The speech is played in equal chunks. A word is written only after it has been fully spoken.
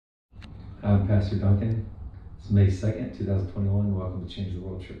I'm Pastor Duncan. It's May 2nd, 2021. Welcome to Change the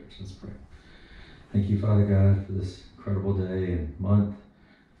World Church. Let's pray. Thank you, Father God, for this incredible day and month.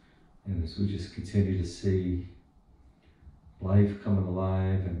 And as we just continue to see life coming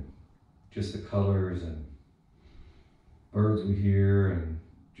alive and just the colors and birds we hear and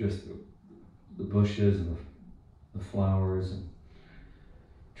just the bushes and the flowers and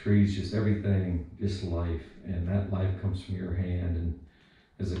trees, just everything, just life. And that life comes from your hand. And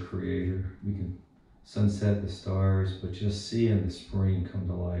as a creator, we can sunset the stars, but just seeing the spring come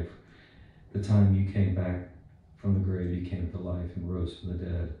to life. The time you came back from the grave, you came to life and rose from the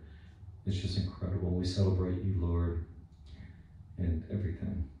dead. It's just incredible. We celebrate you, Lord, and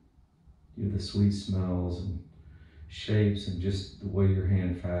everything. You have the sweet smells and shapes and just the way your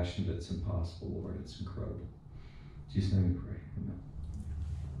hand fashioned it's impossible, Lord. It's incredible. In Jesus' name we pray. Amen.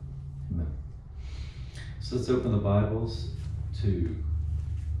 Amen. So let's open the Bibles to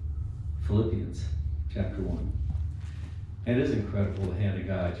Philippians chapter 1. And it is incredible, the hand of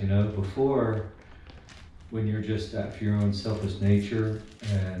God. You know, before, when you're just after your own selfish nature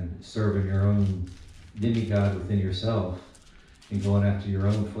and serving your own demigod within yourself and going after your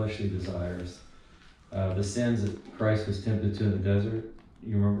own fleshly desires, the sins that Christ was tempted to in the desert,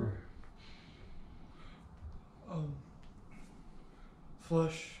 you remember?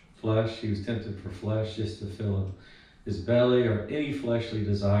 Flesh. He was tempted for flesh, just to fill his belly, or any fleshly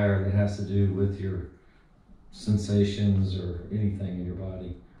desire that has to do with your sensations or anything in your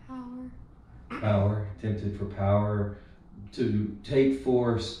body. Power. Tempted for power, to take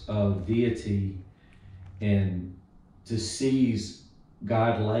force of deity and to seize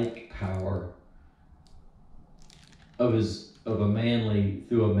God-like power through a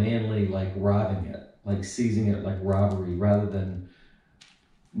manly, like robbing it, like seizing it like robbery, rather than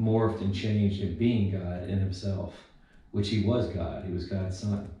morphed and changed and being God in himself, which he was God. He was God's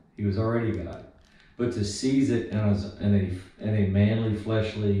son. He was already God. But to seize it in a manly,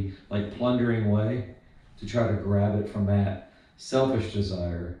 fleshly, like plundering way, to try to grab it from that selfish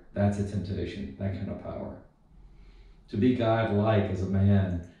desire, that's a temptation, that kind of power. To be God-like as a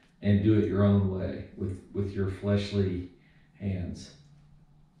man and do it your own way with your fleshly hands.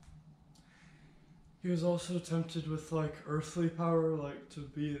 He was also tempted with like earthly power, like to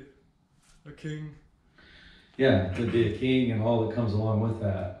be a king. Yeah, to be a king and all that comes along with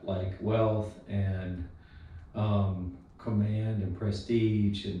that, like wealth and command and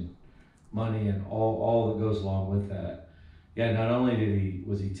prestige and money and all that goes along with that. Yeah, not only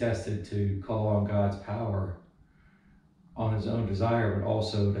was he tested to call on God's power on his own desire, but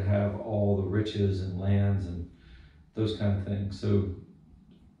also to have all the riches and lands and those kind of things. So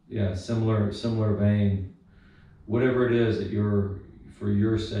yeah, similar vein. Whatever it is that for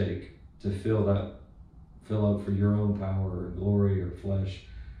your sake, to fill up for your own power or glory or flesh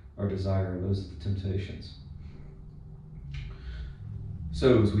or desire, those are the temptations.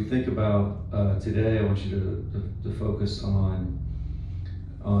 So as we think about today, I want you to focus on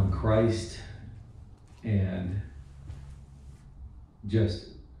Christ and just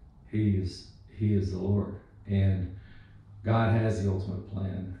He is the Lord, and God has the ultimate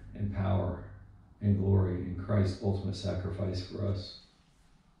plan and power and glory in Christ's ultimate sacrifice for us.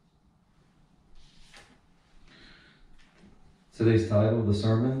 Today's title of the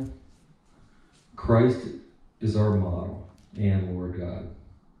sermon, Christ is our model and Lord God.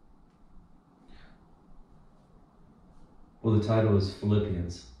 Well, the title is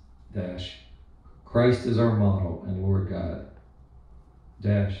Philippians - Christ is our model and Lord God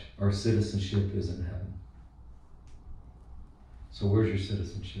 - our citizenship is in heaven. So where's your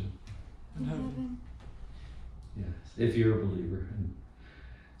citizenship? In heaven. Yes, if you're a believer. And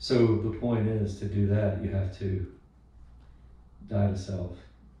so the point is, to do that, you have to die to self,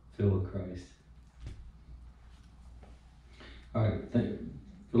 fill with Christ. All right,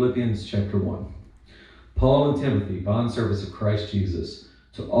 Philippians chapter 1. Paul and Timothy, bondservants of Christ Jesus,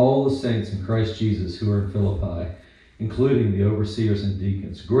 to all the saints in Christ Jesus who are in Philippi, including the overseers and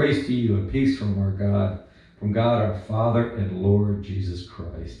deacons. Grace to you and peace from God our Father and Lord Jesus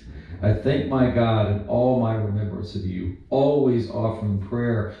Christ. I thank my God in all my remembrance of you, always offering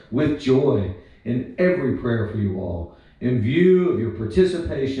prayer with joy in every prayer for you all, in view of your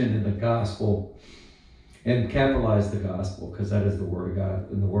participation in the gospel, and capitalize the gospel, because that is the word of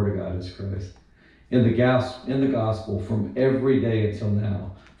God, and the word of God is Christ. In the gospel from every day until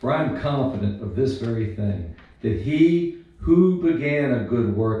now. For I am confident of this very thing, that he who began a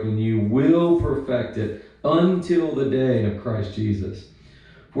good work in you will perfect it until the day of Christ Jesus.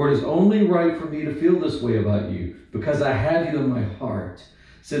 For it is only right for me to feel this way about you, because I have you in my heart,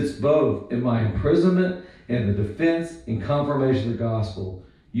 since both in my imprisonment and the defense and confirmation of the gospel,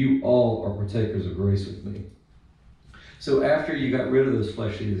 You all are partakers of grace with me. So after you got rid of those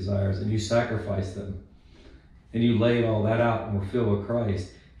fleshly desires and you sacrificed them and you laid all that out and were filled with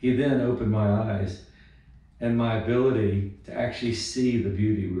Christ, he then opened my eyes and my ability to actually see the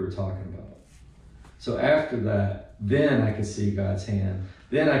beauty we were talking about. So after that, then I could see God's hand.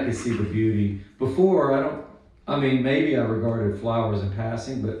 Then I could see the beauty. Before, maybe I regarded flowers in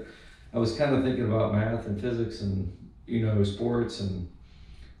passing, but I was kind of thinking about math and physics and, sports and,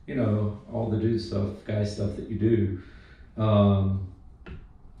 all the guy stuff that you do. I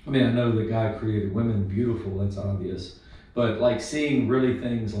know that God created women beautiful, that's obvious. But like seeing really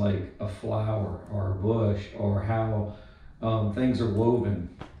things like a flower or a bush or how things are woven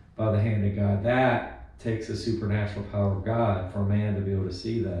by the hand of God, that takes a supernatural power of God for a man to be able to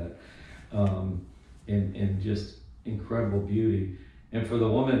see that in just incredible beauty. And for the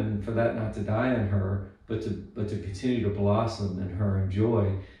woman, for that not to die in her, but to continue to blossom in her and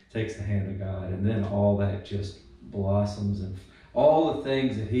joy, takes the hand of God. And then all that just blossoms, and all the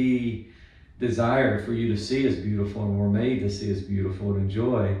things that he desired for you to see as beautiful and were made to see as beautiful and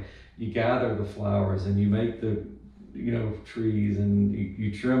enjoy. You gather the flowers and you make the trees, and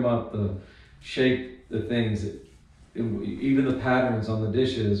you trim up the things that, even the patterns on the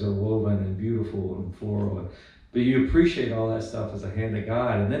dishes are woven and beautiful and floral. But you appreciate all that stuff as a hand of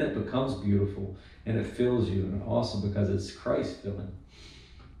God, and then it becomes beautiful and it fills you and awesome because it's Christ filling,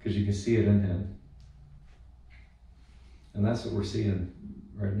 because you can see it in him. And that's what we're seeing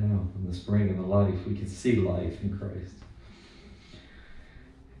right now in the spring and the life. We can see life in Christ.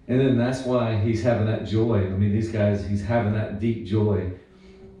 And then that's why he's having that joy. These guys, he's having that deep joy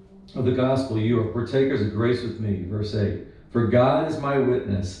of the gospel. You are partakers of grace with me. Verse 8. For God is my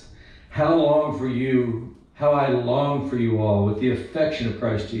witness. How I long for you all with the affection of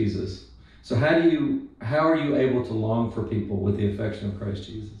Christ Jesus. So how are you able to long for people with the affection of Christ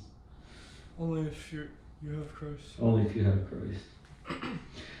Jesus? Only if you have Christ. Only if you have Christ.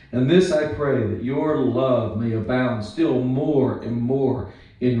 And this I pray, that your love may abound still more and more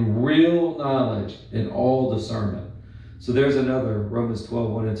in real knowledge and all discernment. So there's another Romans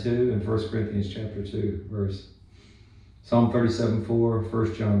 12:1 and 2, and 1 Corinthians chapter 2 verse. Psalm 37:4,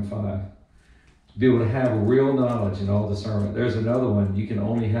 1 John 5. To be able to have real knowledge and all discernment. There's another one. You can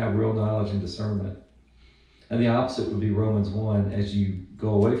only have real knowledge and discernment. And the opposite would be Romans 1. As you go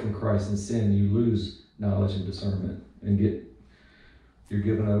away from Christ and sin, you lose knowledge and discernment and you're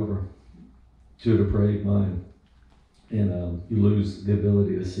given over to a depraved mind. And you lose the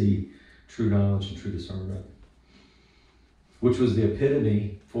ability to see true knowledge and true discernment, which was the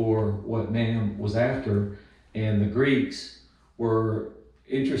epitome for what man was after. And the Greeks were,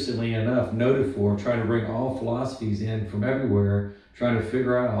 interestingly enough, noted for trying to bring all philosophies in from everywhere, trying to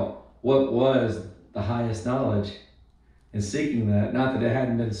figure out what was the highest knowledge and seeking that. Not that it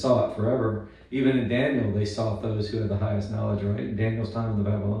hadn't been sought forever. Even in Daniel, they sought those who had the highest knowledge, right? In Daniel's time, the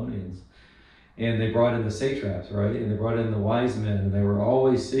Babylonians. And they brought in the satraps, right? And they brought in the wise men, and they were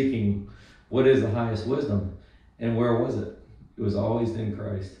always seeking what is the highest wisdom. And where was it? It was always in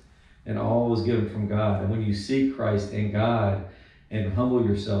Christ. And all was given from God. And when you seek Christ and God and humble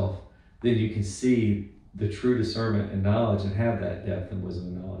yourself, then you can see the true discernment and knowledge and have that depth and wisdom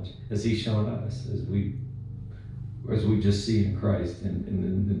and knowledge, as he's shown us, as we just see in Christ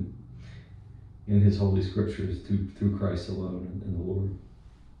and in his holy scriptures through Christ alone and the Lord.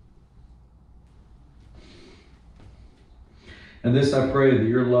 And this I pray, that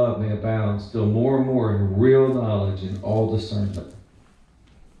your love may abound still more and more in real knowledge and all discernment.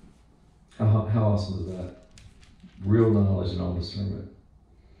 How awesome is that? Real knowledge and all discernment.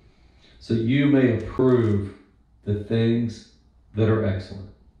 So you may approve the things that are excellent.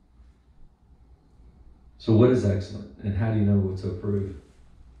 So what is excellent? And how do you know what to approve?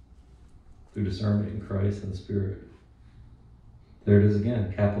 Through discernment in Christ and the Spirit. There it is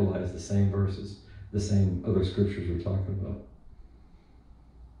again, capitalized, the same verses, the same other scriptures we're talking about.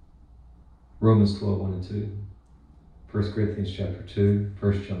 Romans 12:1 and 2. 1 Corinthians chapter 2.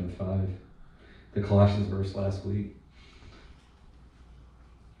 1 John 5. The Colossians verse last week.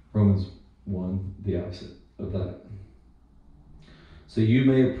 Romans 1, the opposite of that. So you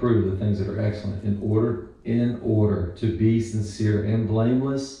may approve the things that are excellent in order to be sincere and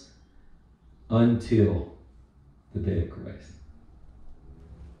blameless until the day of Christ.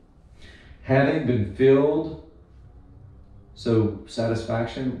 Having been filled, so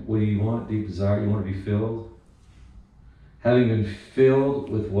satisfaction, what do you want? Deep desire, you want to be filled. Having been filled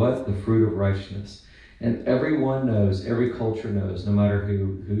with what? The fruit of righteousness. And everyone knows, every culture knows, no matter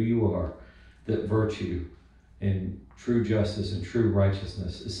who you are, that virtue and true justice and true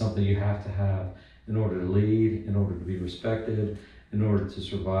righteousness is something you have to have in order to lead, in order to be respected, in order to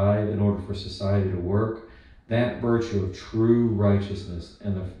survive, in order for society to work. That virtue of true righteousness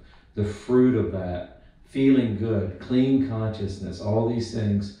and the fruit of that, feeling good, clean consciousness, all these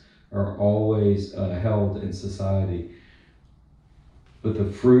things are always held in society. But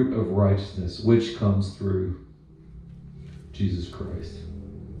the fruit of righteousness, which comes through Jesus Christ,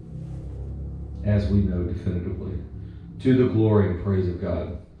 as we know definitively, to the glory and praise of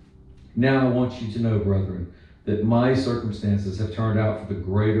God. Now I want you to know, brethren, that my circumstances have turned out for the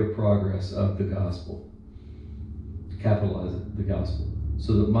greater progress of the gospel. Capitalize it, the gospel.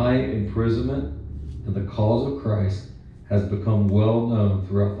 So that my imprisonment in the cause of Christ has become well known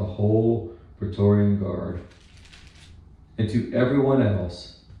throughout the whole Praetorian Guard, and to everyone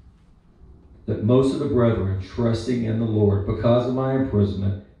else, that most of the brethren, trusting in the Lord because of my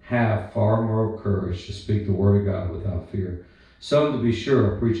imprisonment, have far more courage to speak the word of God without fear. Some, to be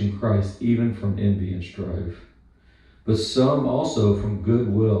sure, are preaching Christ even from envy and strife, but some also from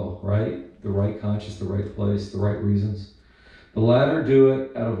goodwill, right? The right conscience, the right place, the right reasons. The latter do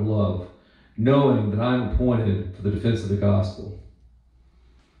it out of love, knowing that I am appointed for the defense of the gospel.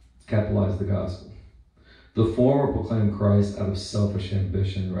 Capitalize the gospel. The former proclaim Christ out of selfish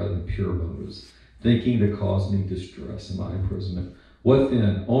ambition rather than pure motives, thinking to cause me distress in my imprisonment. What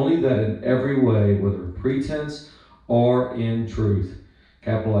then? Only that in every way, whether in pretense or in truth,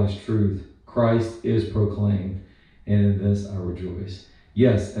 capitalize truth, Christ is proclaimed, and in this I rejoice.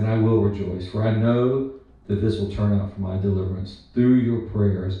 Yes, and I will rejoice, for I know that this will turn out for my deliverance through your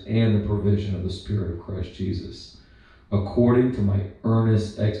prayers and the provision of the Spirit of Christ Jesus, according to my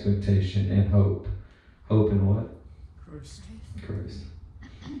earnest expectation and hope. Hope in what? Christ. Christ.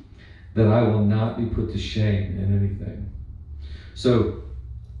 That I will not be put to shame in anything. So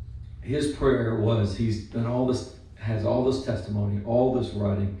his prayer was, he's done all this, has all this testimony, all this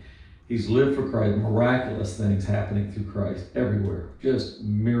writing. He's lived for Christ, miraculous things happening through Christ everywhere, just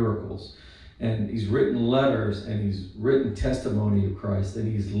miracles. And he's written letters and he's written testimony of Christ,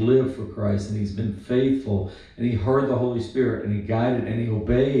 and he's lived for Christ, and he's been faithful, and he heard the Holy Spirit, and he guided and he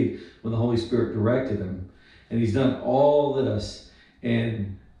obeyed when the Holy Spirit directed him. And he's done all this,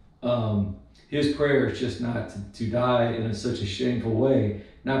 and his prayer is just not to die in such a shameful way,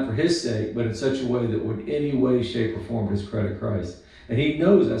 not for his sake, but in such a way that would in any way, shape, or form discredit Christ. And he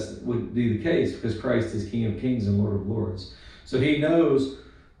knows that would be the case because Christ is King of Kings and Lord of Lords. So he knows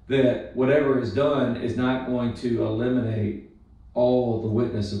that whatever is done is not going to eliminate all the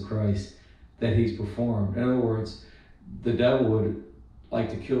witness of Christ that he's performed. In other words, the devil would like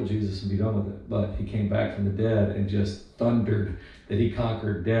to kill Jesus and be done with it, but he came back from the dead and just thundered that he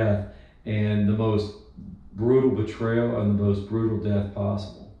conquered death and the most brutal betrayal and the most brutal death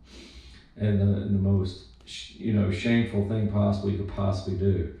possible, and the most shameful thing possible you could possibly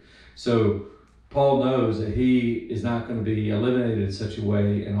do. So Paul knows that he is not going to be eliminated in such a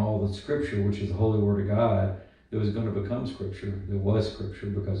way in all the Scripture, which is the Holy Word of God, that was going to become Scripture. There was Scripture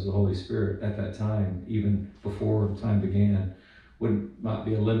because of the Holy Spirit at that time, even before time began, would not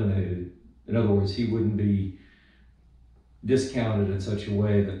be eliminated. In other words, he wouldn't be discounted in such a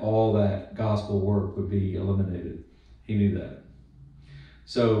way that all that gospel work would be eliminated. He knew that.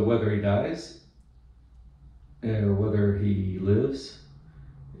 So whether he dies or whether he lives,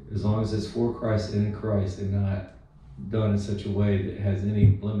 as long as it's for Christ and in Christ and not done in such a way that has any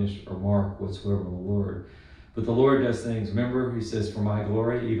blemish or mark whatsoever on the Lord. But the Lord does things. Remember, he says, for my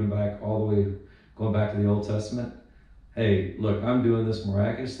glory, even back all the way, going back to the Old Testament. Hey, look, I'm doing this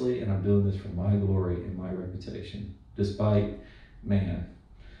miraculously, and I'm doing this for my glory and my reputation, despite man.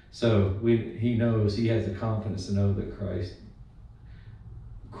 So he knows, he has the confidence to know that Christ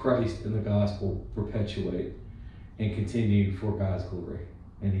and the gospel perpetuate and continue for God's glory.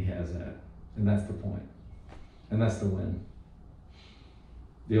 And he has that. And that's the point. And that's the win.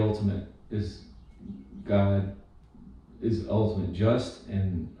 The ultimate is God is ultimate, just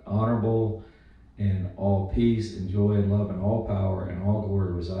and honorable, and all peace and joy and love and all power and all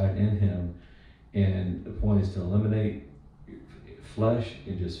glory reside in him. And the point is to eliminate flesh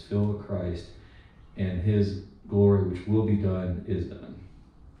and just fill with Christ, and his glory, which will be done, is done.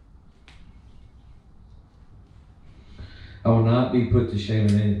 I will not be put to shame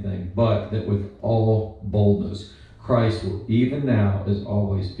in anything, but that with all boldness Christ will even now as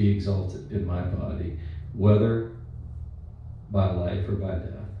always be exalted in my body, whether by life or by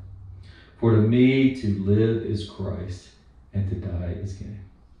death. For to me to live is Christ, and to die is gain.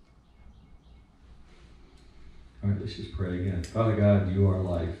 All right, let's just pray again. Father God, you are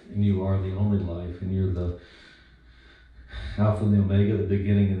life, and you are the only life, and you're the Alpha and the Omega, the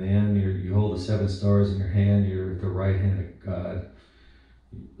beginning and the end. You hold the 7 stars in your hand. You're at the right hand of God.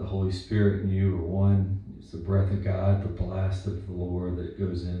 The Holy Spirit and you are one. It's the breath of God, the blast of the Lord that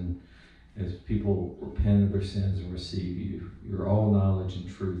goes in as people repent of their sins and receive you. You're all knowledge and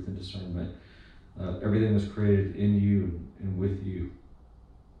truth and discernment. Everything was created in you and with you.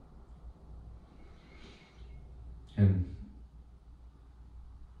 And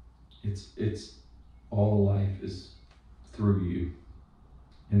it's all life is through you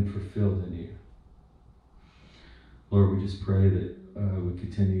and fulfilled in you. Lord, we just pray that we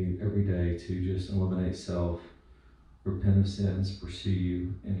continue every day to just eliminate self, repent of sins, pursue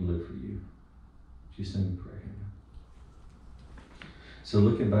you, and live for you. In Jesus' name we pray. Amen. So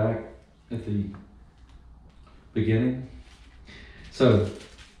looking back at the beginning, so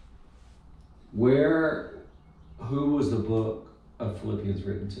who was the book of Philippians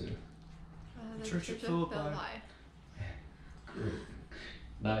written to? The Church of Philippi. Great.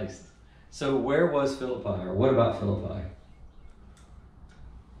 Nice. So where was Philippi, or what about Philippi?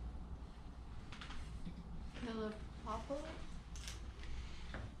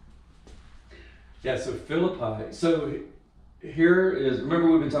 Yeah, so Philippi. So here is, remember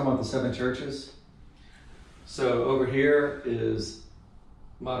we've been talking about the 7 churches? So over here is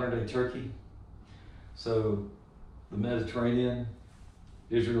modern day Turkey. So the Mediterranean,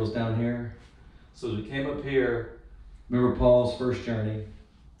 Israel's down here. So as we came up here, remember Paul's first journey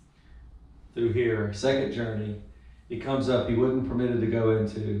through here, second journey, he comes up, he wasn't permitted to go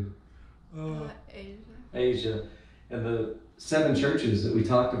into Asia. And the 7 churches that we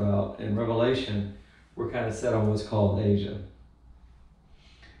talked about in Revelation were kind of set on what's called Asia.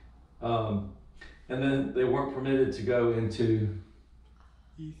 And then they weren't permitted to go into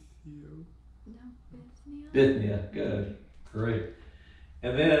Bithynia. Good. Great.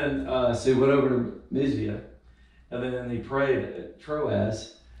 And then, so he went over to Mysia, and then he prayed at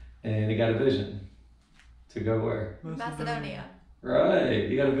Troas, and he got a vision to go where? Macedonia. Right.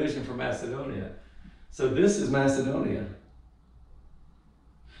 He got a vision for Macedonia. So this is Macedonia.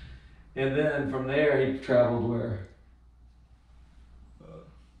 And then from there, he traveled where?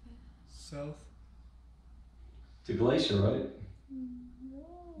 South. To Galatia, right?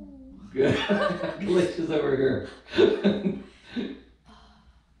 Good. Galatia's over here.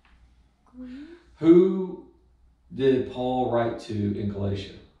 Who did Paul write to in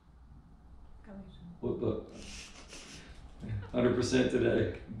Galatia? What book? 100%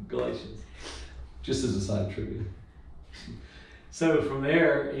 today. Galatians. Just as a side trivia. So from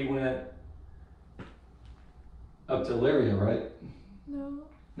there, he went up to Illyria, right?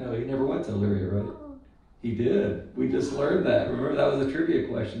 No, he never went to Illyria, right? No. He did. We just learned that. Remember, that was a trivia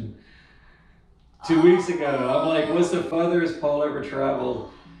question 2 weeks ago. I'm like, what's the farthest Paul ever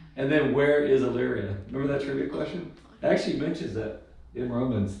traveled? And then where is Illyria? Remember that trivia question? It actually mentions that in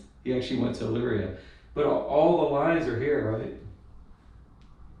Romans. He actually went to Illyria. But all the lines are here, right?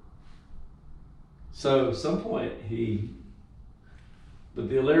 So at some point but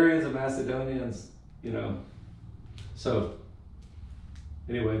the Illyrians and Macedonians, so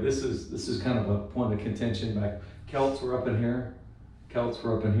anyway, this is kind of a point of contention back. Celts were up in here, Celts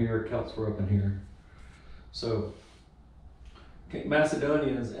were up in here, Celts were up in here. So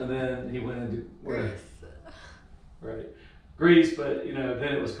Macedonians, and then he went into where? Greece. Right. Greece, but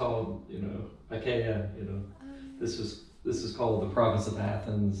then it was called, Achaia, This is called the province of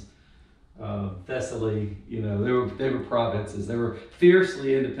Athens. Thessaly, they were provinces. They were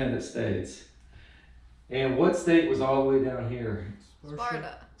fiercely independent states. And what state was all the way down here?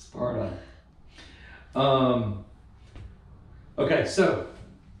 Sparta. Okay, so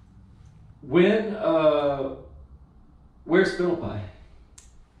where's Philippi?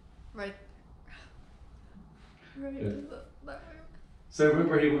 Right. Yeah. So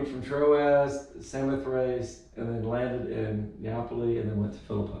remember, he went from Troas, Samothrace, and then landed in Neapoli, and then went to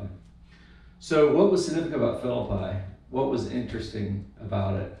Philippi. So what was significant about Philippi? What was interesting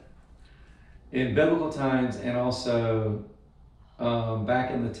about it? In biblical times, and also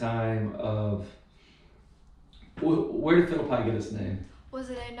back in the time of, where did Philippi get its name? Was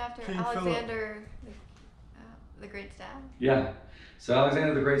it named after King Alexander the Great's dad? Yeah. So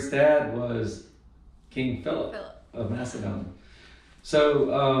Alexander the Great's dad was King Philip of Macedon.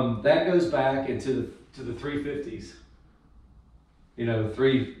 So that goes back into the 350s.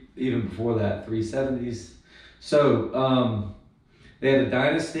 Even before that, 370s. So they had a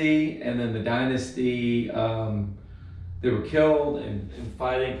dynasty, and then the dynasty, they were killed and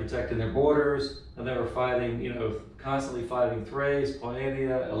fighting, protecting their borders, and they were fighting, constantly fighting Thrace,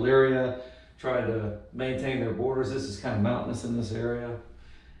 Paeania, Illyria, trying to maintain their borders. This is kind of mountainous in this area.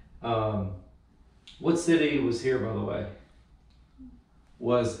 What city was here, by the way?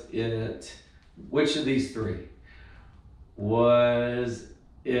 Was it, which of these three? Was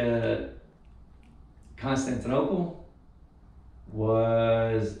it Constantinople?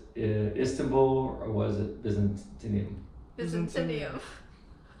 Was it Istanbul or was it Byzantium? Byzantium.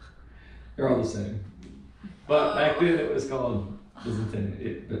 They're all the same. But back then it was called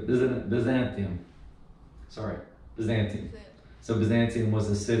Byzantium. Sorry, Byzantium. So Byzantium was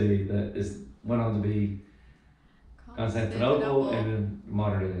a city that went on to be Constantinople and then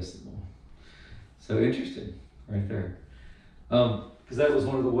modern day Istanbul. So interesting, right there. Because that was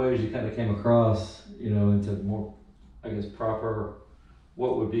one of the ways you kind of came across, into more, I guess, proper,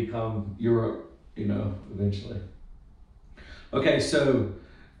 what would become Europe, eventually. Okay, so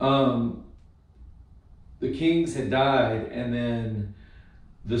the kings had died, and then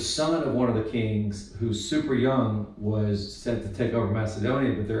the son of one of the kings, who's super young, was sent to take over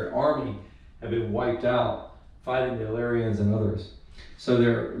Macedonia, but their army had been wiped out fighting the Illyrians and others. So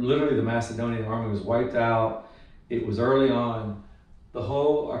literally the Macedonian army was wiped out. It was early on. The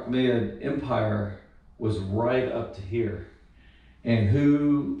whole Achaemenid Empire was right up to here. And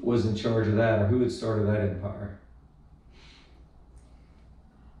who was in charge of that, or who had started that empire?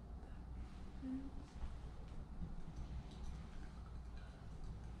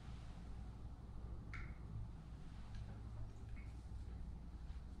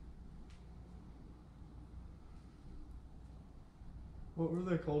 What were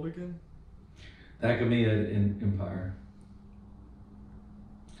they called again? The Achaemenid Empire.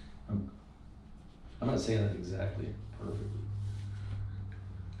 I'm not saying that exactly perfectly.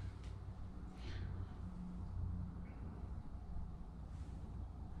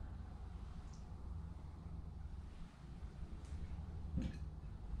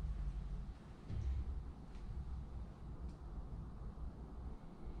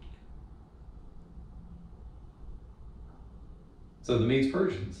 So the Medes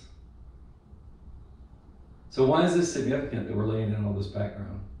Persians. So why is this significant that we're laying in all this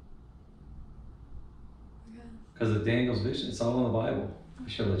background? Because of Daniel's vision. It's all in the Bible. I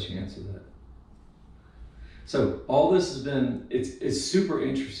should let you answer that. So all this has been, it's super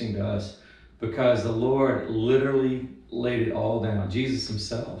interesting to us because the Lord literally laid it all down. Jesus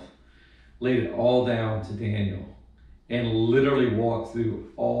himself laid it all down to Daniel and literally walked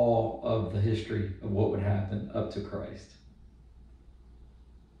through all of the history of what would happen up to Christ.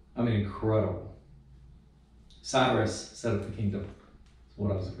 I mean, incredible. Cyrus set up the kingdom. That's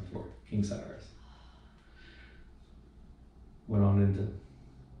what I was looking for. King Cyrus. Went on into...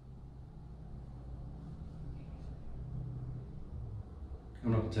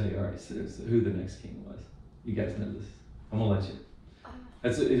 I'm not going to tell you already who the next king was. You guys know this. I'm going to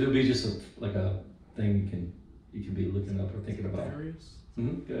let you. It'll be just like a thing you can be looking up or thinking about. Darius?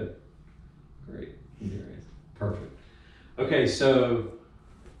 Mm-hmm, good. Great. Darius. Perfect. Okay, so...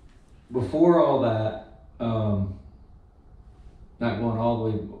 Before all that, not going all the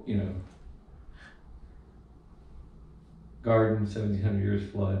way, garden, 1700 years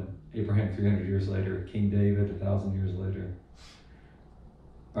flood, Abraham 300 years later, King David 1,000 years later.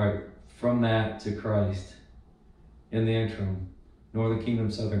 All right, from that to Christ, in the interim, northern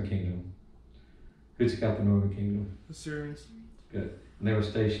kingdom, southern kingdom. Who took out the northern kingdom? The Syrians. Good. And they were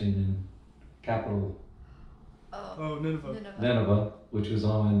stationed in capital Nineveh, which was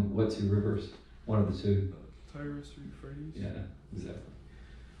on what two rivers? One of the two. Tigris or Euphrates. Yeah, exactly.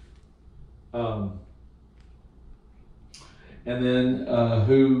 And then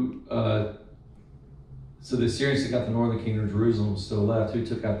so the Assyrians took out the northern kingdom, Jerusalem was still left. Who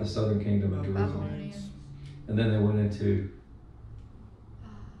took out the southern kingdom of Jerusalem? And then they went into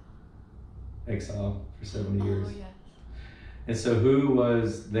exile for 70 years. Oh, yes. And so who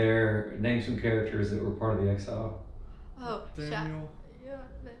was there? Name some characters that were part of the exile. Oh, Daniel.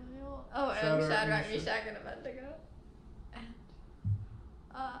 Daniel. Oh, and Shadrach, Meshach, and Abednego. And,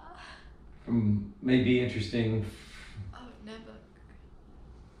 From maybe interesting. oh, Nebuchadnezzar.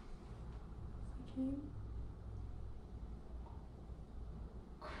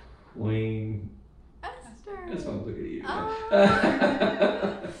 Queen. Esther. That's why I'm looking at you.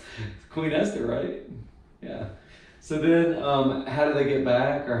 Oh. Queen Esther, right? Yeah. So then, how did they get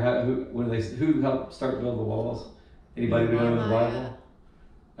back, or who helped start build the walls? Anybody who know in the Bible?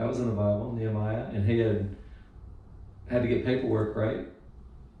 That was in the Bible, Nehemiah, and he had to get paperwork, right?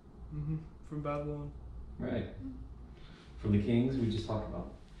 Mm-hmm. From Babylon. Right. From the kings we just talked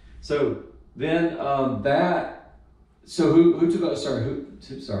about. So then So who took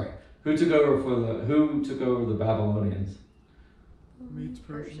over? Who took over the Babylonians? Medes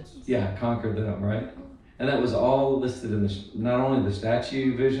Persians. Yeah, conquered them, right? And that was all listed in not only the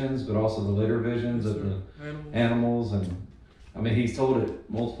statue visions, but also the later visions of the animals. And I mean, he's told it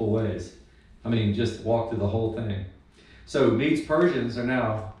multiple ways. I mean, just walk through the whole thing. So Medes Persians are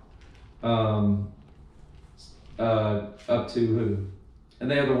now up to who? And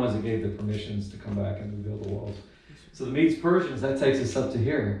they are the ones that gave the permissions to come back and rebuild the walls. So the Medes Persians, that takes us up to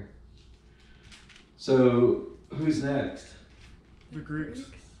here. So who's next? The Greeks.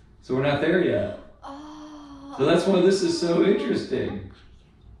 So we're not there yet. Oh. So that's why this is so interesting.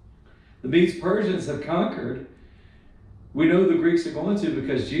 The Medes Persians have conquered. We know the Greeks are going to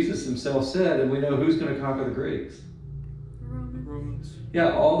because Jesus himself said, and we know who's going to conquer the Greeks. Romans.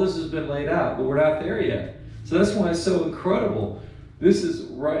 Yeah, all this has been laid out, but we're not there yet. So that's why it's so incredible. This is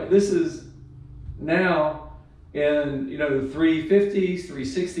right. This is now in the 350s,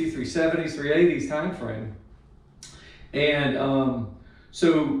 360s, 370s, 380s time frame, and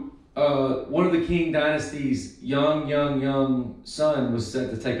one of the King dynasty's young son was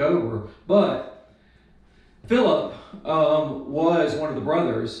set to take over, but Philip was one of the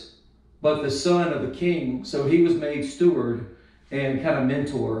brothers, but the son of the king, so he was made steward and kind of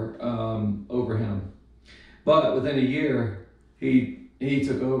mentor over him. But within a year, he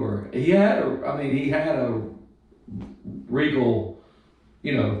took over. He had a regal,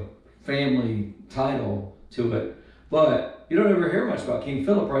 family title to it. But you don't ever hear much about King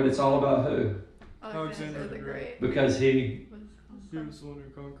Philip, right? It's all about who? Alexander the Great. Because he was the one who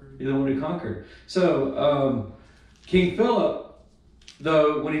conquered. He's the one who conquered. So King Philip,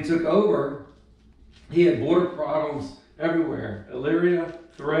 though, when he took over, he had border problems everywhere. Illyria,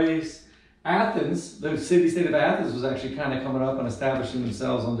 Thrace, Athens, the city-state of Athens was actually kind of coming up and establishing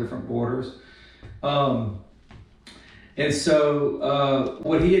themselves on different borders. And so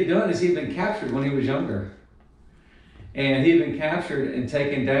what he had done is he had been captured when he was younger. And he had been captured and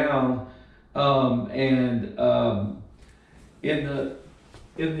taken down. In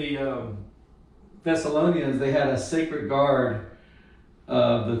the Thessalonians, they had a sacred guard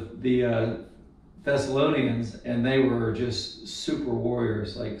of the Thessalonians, and they were just super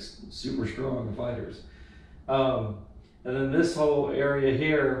warriors, like super strong fighters. And then this whole area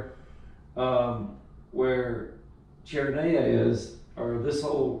here, where Cheronea is, or this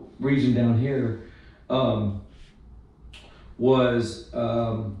whole region down here, was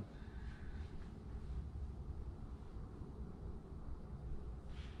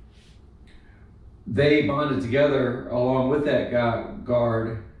they bonded together along with that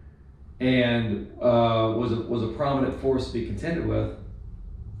guard, and was a prominent force to be contended with.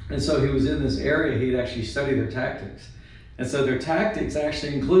 And so he was in this area. He'd actually studied their tactics, and so their tactics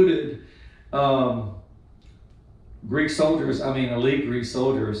actually included Greek soldiers. Elite Greek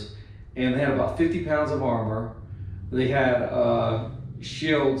soldiers, and they had about 50 pounds of armor. They had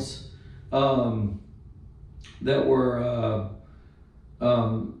shields that were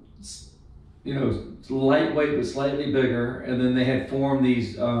lightweight but slightly bigger, and then they had formed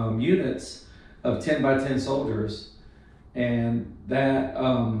these units of 10 by 10 soldiers, and that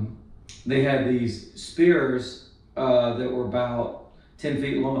they had these spears that were about 10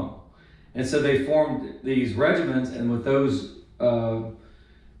 feet long, and so they formed these regiments, and with those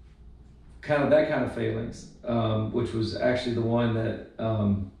kind of phalanx, which was actually the one that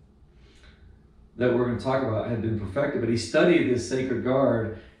we're going to talk about, had been perfected. But he studied this sacred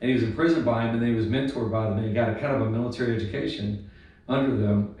guard, and he was imprisoned by him, and then he was mentored by them, and he got a kind of a military education under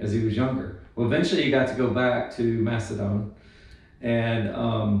them as he was younger. Well, eventually he got to go back to Macedon, and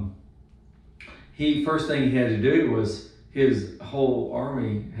first thing he had to do was his whole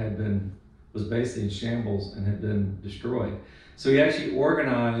army was basically in shambles and had been destroyed. So he actually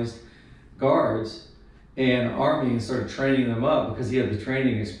organized guards and army and started training them up because he had the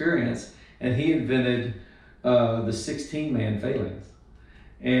training experience, and he invented the 16-man phalanx.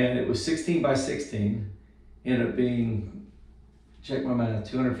 And it was 16 by 16, ended up being, check my math,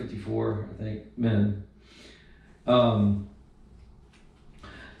 254, I think, men. So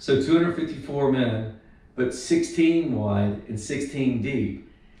 254 men, but 16 wide and 16 deep.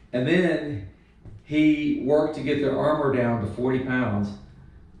 And then he worked to get their armor down to 40 pounds,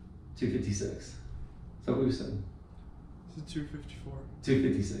 256. Is that what we said? It's 254.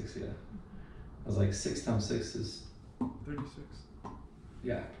 256, yeah. I was like, 6 times 6 is 36.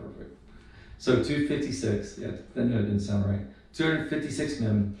 Yeah, perfect. So 256, yeah, no, it didn't sound right. 256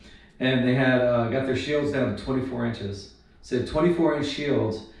 men, and they had got their shields down to 24 inches. So 24-inch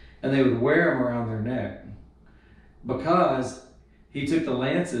shields, and they would wear them around their neck because he took the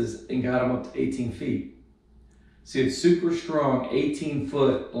lances and got them up to 18 feet. So he had super strong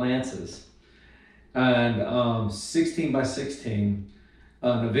 18-foot lances, and 16 by 16.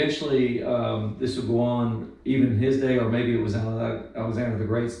 And eventually, this would go on even in his day, or maybe it was Alexander the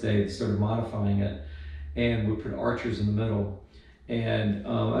Great's day. They started modifying it and would put archers in the middle. And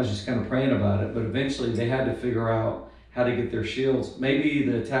I was just kind of praying about it, but eventually they had to figure out how to get their shields. Maybe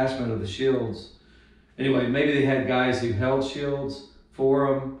the attachment of the shields anyway, maybe they had guys who held shields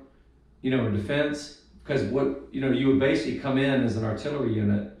for them, in defense. Because you would basically come in as an artillery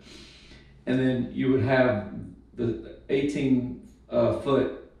unit, and then you would have the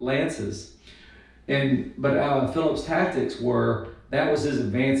 18-foot lances. But Philip's tactics were, that was his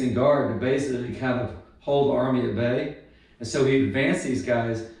advancing guard to basically kind of hold the army at bay. And so he advanced these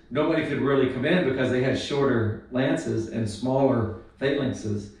guys. Nobody could really come in because they had shorter lances and smaller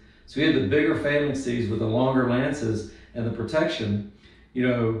phalanxes. So he had the bigger phalanxes with the longer lances and the protection,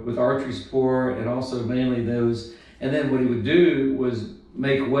 with archery support, and also mainly those. And then what he would do was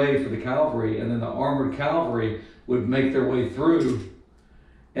make way for the cavalry, and then the armored cavalry would make their way through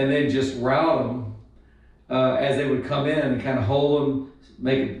and then just rout them as they would come in and kind of hold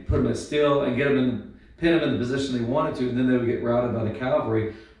them, put them at still and pin them in the position they wanted to, and then they would get routed by the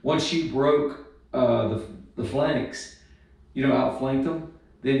cavalry. Once you broke the flanks, outflanked them,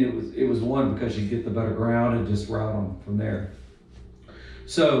 then it was won, because you get the better ground and just rout them from there.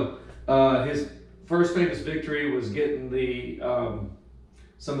 So his first famous victory was getting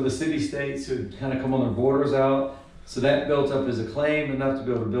some of the city-states who kind of come on their borders out. So that built up his acclaim enough to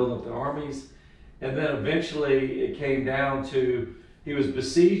be able to build up the armies. And then eventually it came down to, he was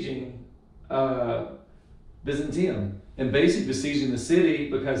besieging Byzantium, and basically besieging the city,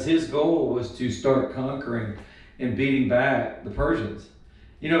 because his goal was to start conquering and beating back the Persians.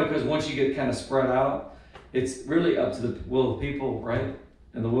 Because once you get kind of spread out, it's really up to the will of the people, right?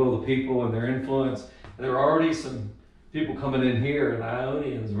 And the will of the people and their influence. And there are already some people coming in here, and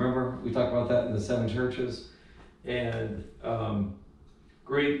Ionians. Remember, we talked about that in the 7 churches. And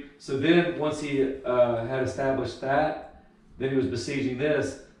great. So then once he had established that, then he was besieging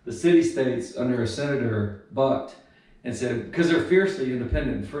this. The city-states under a senator bucked and said, because they're fiercely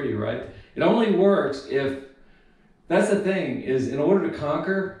independent and free, right? It only works if, that's the thing, is in order to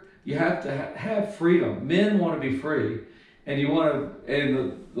conquer, you have to have freedom. Men want to be free. And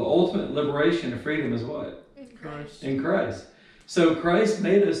the ultimate liberation and freedom is what? In Christ. So Christ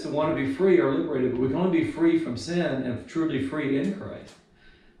made us to want to be free or liberated, but we can only be free from sin and truly free in Christ.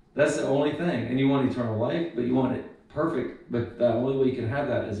 That's the only thing. And you want eternal life, but you want it perfect. But the only way you can have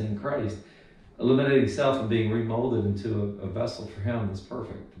that is in Christ. Eliminating self and being remolded into a vessel for Him that's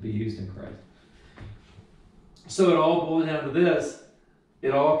perfect to be used in Christ. So it all boils down to this.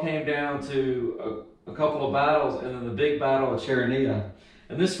 It all came down to a couple of battles, and then the big battle of Chaeronea.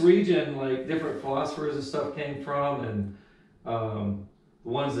 And this region, like different philosophers and stuff came from, and the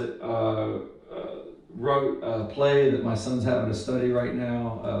ones that wrote a play that my son's having to study right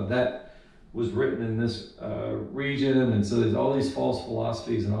now, that was written in this region. And so there's all these false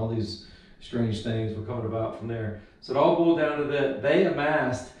philosophies and all these strange things were coming about from there. So it all boiled down to that they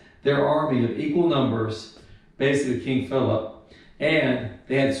amassed their army of equal numbers, basically King Philip, and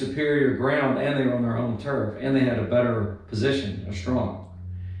they had superior ground, and they were on their own turf, and they had a better position, a strong.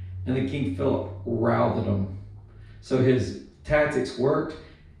 And then King Philip routed them. So his tactics worked,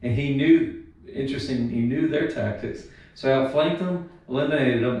 and he knew their tactics. So he outflanked them,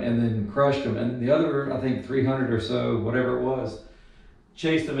 eliminated them, and then crushed them. And the other, I think 300 or so, whatever it was,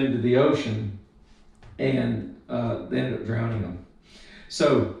 chased them into the ocean, and they ended up drowning them.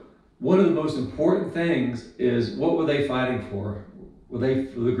 So one of the most important things is, what were they fighting for? Were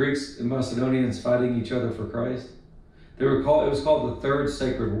the Greeks and Macedonians fighting each other for Christ? It was called the Third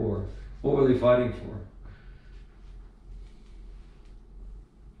Sacred War. What were they fighting for?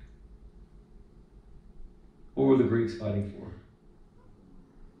 What were the Greeks fighting for?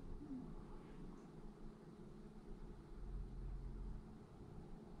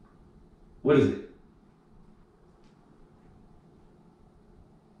 What is it?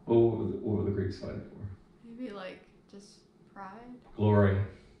 What were the Greeks fighting for? Maybe like just pride? Glory.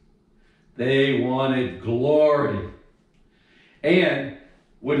 They wanted glory. And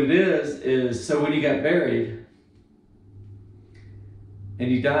what it is so when you got buried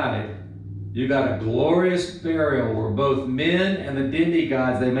and you died, you got a glorious burial where both men and the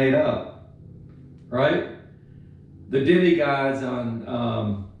demigods they made up. Right? The demigods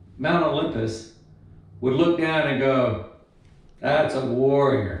on Mount Olympus would look down and go, that's a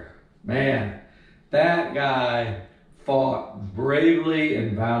warrior. Man, that guy fought bravely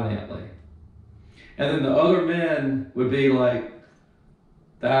and valiantly. And then the other men would be like,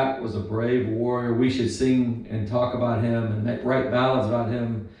 that was a brave warrior. We should sing and talk about him and write ballads about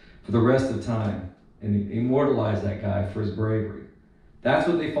him for the rest of time and immortalize that guy for his bravery. That's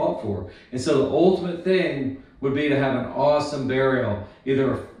what they fought for. And so the ultimate thing would be to have an awesome burial,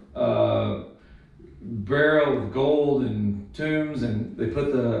 either a burial with gold and tombs, and they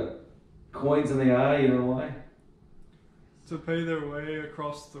put the coins in the eye. You know why? to pay their way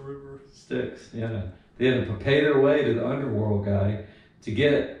across the river. Styx, yeah. They had to pay their way to the underworld guy to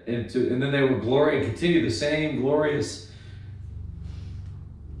get into, and then they would continue the same glorious,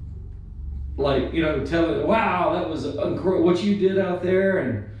 like, tell it, wow, that was what you did out there,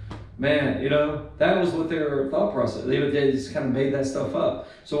 and man, that was what their thought process. They just kind of made that stuff up.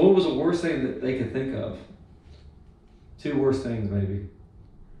 So what was the worst thing that they could think of? 2 worst things, maybe.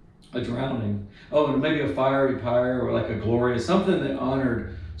 A drowning. Oh, and maybe a fiery pyre, or like a glorious, something that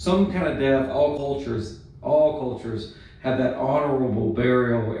honored some kind of death. All cultures have that honorable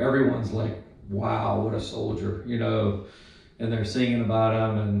burial where everyone's like, wow, what a soldier, and they're singing about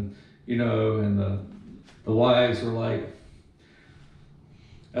him, and and the wives were like,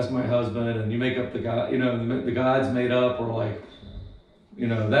 that's my husband, and you make up the guy, the gods made up, or like,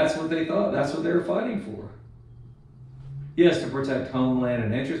 that's what they thought, that's what they were fighting for. Yes, to protect homeland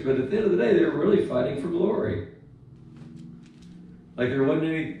and interest, but at the end of the day, they were really fighting for glory. Like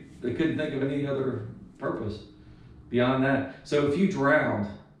they couldn't think of any other purpose beyond that. So if you drowned,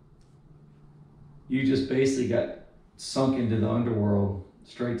 you just basically got sunk into the underworld,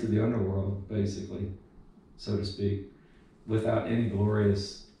 straight to the underworld, basically, so to speak, without any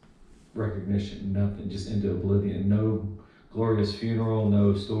glorious recognition, nothing, just into oblivion. No glorious funeral,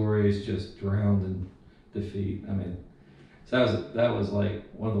 no stories, just drowned in defeat. I mean, so that was like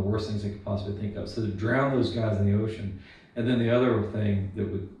one of the worst things I could possibly think of. So to drown those guys in the ocean. And then the other thing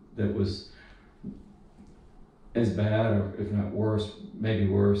that was as bad, or if not worse, maybe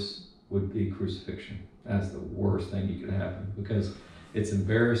worse, would be crucifixion. That's the worst thing you could happen, because it's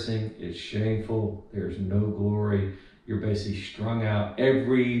embarrassing, it's shameful, there's no glory. You're basically strung out.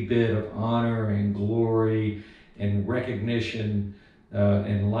 Every bit of honor and glory and recognition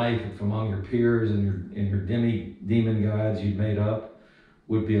and life from among your peers and your demon gods you'd made up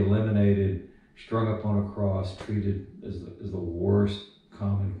would be eliminated, strung up on a cross, treated as the worst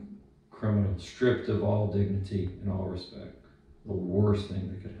common criminal, stripped of all dignity and all respect. The worst thing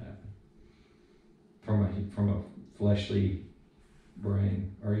that could happen from a fleshly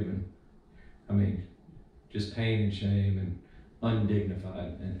brain, or even, just pain and shame and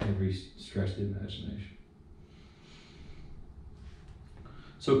undignified in every stretch of the imagination.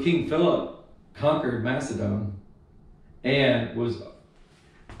 So King Philip conquered Macedon, and was,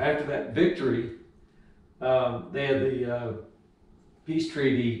 after that victory, they had the peace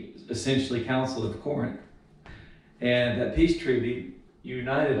treaty, essentially Council of Corinth, and that peace treaty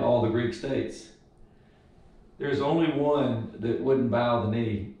united all the Greek states. There's only one that wouldn't bow the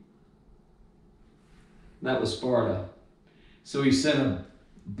knee. That was Sparta. So he sent a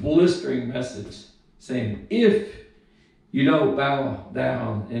blistering message saying, if you don't bow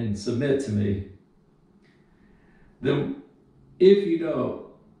down and submit to me, then if you don't,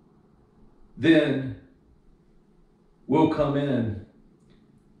 then we'll come in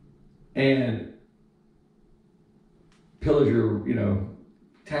and pillage your,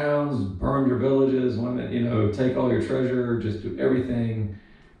 towns, burn your villages, take all your treasure, just do everything.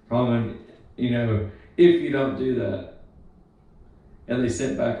 If you don't do that. And they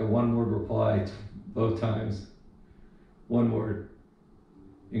sent back a one-word reply both times. One word,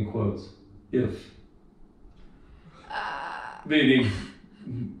 in quotes, if. Meaning,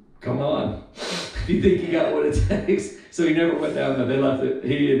 come on. You think you got what it takes? So he never went down there. They left it.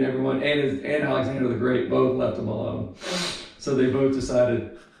 He and everyone, and Alexander the Great, both left him alone. So they both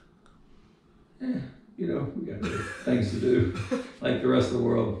decided, we got things to do, like the rest of the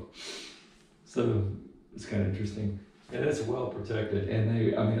world. So it's kind of interesting. And it's well protected.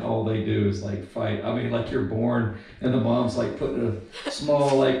 And all they do is like fight. Like you're born and the mom's like putting a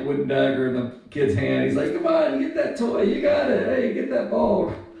small like wooden dagger in the kid's hand. He's like, come on, get that toy. You got it. Hey, get that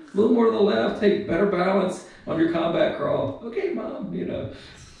ball. A little more to the left. Take better balance on your combat crawl. Okay, mom,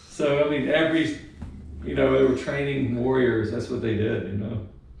 So, they were training warriors. That's what they did,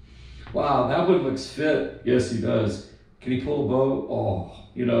 Wow, that one looks fit. Yes, he does. Can he pull a bow? Oh,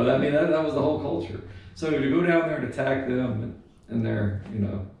 that was the whole culture. So to go down there and attack them, and they're,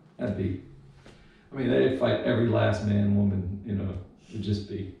 that'd be, they'd fight every last man, woman, it'd just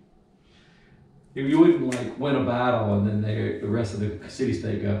be. You wouldn't like win a battle and then the rest of the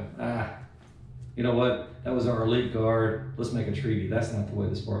city-state go, you know what, that was our elite guard, let's make a treaty. That's not the way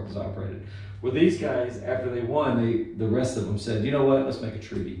the Spartans operated. Well, these guys, after they won, the rest of them said, you know what, let's make a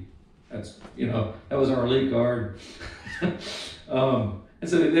treaty. That's, that was our elite guard. And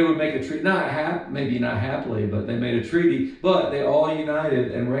so they would make a treaty, maybe not happily, but they made a treaty, but they all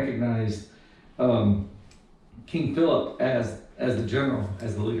united and recognized King Philip as the general,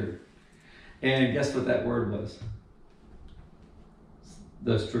 as the leader. And guess what that word was?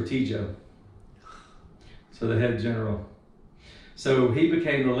 The strategio. So the head general So he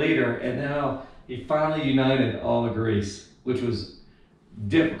became the leader, and now he finally united all of Greece, which was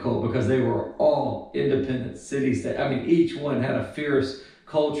difficult because they were all independent cities. I mean, each one had a fierce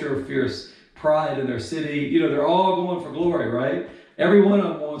culture, fierce pride in their city. You know, they're all going for glory, right? Every one of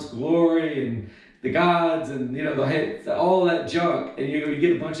them wants glory and the gods and, you know, all that junk. And you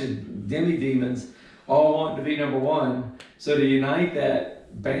get a bunch of demi-demons all wanting to be number one. So to unite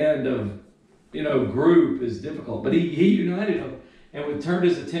that band of, you know, group is difficult. But he united them and would turn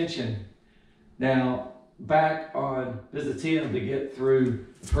his attention now back on Byzantium to get through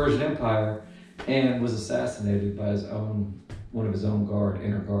the Persian Empire, and was assassinated by one of his own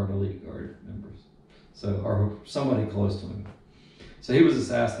inner guard, elite guard members. So, or somebody close to him. So he was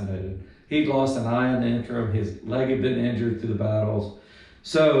assassinated. He'd lost an eye in the interim. His leg had been injured through the battles.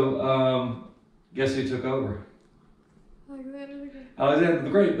 So, guess who took over? Alexander the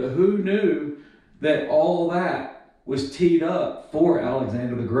Great. But who knew that all that was teed up for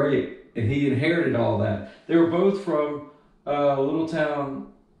Alexander the Great? And he inherited all that. They were both from a little town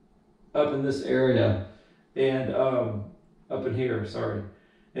up in this area, and up in here, sorry.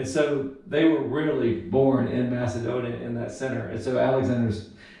 And so they were really born in Macedonia in that center. And so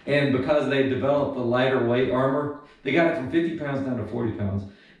and because they developed the lighter weight armor, they got it from 50 pounds down to 40 pounds.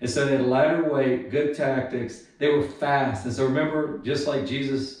 And so they had lighter weight, good tactics. They were fast. And so remember, just like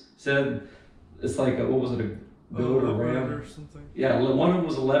Jesus said, it's like, what was it, a goat or ram? Or something. Yeah, one of them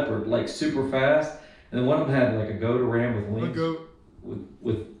was a leopard, like super fast. And then one of them had like a goat or ram with wings. A goat.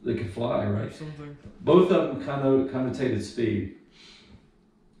 With they could fly, right? Or something. Both of them connotated speed.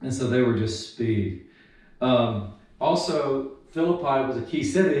 And so they were just speed. Also, Philippi was a key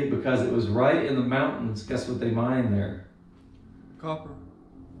city because it was right in the mountains. Guess what they mined there? Copper.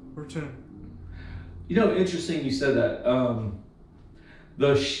 Or tin. You know, interesting you said that.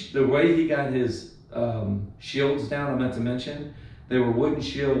 The way he got his shields down, I meant to mention, they were wooden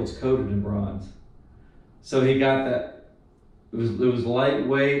shields coated in bronze. So he got that. It was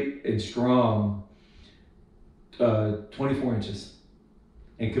lightweight and strong, 24 inches,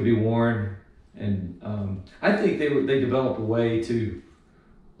 and could be worn. And I think they developed a way to,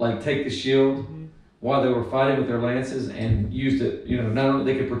 like, take the shield while they were fighting with their lances and used it. You know, not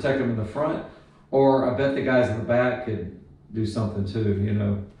only they could protect them in the front, or I bet the guys in the back could do something too. You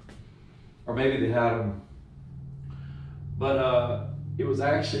know, or maybe they had them. But it was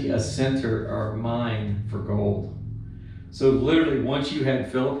actually a center or mine for gold. So literally, once you had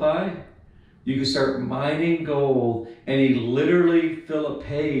Philippi, you could start mining gold, and Philip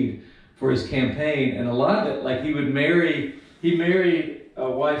paid for his campaign, and a lot of it, like he married a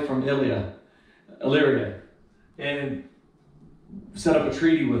wife from Illyria, and set up a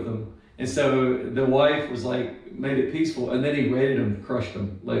treaty with them. And so the wife was like, made it peaceful, and then he raided him, crushed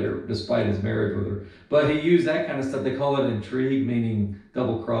him later, despite his marriage with her. But he used that kind of stuff. They call it intrigue, meaning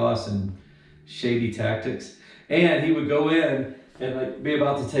double cross and shady tactics. And he would go in and like be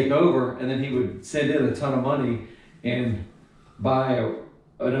about to take over, and then he would send in a ton of money and buy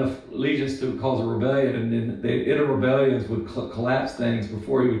enough allegiance to cause a rebellion, and then the inner rebellions would collapse things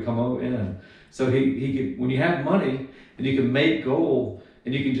before he would come in. So he could, when you have money and you can make gold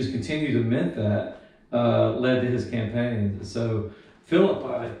and you can just continue to mint that, led to his campaigns. So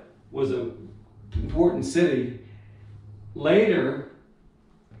Philippi was an important city. Later,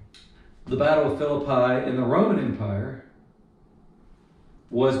 the Battle of Philippi in the Roman Empire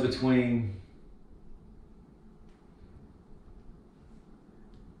was between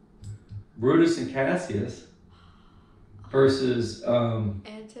Brutus and Cassius versus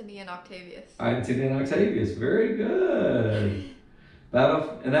Antony and Octavius. Antony and Octavius. Very good.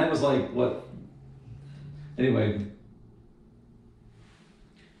 And that was like what? Anyway,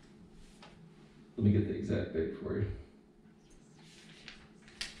 let me get the exact date for you.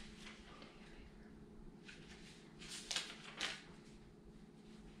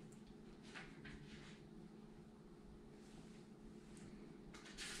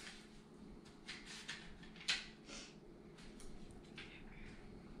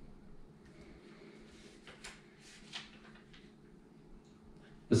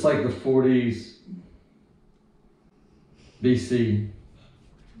 It's like the 40s BC.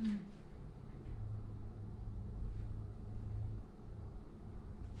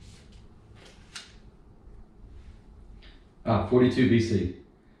 42 BC.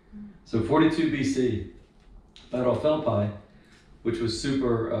 So 42 BC, Battle of Philippi, which was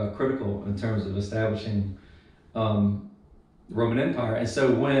super critical in terms of establishing the Roman Empire. And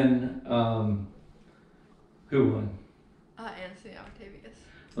so when, who won? Antony and Octavius.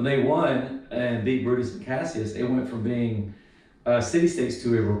 When they won and beat Brutus and Cassius, it went from being city-states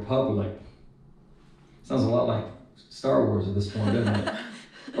to a republic. Sounds a lot like Star Wars at this point, doesn't it?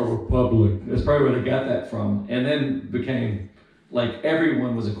 A republic. That's probably where they got that from. And then became like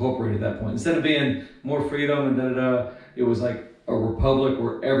everyone was incorporated at that point. Instead of being more freedom and da-da-da, it was like a republic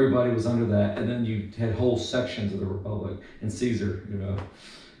where everybody was under that. And then you had whole sections of the republic. And Caesar,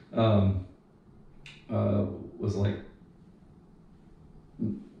 was like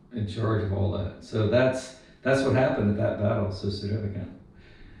in charge of all that. So that's what happened at that battle, so significant.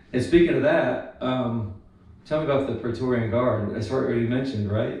 And speaking of that, tell me about the Praetorian Guard. That's what already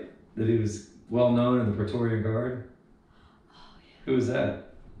mentioned, right? That he was well known in the Praetorian Guard. Oh, yeah. Who was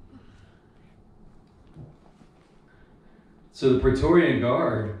that? So the Praetorian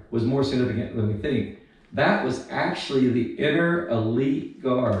Guard was more significant than we think. That was actually the inner elite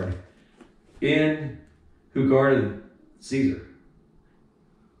guard who guarded Caesar.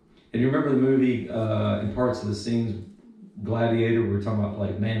 And you remember the movie, in parts of the scenes, Gladiator, we were talking about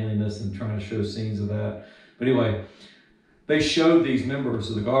like manliness and trying to show scenes of that. But anyway, they showed these members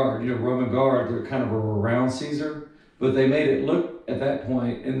of the guard, Roman guard, they're kind of around Caesar, but they made it look at that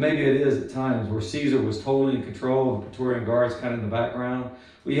point, and maybe it is at times, where Caesar was totally in control, the Praetorian Guard's kind of in the background.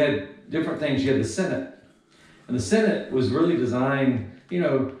 We had different things. You had the Senate, and the Senate was really designed,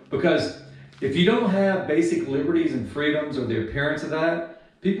 because if you don't have basic liberties and freedoms or the appearance of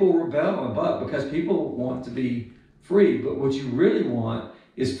that, people rebel and butt because people want to be free. But what you really want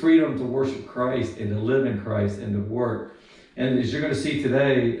is freedom to worship Christ and to live in Christ and to work. And as you're going to see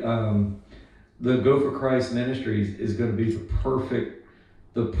today, the Go for Christ Ministries is going to be the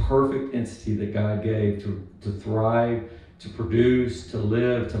perfect entity that God gave to thrive, to produce, to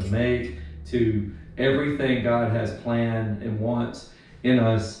live, to make, to everything God has planned and wants in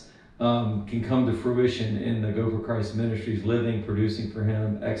us. Can come to fruition in the Go for Christ Ministries, living, producing for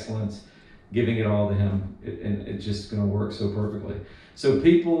Him, excellence, giving it all to Him, and it's just going to work so perfectly. So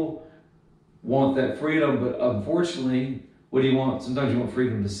people want that freedom, but unfortunately, what do you want? Sometimes you want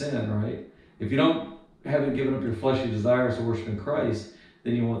freedom to sin, right? If you haven't given up your fleshly desires to worship in Christ,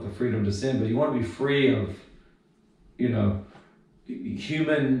 then you want the freedom to sin, but you want to be free of,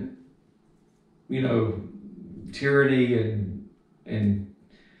 human, tyranny and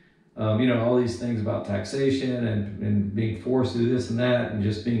all these things about taxation and being forced to do this and that, and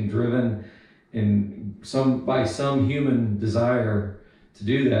just being driven by some human desire to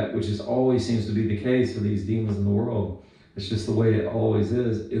do that, which always seems to be the case for these demons in the world. It's just the way it always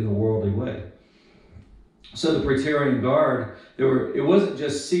is in the worldly way. So the Praetorian Guard, it wasn't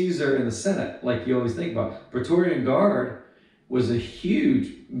just Caesar and the Senate like you always think about. Praetorian Guard was a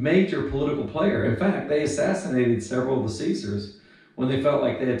huge, major political player. In fact, they assassinated several of the Caesars when they felt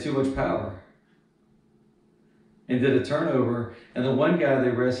like they had too much power, and did a turnover. And the one guy they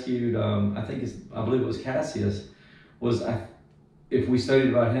rescued, I believe it was Cassius, if we studied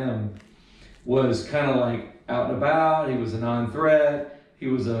about him, was kind of like out and about. He was a non-threat. He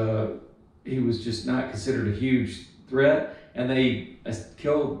was just not considered a huge threat. And they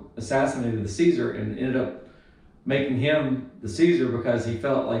assassinated the Caesar and ended up making him the Caesar because he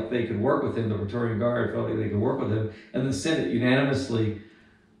felt like they could work with him. The Praetorian Guard felt like they could work with him. And the Senate unanimously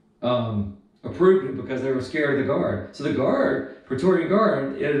approved it because they were scared of the guard. So the Praetorian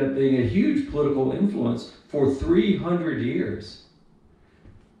Guard, ended up being a huge political influence for 300 years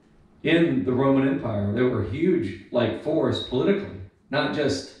in the Roman Empire. They were a huge force politically, not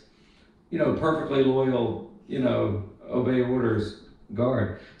just, perfectly loyal, obey orders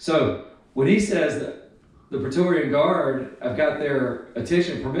guard. So when he says that the Praetorian Guard, I've got their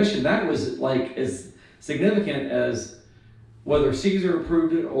attention and permission, that was as significant as whether Caesar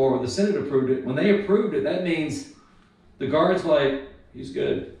approved it or the Senate approved it. When they approved it, that means the guard's he's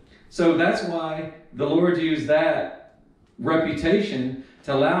good. So that's why the Lord used that reputation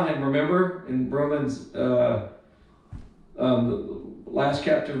to allow him. Remember in Romans, the last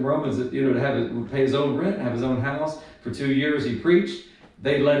chapter in Romans, to pay his own rent, have his own house. For 2 years he preached.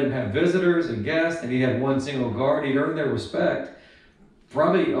 They let him have visitors and guests, and he had one single guard. He'd earned their respect.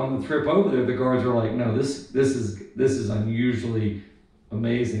 Probably on the trip over there, the guards were like, "No, this is unusually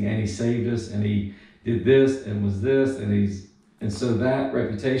amazing, and he saved us, and he did this, and was this, and so that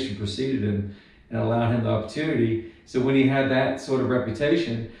reputation preceded him and allowed him the opportunity." So when he had that sort of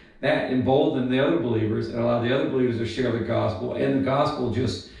reputation, that emboldened the other believers and allowed the other believers to share the gospel, and the gospel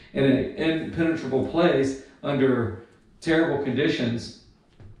just in an impenetrable place under terrible conditions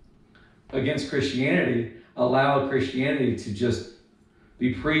against Christianity, allowed Christianity to just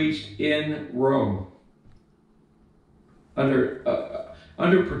be preached in Rome under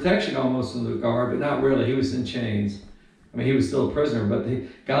protection almost of the guard, but not really. He was in chains. He was still a prisoner, but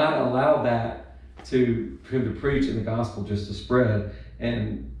God allowed that for him to preach and the gospel just to spread.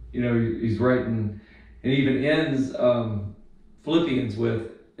 And he's writing And even ends Philippians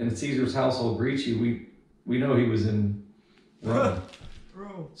with, "And Caesar's household greets you." We know he was in Rome.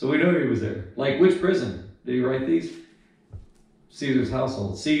 So we know he was there. Like, which prison did he write these? Caesar's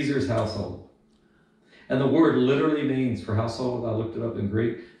household. Caesar's household. And the word literally means, for household, I looked it up in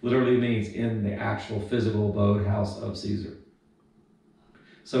Greek, literally means in the actual physical abode house of Caesar.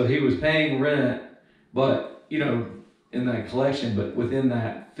 So he was paying rent, but, in that collection, but within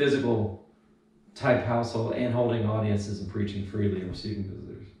that physical type household, and holding audiences and preaching freely and receiving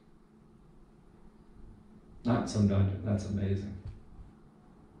visitors. Not in some dungeon. That's amazing.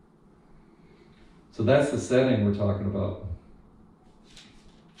 So that's the setting we're talking about.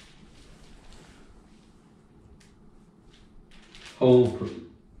 Hold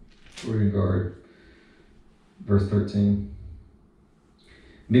regard. Verse 13.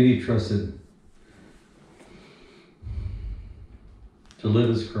 Many trusted to live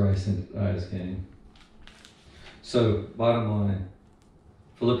as Christ and to die as gain. So, bottom line,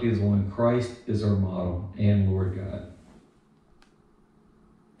 Philippians 1, Christ is our model and Lord God.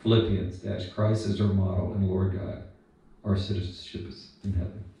 Philippians - Christ is our model and Lord God. Our citizenship is in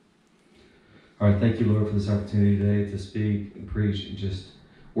heaven. All right, thank you, Lord, for this opportunity today to speak and preach and just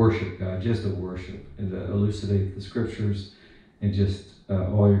worship God, just to worship and to elucidate the scriptures, and just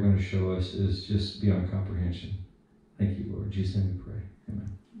all you're going to show us is just beyond comprehension. Thank you, Lord. In Jesus' name we pray. Amen.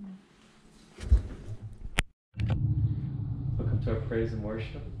 Welcome to our praise and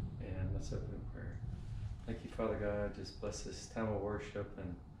worship, and let's open in prayer. Thank you, Father God. Just bless this time of worship,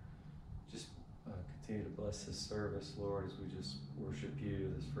 and just continue to bless this service, Lord, as we just worship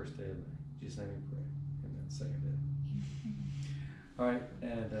you this first day of May. In Jesus' name we pray. Amen. Second day. All right,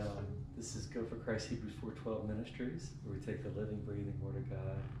 and this is Go for Christ Hebrews 4:12 Ministries, where we take the living, breathing Word of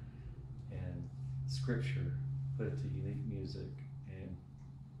God and Scripture, put it to unique music and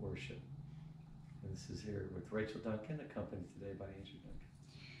worship. And this is here with Rachel Duncan, accompanied today by Andrew Duncan.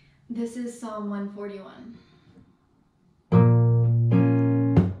 This is Psalm 141.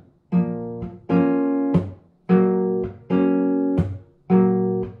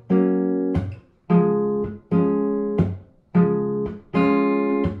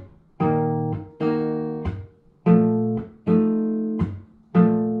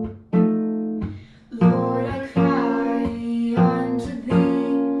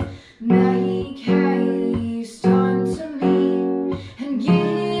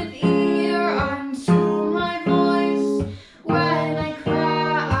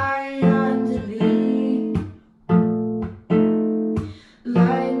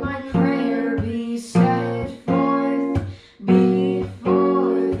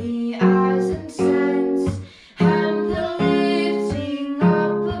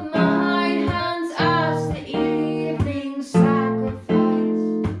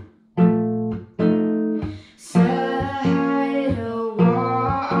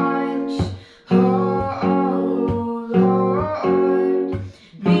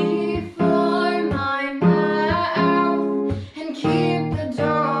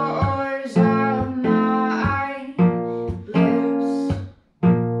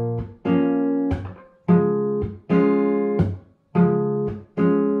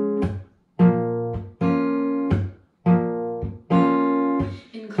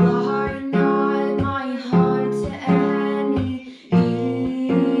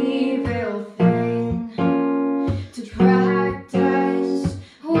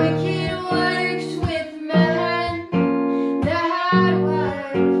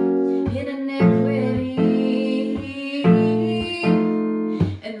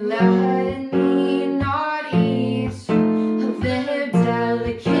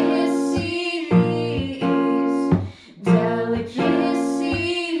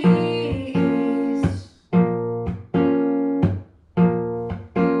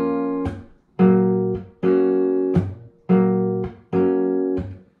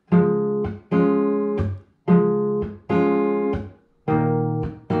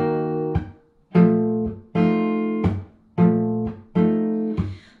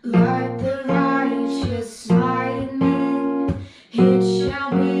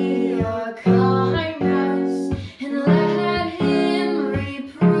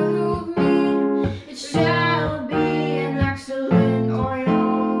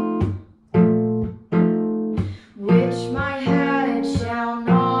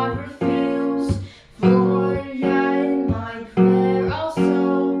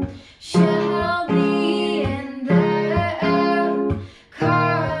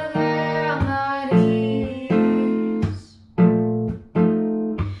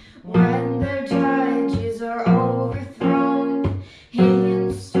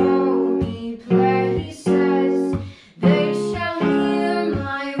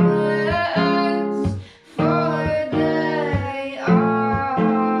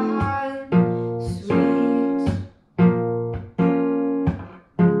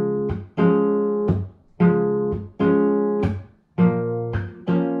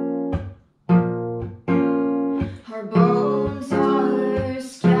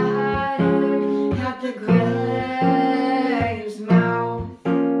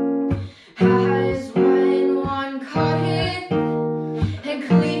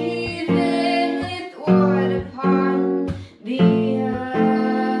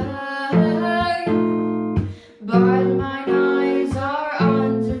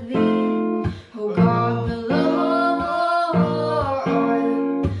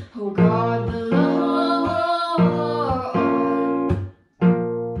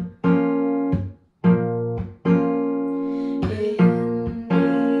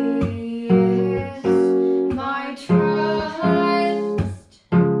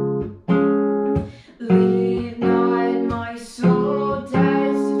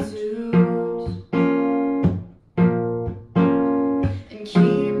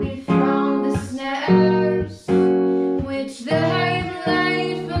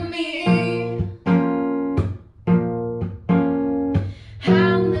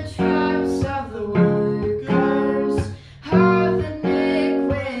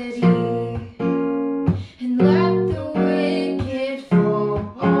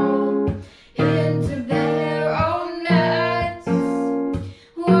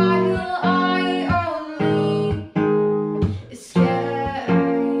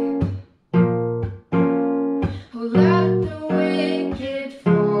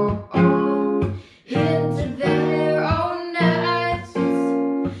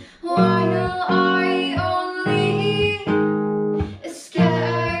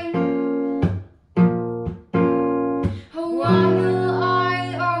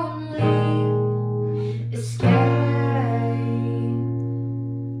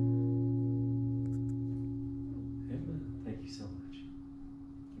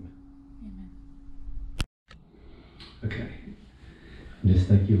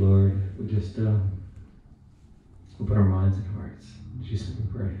 thank you, Lord. We just open our minds and hearts. In Jesus' name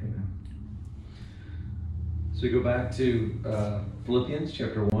we pray. Amen. So we go back to Philippians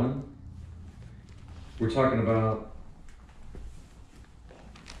chapter 1. We're talking about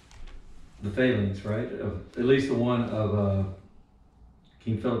the failings, right? Of at least the one of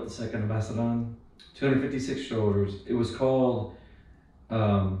King Philip II of Macedon. 256 shoulders. It was called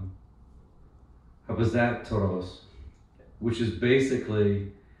Toros, which is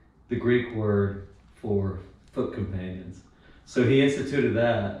basically the Greek word for foot companions. So he instituted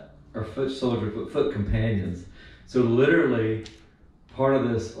that, or foot soldier, foot companions. So literally, part of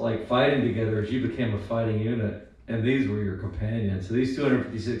this, like fighting together, is you became a fighting unit, and these were your companions. So these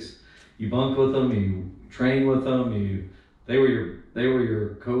 256, you bunked with them, you trained with them, they were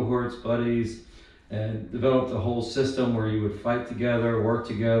your cohorts, buddies, and developed a whole system where you would fight together, work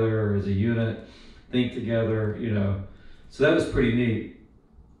together as a unit, think together, So that was pretty neat,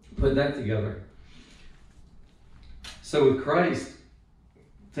 putting that together. So with Christ,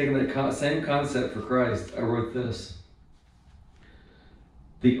 taking that same concept for Christ, I wrote this.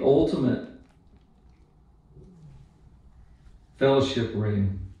 The ultimate fellowship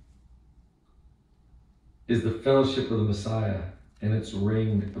ring is the fellowship of the Messiah and its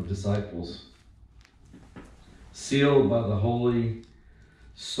ring of disciples, sealed by the holy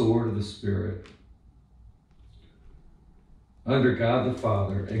sword of the Spirit, under God the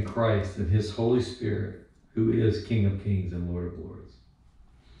Father and Christ and His Holy Spirit, who is King of Kings and Lord of Lords.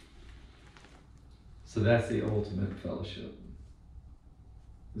 So that's the ultimate fellowship.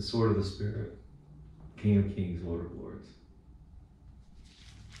 The sword of the Spirit, King of Kings, Lord of Lords.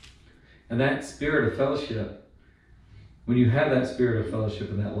 And that spirit of fellowship, when you have that spirit of fellowship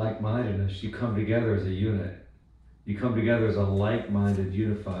and that like-mindedness, you come together as a unit. You come together as a like-minded,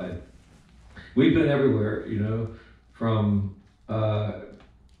 unified. We've been everywhere, from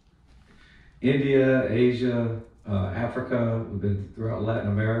India, Asia, Africa. We've been throughout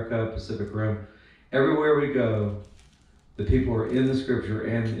Latin America, Pacific Rim. Everywhere we go, the people are in the Scripture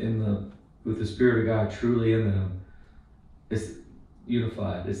and with the Spirit of God truly in them. It's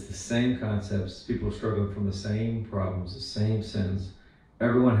unified. It's the same concepts. People are struggling from the same problems, the same sins.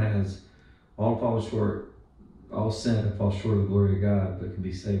 Everyone has all sin and fall short of the glory of God, but can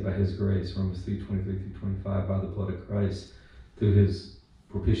be saved by His grace. Romans 3:23-25, by the blood of Christ, through His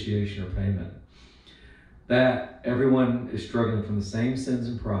propitiation or payment. That everyone is struggling from the same sins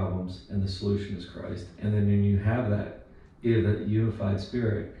and problems, and the solution is Christ. And then when you have that, you have that unified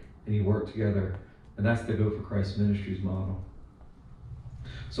spirit, and you work together, and that's the Go for Christ Ministries model.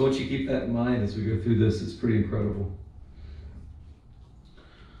 So once you keep that in mind as we go through this, it's pretty incredible.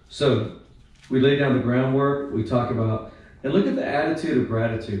 So we lay down the groundwork, we talk about, and look at the attitude of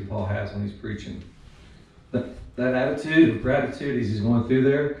gratitude Paul has when he's preaching. That attitude of gratitude as he's going through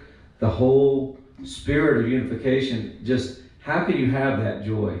there, the whole spirit of unification, just how can you have that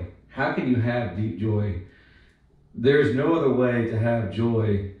joy? How can you have deep joy? There's no other way to have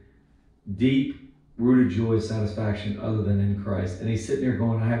joy, deep-rooted joy, satisfaction, other than in Christ. And he's sitting there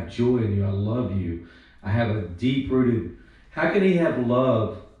going, I have joy in you, I love you. I have a deep-rooted... How can he have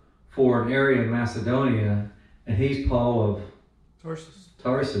love for an area in Macedonia, and he's Paul of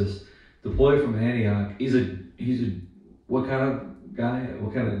Tarsus, deployed from Antioch? He's a what kind of guy?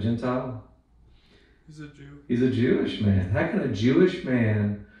 What kind of Gentile? He's a Jew. He's a Jewish man. How can a Jewish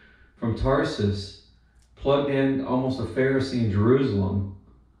man from Tarsus, plugged in, almost a Pharisee in Jerusalem,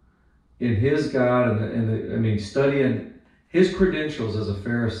 in his God studying his credentials as a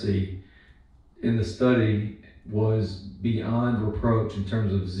Pharisee in the study was beyond reproach in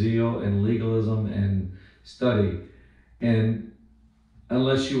terms of zeal and legalism and study. And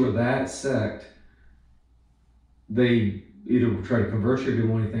unless you were that sect, they either try to convert you or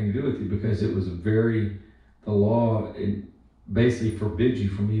didn't want anything to do with you, because it was the law, it basically forbids you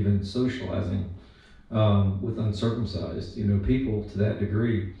from even socializing with uncircumcised, people to that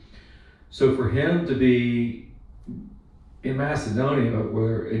degree. So for him to be in Macedonia,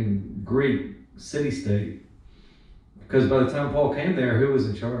 where in Greek city-state, because by the time Paul came there, who was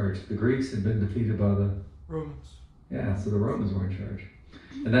in charge? The Greeks had been defeated by the Romans. Yeah, so the Romans were in charge.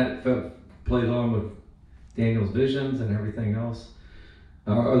 And that played along with Daniel's visions and everything else,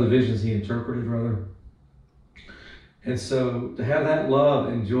 or the visions he interpreted, rather. And so to have that love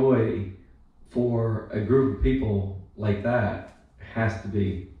and joy for a group of people like that has to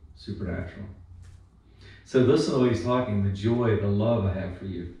be supernatural. So listen to the way he's talking, the joy, the love I have for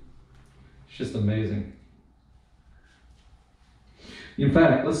you. It's just amazing. In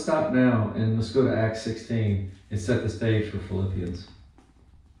fact, let's stop now and let's go to Acts 16 and set the stage for Philippians.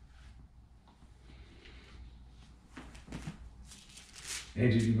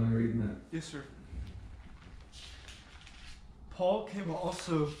 Andrew, do you mind reading that? Yes, sir. Paul came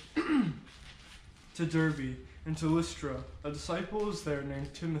also to Derbe and to Lystra. A disciple was there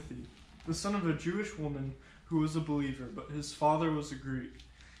named Timothy, the son of a Jewish woman who was a believer, but his father was a Greek.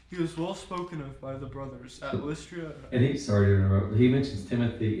 He was well spoken of by the brothers at Lystra. And sorry to interrupt, he mentions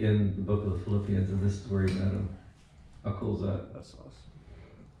Timothy in the book of the Philippians, and this is where he met him. How cool is that? That's awesome.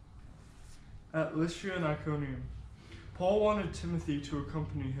 At Lystra and Iconium, Paul wanted Timothy to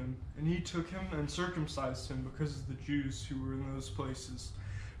accompany him, and he took him and circumcised him because of the Jews who were in those places,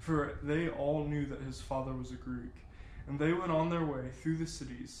 for they all knew that his father was a Greek. And they went on their way through the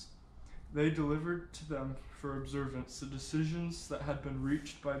cities. They delivered to them for observance the decisions that had been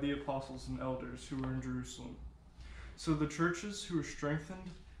reached by the apostles and elders who were in Jerusalem. So the churches who were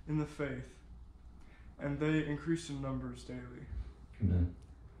strengthened in the faith, and they increased in numbers daily. Amen.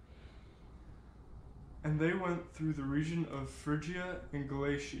 And they went through the region of Phrygia and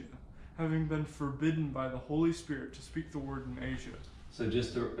Galatia, having been forbidden by the Holy Spirit to speak the word in Asia. So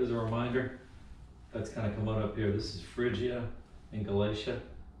just as a reminder, that's kind of coming up here. This is Phrygia and Galatia.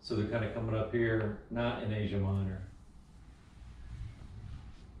 So they're kind of coming up here, not in Asia Minor.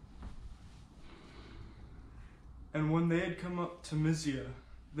 And when they had come up to Mysia,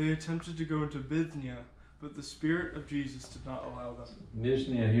 they attempted to go into Bithynia, but the Spirit of Jesus did not allow them.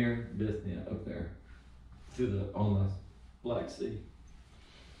 Mysia here, Bithynia up there, on the Black Sea.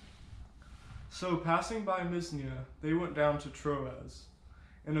 So passing by Mysia, they went down to Troas,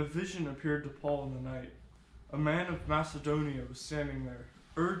 and a vision appeared to Paul in the night. A man of Macedonia was standing there,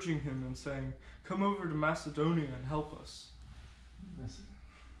 urging him and saying, "Come over to Macedonia and help us."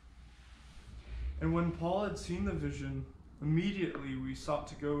 And when Paul had seen the vision, immediately we sought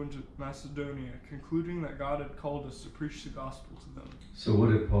to go into Macedonia, concluding that God had called us to preach the gospel to them. So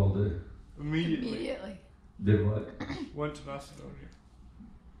what did Paul do? Immediately. Did what? Went to Macedonia.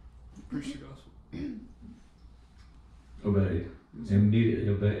 Preached the gospel. Obeyed. Immediately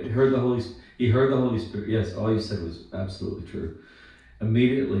obeyed. He heard the Holy Spirit. Yes, all you said was absolutely true.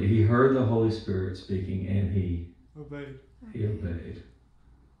 Immediately he heard the Holy Spirit speaking, and he obeyed. He obeyed.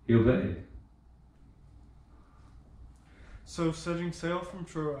 He obeyed. So setting sail from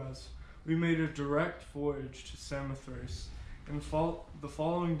Troas, we made a direct voyage to Samothrace, and the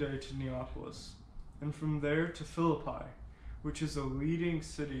following day to Neapolis, and from there to Philippi, which is a leading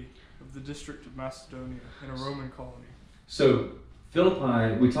city of the district of Macedonia and a Roman colony. So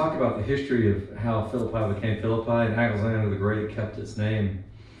Philippi, we talked about the history of how Philippi became Philippi, and Alexander the Great kept its name,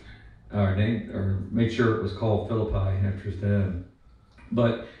 or made sure it was called Philippi after his death.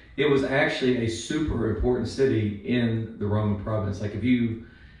 But it was actually a super important city in the Roman province. Like if you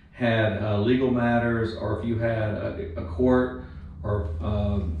had legal matters, or if you had a court, or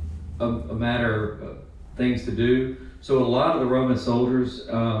a matter of things to do. So a lot of the Roman soldiers,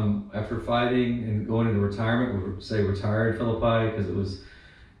 after fighting and going into retirement, would say retired Philippi, because it was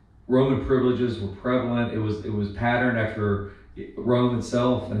Roman privileges were prevalent. It was patterned after Rome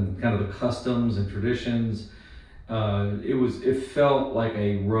itself and kind of the customs and traditions. It felt like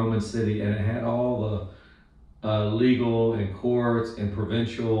a Roman city, and it had all the legal and courts and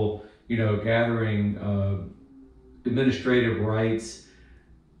provincial, gathering administrative rights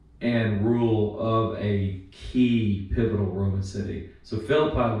and rule of a key pivotal Roman city. So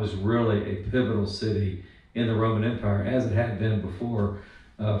Philippi was really a pivotal city in the Roman Empire, as it had been before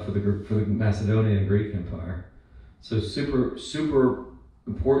for the Macedonian and Greek Empire. So super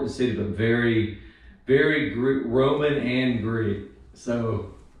important city, but very, very Roman and Greek.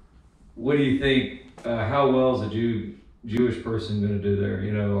 So what do you think? How well is a Jewish person going to do there?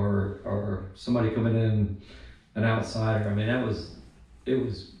 Or somebody coming in, an outsider? I mean, it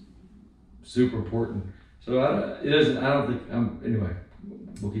was super important. So anyway,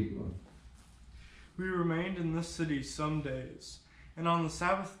 we'll keep going. We remained in this city some days, and on the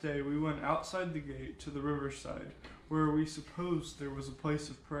Sabbath day we went outside the gate to the riverside, where we supposed there was a place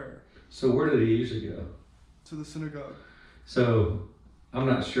of prayer. So where did he usually go? To the synagogue. So I'm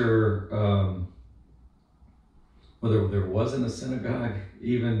not sure whether there wasn't a synagogue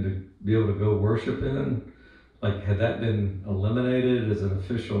even to be able to go worship in. Like, had that been eliminated as an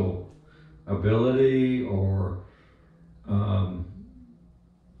official ability, or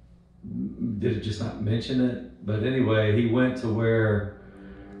did it just not mention it? But anyway, he went to where,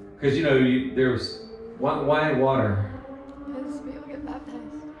 because there's why and water. Because people get baptized.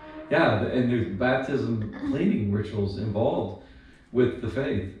 Yeah, and there's baptism cleaning rituals involved with the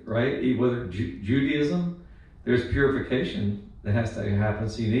faith, right? Whether Judaism, there's purification that has to happen.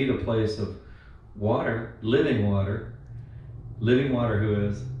 So you need a place of water, living water who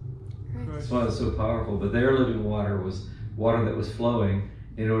is. Right. That's why it's so powerful. But their living water was water that was flowing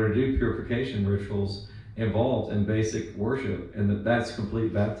in order to do purification rituals involved in basic worship, and that's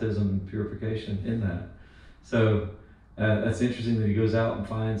complete baptism and purification in that. So that's interesting that he goes out and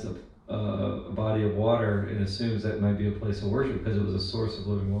finds a body of water and assumes that might be a place of worship because it was a source of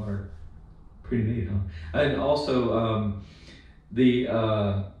living water. Pretty neat, huh? And also the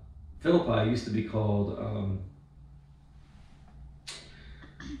Philippi used to be called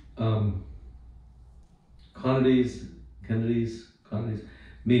Clonides,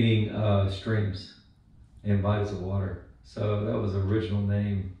 meaning streams and bodies of water. So that was the original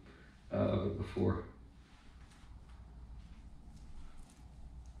name of it before.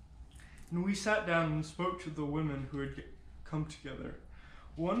 And we sat down and spoke to the women who had come together.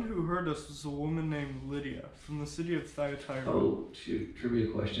 One who heard us was a woman named Lydia from the city of Thyatira. Oh, shoot, trivia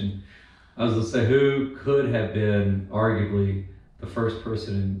question. I was going to say, who could have been arguably the first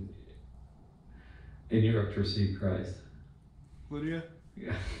person in Europe to receive Christ? Lydia?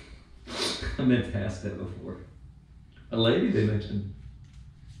 Yeah. I meant to ask that before. A lady they mentioned.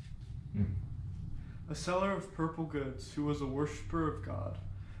 A seller of purple goods who was a worshiper of God.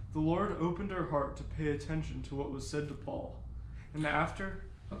 The Lord opened her heart to pay attention to what was said to Paul. And after...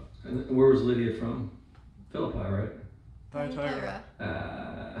 And where was Lydia from? Philippi, right? Thyatira.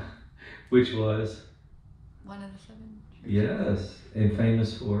 Which was? One of the 7 churches. Yes, and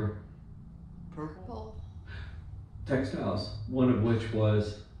famous for? Purple. Textiles, one of which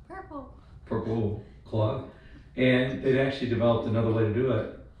was? Purple cloth. And it actually developed another way to do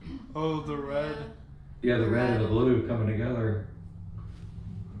it. Oh, the red. Yeah, the red and the blue coming together,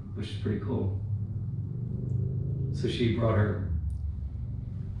 which is pretty cool. So she brought her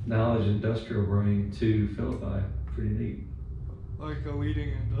knowledge industrial brain to Philippi. Pretty neat. Like a leading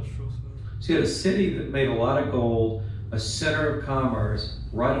industrial center. So you had a city that made a lot of gold, a center of commerce,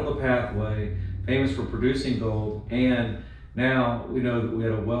 right on the pathway, famous for producing gold, and now we know that we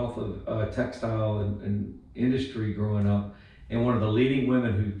had a wealth of textile and industry growing up, and one of the leading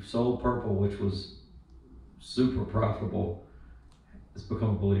women who sold purple, which was super profitable, has become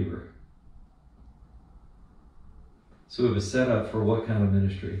a believer. So we have a setup for what kind of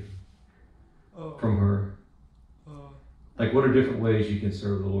ministry from her? Like, what are different ways you can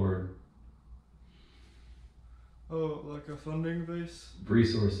serve the Lord? Oh, like a funding base?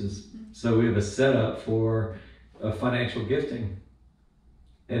 Resources. So we have a setup for financial gifting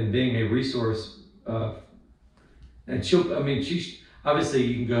and being a resource. And she's obviously,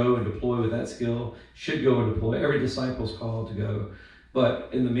 you can go and deploy with that skill, should go and deploy. Every disciple's called to go. But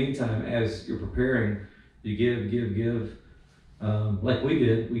in the meantime, as you're preparing, you give. Like we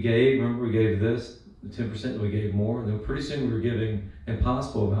did, we gave, remember we gave this, the 10%, and we gave more. And then pretty soon we were giving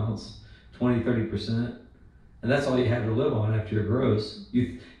impossible amounts, 20, 30%. And that's all you have to live on after your gross.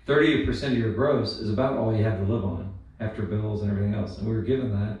 30% of your gross is about all you have to live on after bills and everything else. And we were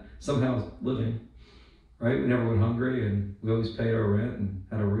given that, somehow living, right? We never went hungry, and we always paid our rent and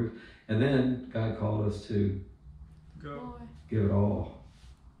had a roof. And then God called us to go give it all.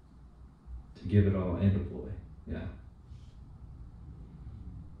 To give it all and deploy. Yeah.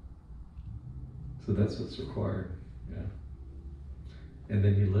 So that's what's required. Yeah. And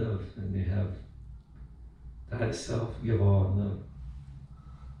then you live and you have die to self, give all, and live.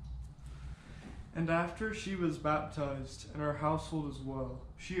 And after she was baptized, and her household as well,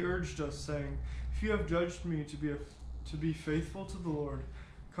 she urged us, saying, "If you have judged me to be faithful to the Lord,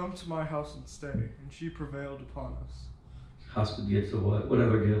 come to my house and stay." And she prevailed upon us. Hospital gifts of what? What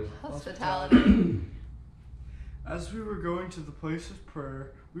other gift? Hospitality. As we were going to the place of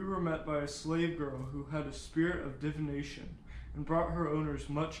prayer, we were met by a slave girl who had a spirit of divination, and brought her owners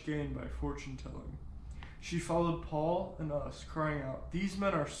much gain by fortune telling. She followed Paul and us, crying out, "These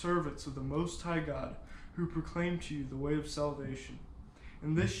men are servants of the Most High God, who proclaim to you the way of salvation."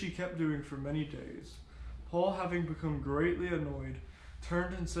 And this she kept doing for many days. Paul, having become greatly annoyed,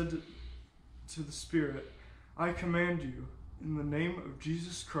 turned and said to the spirit, "I command you, in the name of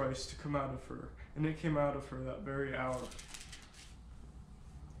Jesus Christ, to come out of her." And it came out of her that very hour.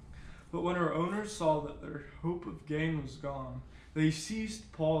 But when her owners saw that their hope of gain was gone, they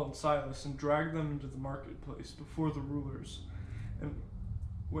seized Paul and Silas and dragged them into the marketplace before the rulers. And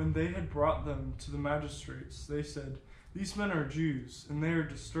when they had brought them to the magistrates, they said, "These men are Jews, and they are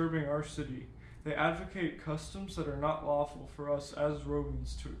disturbing our city. They advocate customs that are not lawful for us as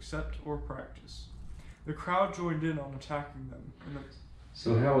Romans to accept or practice." The crowd joined in on attacking them.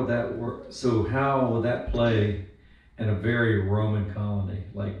 So how would that work? So how would that play in a very Roman colony?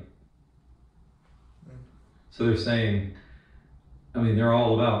 So they're saying, they're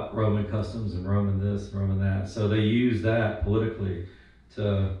all about Roman customs and Roman this, Roman that. So they use that politically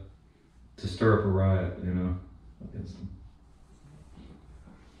to stir up a riot, against them.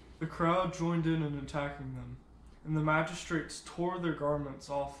 The crowd joined in attacking them, and the magistrates tore their garments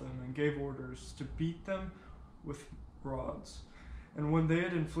off them and gave orders to beat them with rods. And when they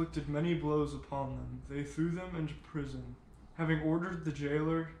had inflicted many blows upon them, they threw them into prison, having ordered the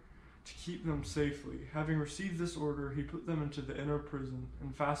jailer to keep them safely. Having received this order, he put them into the inner prison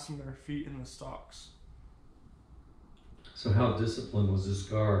and fastened their feet in the stocks. So how disciplined was this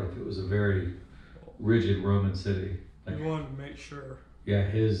guard if it was a very rigid Roman city? He wanted to make sure. Yeah,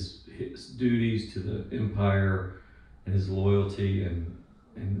 his duties to the empire and his loyalty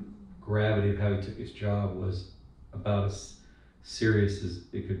and gravity of how he took his job was about as serious as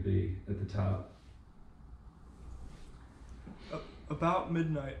it could be at the top. About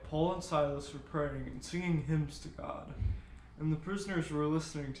midnight, Paul and Silas were praying and singing hymns to God, and the prisoners were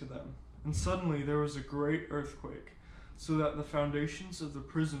listening to them. And suddenly there was a great earthquake, so that the foundations of the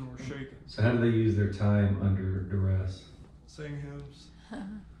prison were shaken. So how do they use their time under duress? Saying hymns.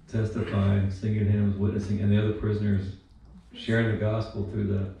 Testifying, singing hymns, witnessing, and the other prisoners sharing the gospel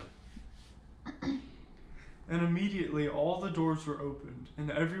through that. And immediately all the doors were opened, and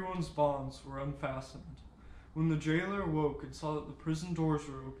everyone's bonds were unfastened. When the jailer awoke and saw that the prison doors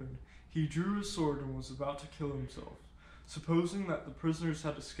were open, he drew his sword and was about to kill himself, supposing that the prisoners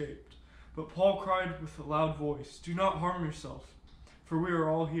had escaped. But Paul cried with a loud voice, "Do not harm yourself, for we are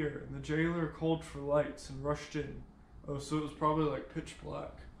all here." And the jailer called for lights and rushed in. Oh, so it was probably like pitch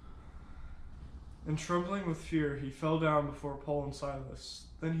black. And trembling with fear, he fell down before Paul and Silas.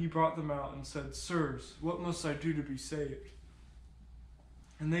 Then he brought them out and said, "Sirs, what must I do to be saved?"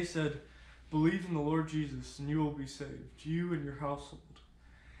 And they said, "Believe in the Lord Jesus, and you will be saved, you and your household."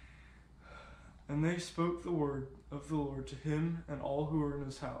 And they spoke the word of the Lord to him and all who were in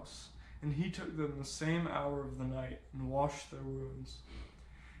his house. And he took them the same hour of the night and washed their wounds.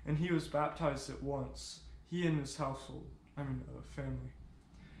 And he was baptized at once, he and his family.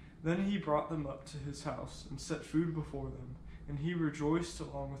 Then he brought them up to his house and set food before them. And he rejoiced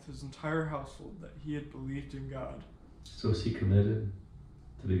along with his entire household that he had believed in God. So is he committed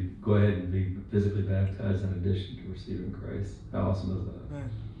to go ahead and be physically baptized in addition to receiving Christ? How awesome is that? Man.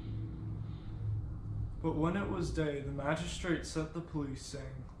 But when it was day, the magistrate sent the police,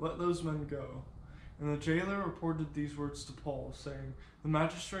 saying, "Let those men go." And the jailer reported these words to Paul, saying, "The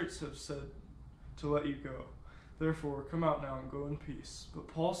magistrates have said to let you go. Therefore, come out now and go in peace." But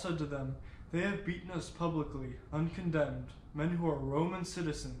Paul said to them, "They have beaten us publicly, uncondemned, men who are Roman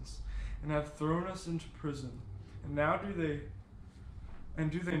citizens, and have thrown us into prison. And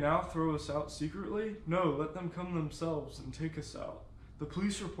do they now throw us out secretly? No, let them come themselves and take us out." The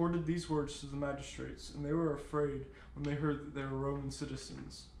police reported these words to the magistrates, and they were afraid when they heard that they were Roman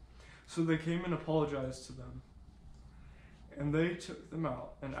citizens. So they came and apologized to them. And they took them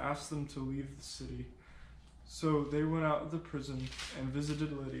out and asked them to leave the city. So they went out of the prison and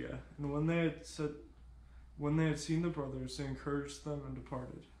visited Lydia. And when they had seen the brothers, they encouraged them and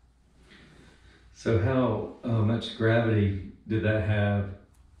departed. So how much gravity did that have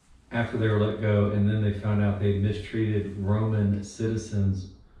after they were let go, and then they found out they mistreated Roman citizens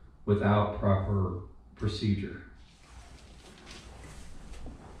without proper procedure?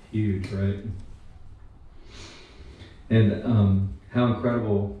 Huge, right? And how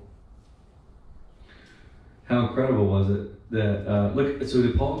incredible was it that so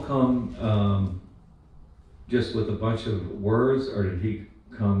did Paul come just with a bunch of words, or did he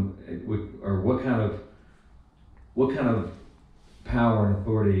come with, or what kind of power and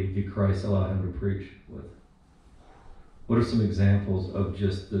authority did Christ allow him to preach with? What are some examples of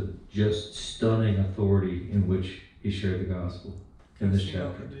just stunning authority in which he shared the gospel in this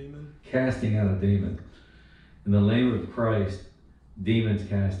chapter? Casting out a demon. In the name of Christ, demons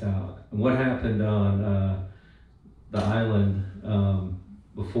cast out. And what happened on the island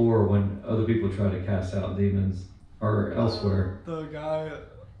before when other people tried to cast out demons, or elsewhere?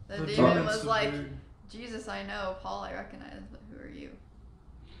 The demon was like, "Jesus, I know. Paul, I recognize, but who are you?"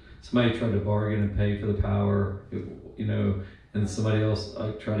 Somebody tried to bargain and pay for the power, and somebody else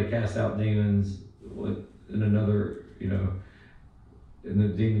tried to cast out demons in another, and the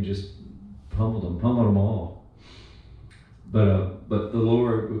demon just pummeled them all. But the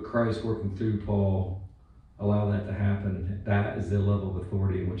Lord, with Christ working through Paul, allowed that to happen, and that is the level of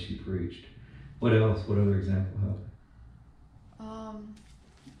authority in which he preached. What else? What other example happened?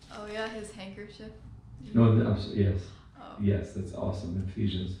 Oh yeah, his handkerchief. No, yes. Oh. Yes, that's awesome.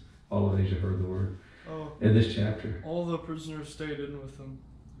 Ephesians, all of Asia heard the word. Oh. In this chapter. All the prisoners stayed in with him.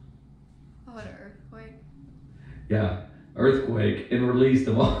 Oh, what an earthquake. Yeah, earthquake, and released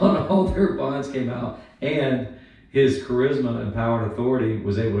them all their bonds came out, and his charisma and power and authority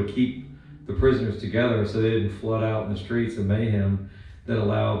was able to keep the prisoners together so they didn't flood out in the streets of mayhem. that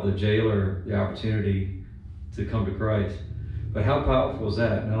allowed the jailer the opportunity to come to Christ. But how powerful was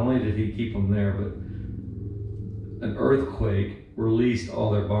that? Not only did he keep them there, but an earthquake released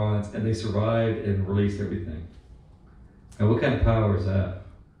all their bonds, and they survived and released everything. And what kind of power is that?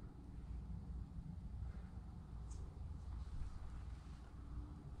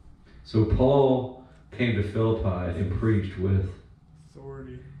 So Paul came to Philippi and preached with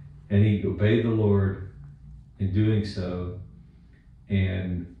authority. And he obeyed the Lord in doing so,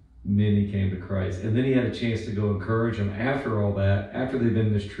 and many came to Christ. And then he had a chance to go encourage them after all that, after they've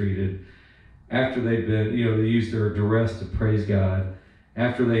been mistreated, after they've been, they used their duress to praise God,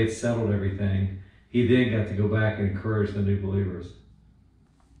 after they had settled everything, he then got to go back and encourage the new believers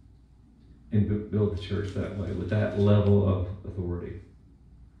and build the church that way, with that level of authority.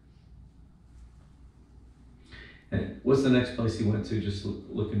 And what's the next place he went to, just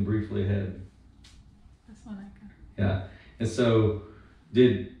looking briefly ahead? Thessalonica. Yeah. And so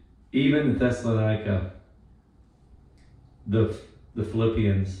did even Thessalonica, the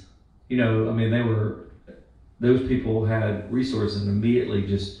Philippians, those people had resources and immediately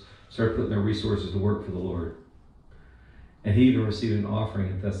just started putting their resources to work for the Lord. And he even received an offering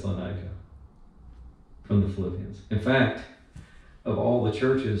in Thessalonica from the Philippians. In fact, of all the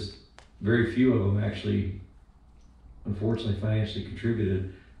churches, very few of them actually, unfortunately, financially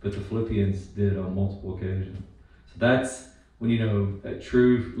contributed, but the Philippians did on multiple occasions. So that's when you know that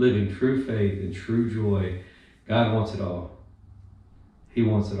living true faith and true joy, God wants it all. He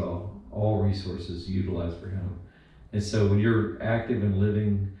wants it all resources utilized for him. And so when you're active and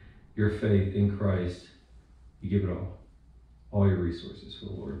living your faith in Christ, you give it all your resources for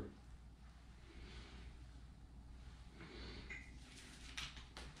the Lord.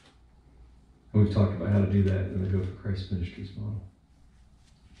 And we've talked about how to do that in the Go for Christ Ministries model.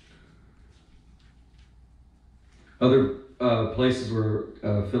 Other places where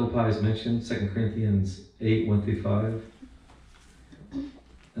Philippi is mentioned, 2 Corinthians 8, 1 through 5.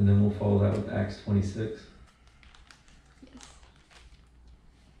 And then we'll follow that with Acts 26. Yes.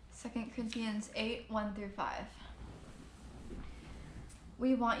 2 Corinthians 8, 1 through 5.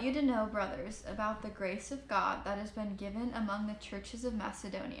 We want you to know, brothers, about the grace of God that has been given among the churches of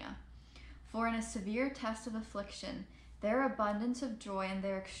Macedonia. For in a severe test of affliction, their abundance of joy and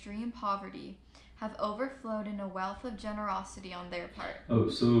their extreme poverty have overflowed in a wealth of generosity on their part. Oh,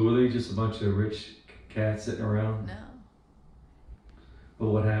 so were they just a bunch of rich cats sitting around? No.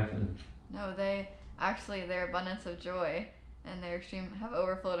 Well, what happened? No, their abundance of joy and their extreme have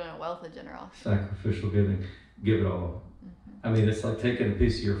overflowed in a wealth of generosity. Sacrificial giving. Give it all. Mm-hmm. I mean, it's like taking a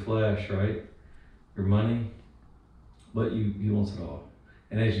piece of your flesh, right? Your money, but he wants it all.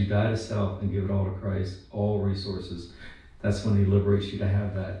 And as you die to self and give it all to Christ, all resources, that's when he liberates you to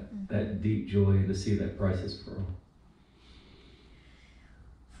have that deep joy and to see that priceless pearl.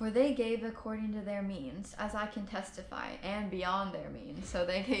 For they gave according to their means, as I can testify, and beyond their means. So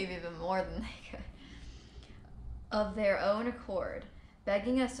they gave even more than they could. Of their own accord,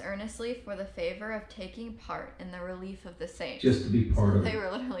 begging us earnestly for the favor of taking part in the relief of the saints. Just to be part of it. They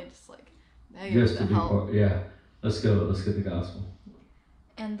were literally just like begging to help. Part, yeah. Let's go. Let's get the gospel.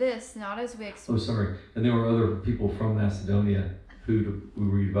 And this, not as we expect. Oh, sorry. And there were other people from Macedonia who we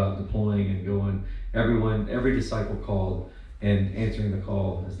read about deploying and going. Every disciple called and answering the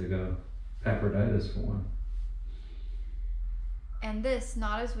call as they go. Epaphroditus for one. And this,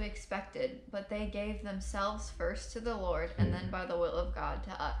 not as we expected, but they gave themselves first to the Lord, and then by the will of God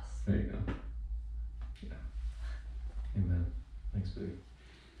to us. There you go. Yeah. Amen. Thanks, baby.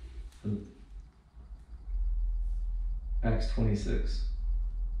 Acts 26.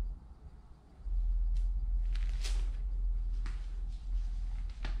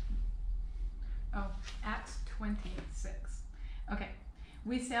 Oh, Acts 26. Okay.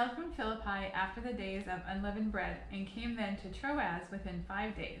 We sailed from Philippi after the days of unleavened bread and came then to Troas within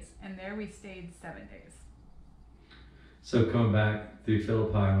 5 days, and there we stayed 7 days. So coming back through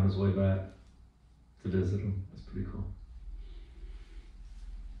Philippi on his way back to visit him. That's pretty cool.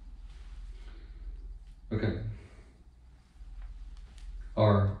 Okay.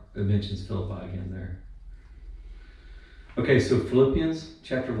 It mentions Philippi again there. Okay, so Philippians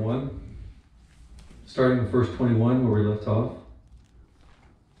chapter 1, starting in verse 21 where we left off.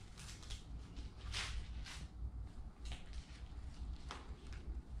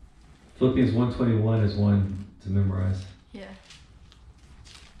 Philippians 1:21 is one to memorize. Yeah.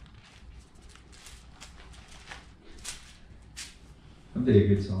 That'd be a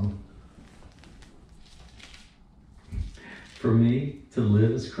good song. For me, to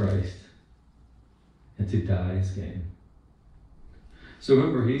live is Christ, and to die is gain. So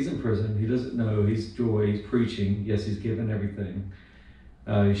remember, he's in prison. He doesn't know. He's joy. He's preaching. Yes, he's given everything.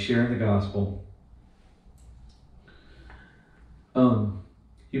 He's sharing the gospel.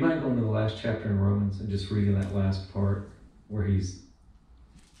 You might go into the last chapter in Romans and just read in that last part where he's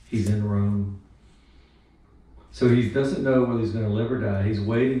in Rome. So he doesn't know whether he's going to live or die. He's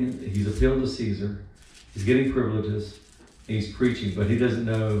waiting. He's appealed to Caesar. He's getting privileges. And he's preaching, but he doesn't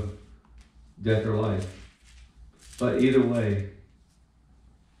know death or life. But either way,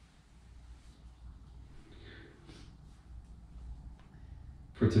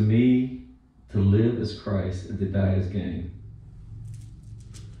 for to me, to live is Christ and to die is gain.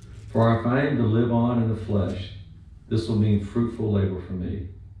 For if I am to live on in the flesh, this will mean fruitful labor for me.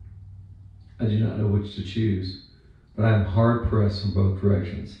 I do not know which to choose, but I am hard pressed from both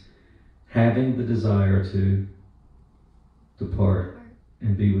directions, having the desire to depart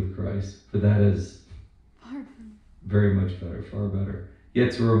and be with Christ, for that is very much better, far better.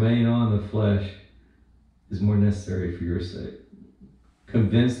 Yet to remain on the flesh is more necessary for your sake.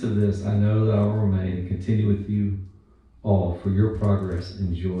 Convinced of this, I know that I will remain and continue with you all for your progress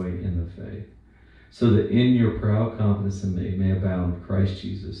and joy in the faith, so that in your proud confidence in me may abound Christ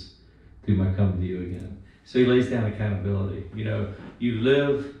Jesus through my coming to you again. So he lays down accountability. You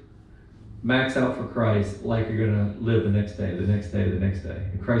live, max out for Christ like you're going to live the next day, the next day, the next day.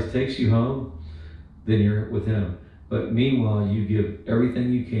 And Christ takes you home, then you're with him. But meanwhile, you give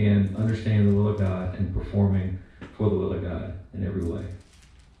everything you can, understanding the will of God and performing for the will of God in every way.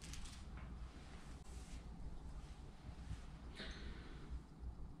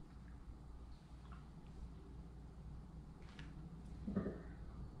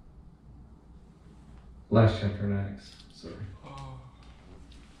 Last chapter in Acts. Sorry.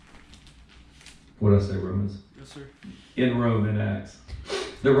 What did I say, Romans? Yes, sir. In Rome, in Acts.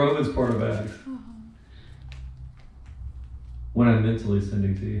 The Romans part of Acts. When I'm mentally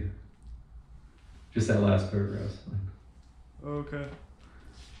sending to you. Just that last paragraph. Okay.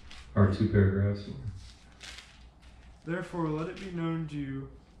 Or 2 paragraphs. Therefore, let it be known to you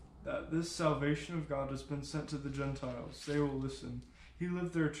that this salvation of God has been sent to the Gentiles. They will listen. He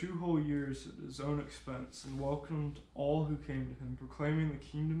lived there 2 whole years at his own expense and welcomed all who came to him, proclaiming the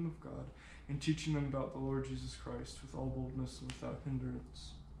kingdom of God and teaching them about the Lord Jesus Christ with all boldness and without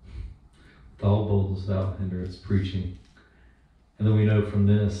hindrance. With all boldness, without hindrance, preaching. And then we know from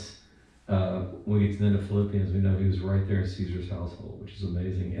this, when we get to the end of Philippians, we know he was right there in Caesar's household, which is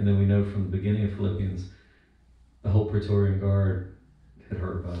amazing. And then we know from the beginning of Philippians, the whole Praetorian Guard had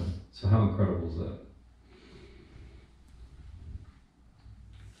heard about him. So how incredible is that?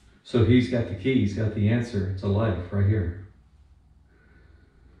 So he's got the key, he's got the answer to life right here.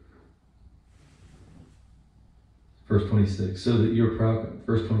 Verse 26, so that you're proud.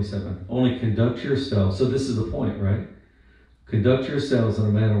 Verse 27, only conduct yourselves. So this is the point, right? Conduct yourselves in a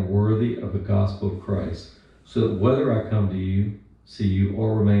manner worthy of the gospel of Christ, so that whether I come to you, see you,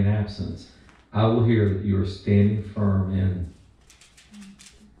 or remain absent, I will hear that you are standing firm in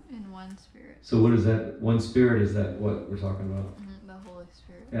one spirit. So what is that? One spirit, is that what we're talking about? The Holy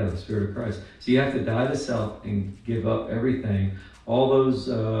Spirit. Yeah, the Spirit of Christ. So you have to die to self and give up everything. All those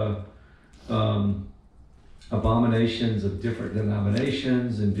abominations of different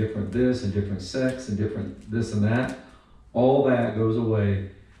denominations and different this and different sects and different this and that. All that goes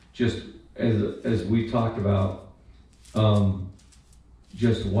away, just as we talked about.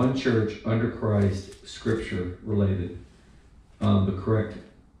 Just one church under Christ, Scripture related. The correct,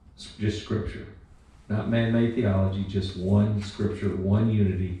 just Scripture. Not man-made theology, just one Scripture, one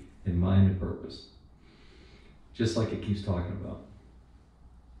unity in mind and purpose. Just like it keeps talking about.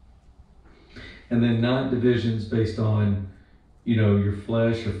 And then not divisions based on, your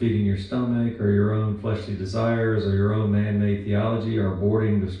flesh or feeding your stomach or your own fleshly desires or your own man-made theology or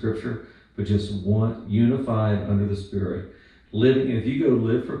aborting the Scripture, but just one unified under the Spirit. Living, if you go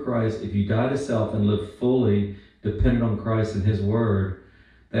live for Christ, if you die to self and live fully dependent on Christ and His Word,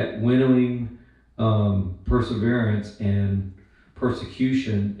 that winnowing perseverance and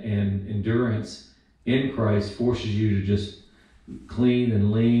persecution and endurance in Christ forces you to just clean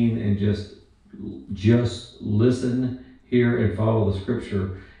and lean and just listen, hear, and follow the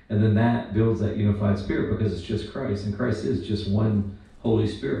Scripture. And then that builds that unified spirit because it's just Christ. And Christ is just one Holy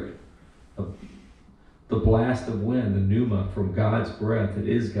Spirit. The blast of wind, the pneuma from God's breath. It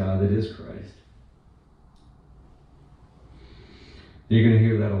is God, it is Christ. You're going to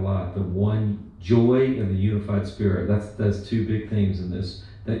hear that a lot. The one joy and the unified spirit. That's 2 big themes in this.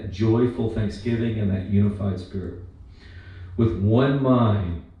 That joyful thanksgiving and that unified spirit. With one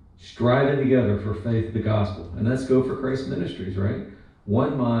mind, striving together for faith of the gospel. And let's go for Christ Ministries, right?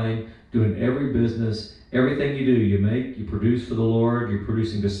 One mind, doing every business, everything you do, you produce for the Lord, you're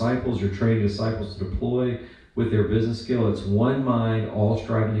producing disciples, you're training disciples to deploy with their business skill. It's one mind, all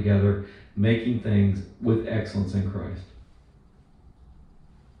striving together, making things with excellence in Christ.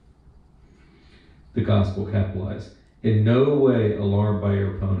 The gospel capitalized. In no way alarmed by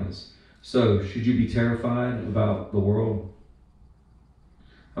your opponents. So, should you be terrified about the world?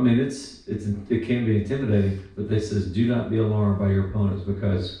 I mean, it can be intimidating, but this says, do not be alarmed by your opponents,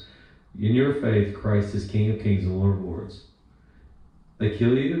 because in your faith, Christ is King of Kings and Lord of Lords. They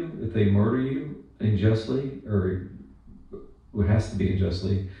kill you, if they murder you unjustly, or it has to be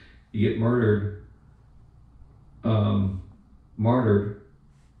unjustly, you get murdered, martyred,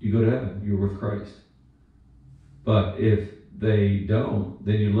 you go to heaven, you're with Christ. But if they don't,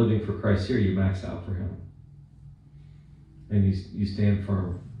 then you're living for Christ here, you max out for him. And you stand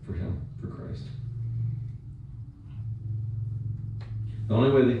firm for him, for Christ. The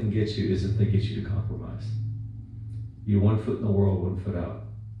only way they can get you is if they get you to compromise. You're 1 foot in the world, 1 foot out.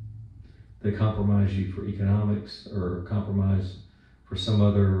 They compromise you for economics or compromise for some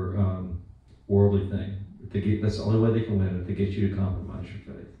other worldly thing. That's the only way they can win, if they get you to compromise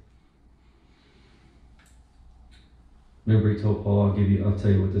your faith. Remember, he told Paul, I'll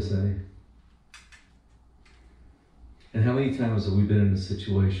tell you what to say. And how many times have we been in a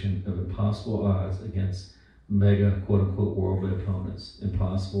situation of impossible odds against mega, quote-unquote, worldly opponents,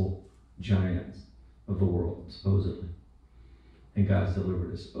 impossible giants of the world, supposedly. And God's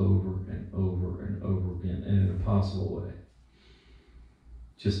delivered us over and over and over again in an impossible way,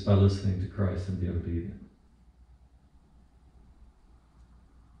 just by listening to Christ and being obedient.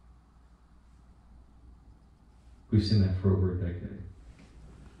 We've seen that for over a decade.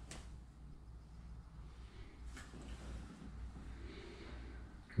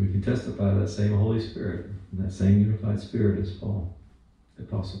 We can testify to that same Holy Spirit, that same unified Spirit as Paul, the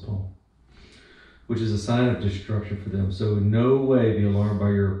Apostle Paul, which is a sign of destruction for them. So in no way be alarmed by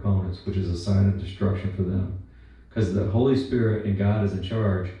your opponents, which is a sign of destruction for them. Because the Holy Spirit and God is in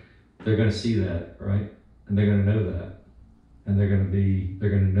charge, they're going to see that, right? And they're going to know that. And they're going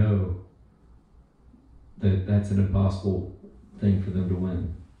to know that that's an impossible thing for them to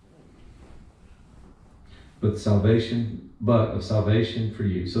win. But of salvation for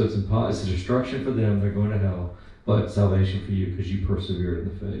you. So it's a destruction for them, they're going to hell, but salvation for you because you persevered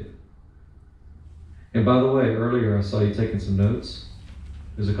in the faith. And by the way, earlier I saw you taking some notes.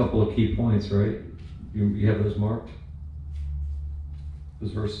 There's a couple of key points, right? You have those marked?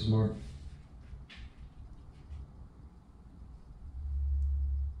 Those verses marked?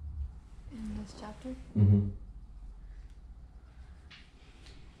 In this chapter? Mm-hmm.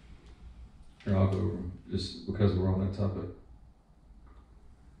 Here, I'll go over them, just because we're on that topic.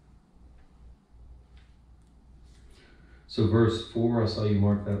 So verse 4, I saw you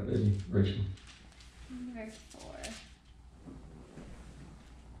mark that, baby, Rachel. Verse 4.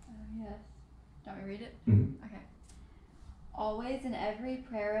 Yes. Don't we read it? Mm-hmm. Okay. Always in every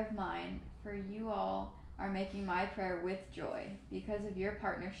prayer of mine, for you all are making my prayer with joy, because of your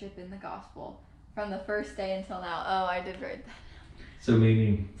partnership in the gospel, from the first day until now. Oh, I did write that. So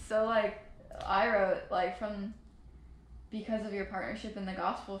meaning? So I wrote because of your partnership in the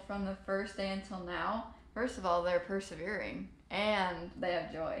gospel from the first day until now. First of all, they're persevering and they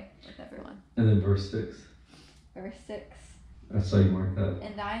have joy with everyone. And then verse 6. Verse 6. I saw you mark that.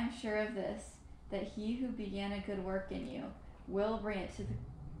 And I am sure of this, that he who began a good work in you will bring it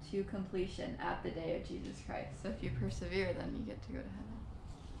to completion at the day of Jesus Christ. So if you persevere, then you get to go to heaven.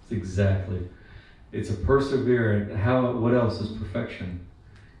 Exactly. It's a perseverance. What else is perfection?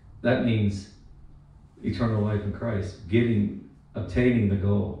 That means eternal life in Christ, obtaining the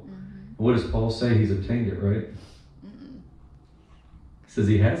goal. Mm-hmm. What does Paul say? He's obtained it, right? Mm-mm. He says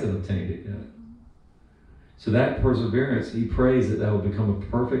he hasn't obtained it yet. Mm-hmm. So that perseverance, he prays that will become a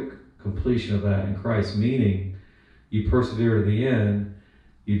perfect completion of that in Christ, meaning you persevere to the end,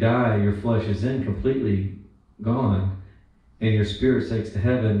 you die, your flesh is in completely gone, and your spirit takes to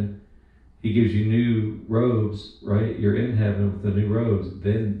heaven. He gives you new robes, right? You're in heaven with the new robes.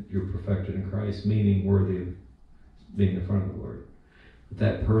 Then you're perfected in Christ, meaning worthy of being in front of the Lord. But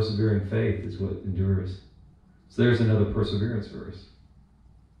that persevering faith is what endures. So there's another perseverance verse.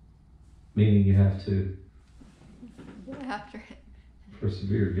 Meaning you have to get after it.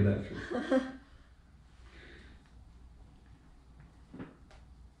 Persevere, get after it.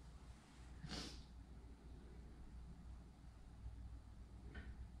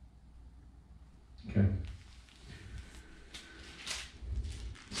 Okay.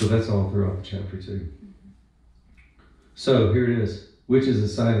 So that's all throughout chapter 2. Mm-hmm. So here it is. Which is a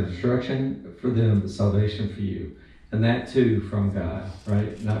sign of destruction for them, but salvation for you. And that too from God,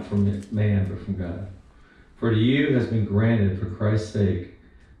 right? Not from man, but from God. For to you has been granted for Christ's sake,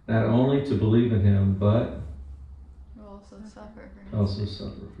 not only to believe in him, but also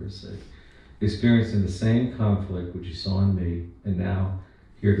suffer for his sake, experiencing the same conflict which you saw in me, and now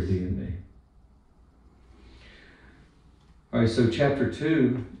here to be in me. All right, so chapter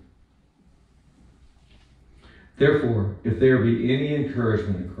 2. Therefore, if there be any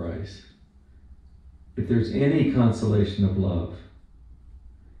encouragement in Christ, if there's any consolation of love,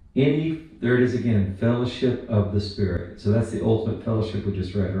 any, there it is again, fellowship of the Spirit. So that's the ultimate fellowship we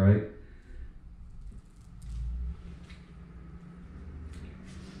just read, right?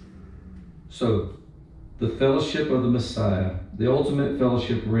 So, the fellowship of the Messiah, the ultimate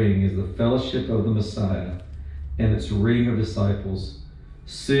fellowship ring is the fellowship of the Messiah and its ring of disciples,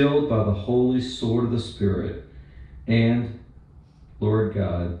 sealed by the holy sword of the Spirit and Lord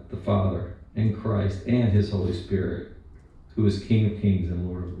God, the Father, and Christ, and his Holy Spirit, who is King of Kings and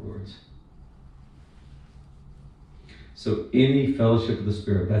Lord of Lords. So any fellowship of the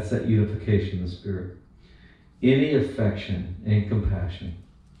Spirit, that's that unification of the Spirit. Any affection and compassion.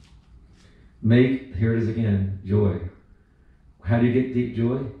 Make, here it is again, joy. How do you get deep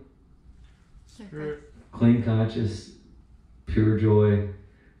joy? Spirit. Clean conscience, pure joy.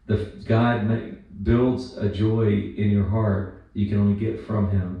 God builds a joy in your heart you can only get from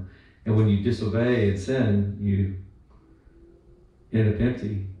him. And when you disobey and sin, you end up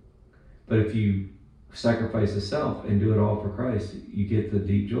empty. But if you sacrifice the self and do it all for Christ, you get the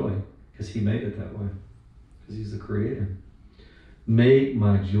deep joy because he made it that way. Because he's the creator. Make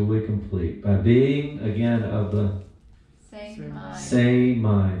my joy complete by being, again, of the same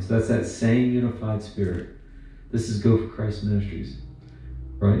mind. So that's that same unified spirit. This is Go for Christ Ministries.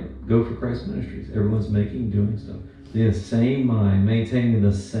 Right? Go for Christ Ministries. Everyone's doing stuff. The same mind, maintaining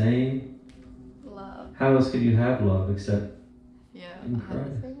the same love. How else can you have love except in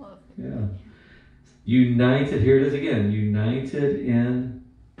Christ? The same love. Yeah. United, here it is again. United in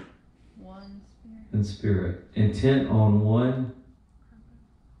one spirit. In spirit. Intent on one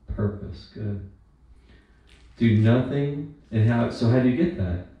purpose. Good. Do nothing, and how do you get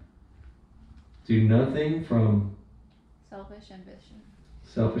that? Do nothing from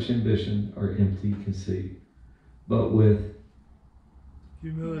selfish ambition or empty conceit, but with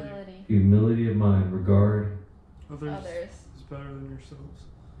humility of mind, regard others is better than yourselves.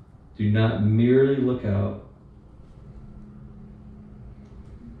 Do not merely look out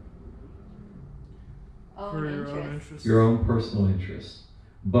for your own interests, your own personal interests,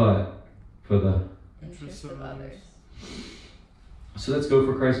 but for the interests of others. So let's Go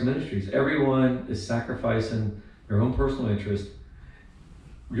for Christ Ministries. Everyone is sacrificing their own personal interest,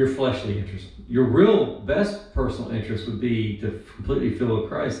 your fleshly interest. Your real best personal interest would be to completely fill with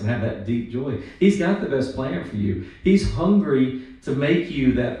Christ and have that deep joy. He's got the best plan for you. He's hungry to make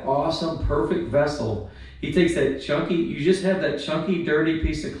you that awesome, perfect vessel. He takes that chunky, you just have that chunky, dirty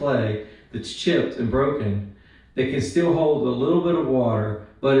piece of clay that's chipped and broken that can still hold a little bit of water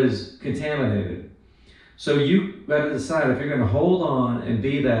but is contaminated. So you got to decide if you're going to hold on and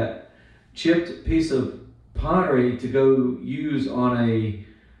be that chipped piece of pottery to go use on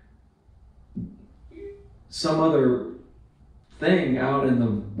some other thing out in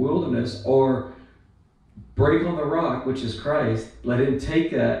the wilderness, or break on the rock, which is Christ. Let him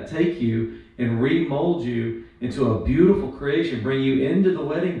take you and remold you into a beautiful creation, bring you into the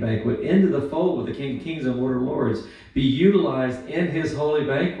wedding banquet, into the fold with the King of Kings and Lord of Lords, be utilized in his holy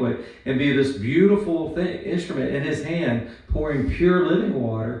banquet, and be this beautiful instrument in his hand, pouring pure living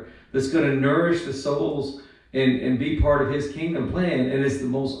water that's going to nourish the souls and be part of his kingdom plan. And it's the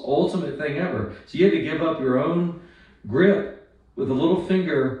most ultimate thing ever. So you had to give up your own grip with the little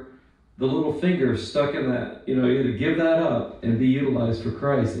finger stuck in that. You had to give that up and be utilized for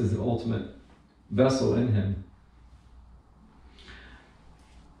Christ as the ultimate vessel in him.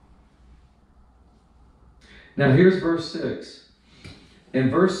 Now here's verse 6.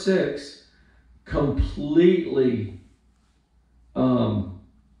 And verse 6 completely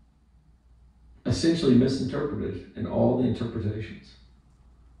essentially misinterpreted in all the interpretations.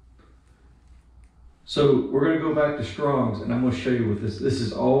 So we're going to go back to Strong's, and I'm going to show you what this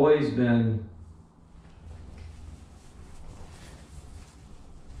has always been.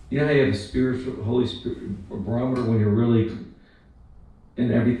 You know how you have a spiritual, Holy Spirit barometer when you're really,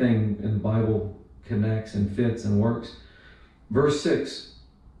 and everything in the Bible connects and fits and works. Verse 6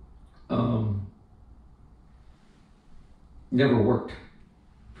 never worked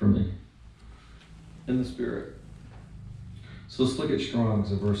for me in the Spirit. So let's look at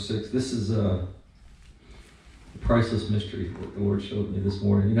Strong's in verse 6. This is a priceless mystery that the Lord showed me this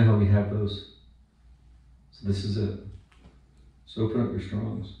morning. You know how we have those? So this is it. So open up your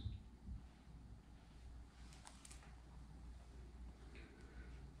Strong's.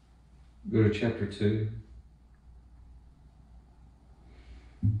 Go to chapter 2.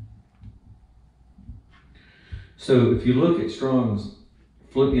 So if you look at Strong's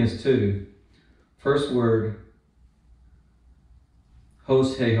Philippians 2, first word,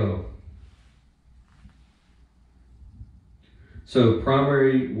 hos heho. So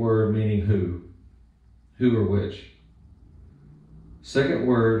primary word meaning who or which. Second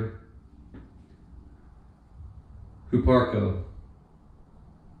word, huparko.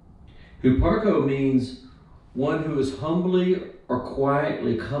 Huparko means one who is humbly or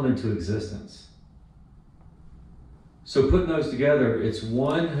quietly come into existence. So putting those together, it's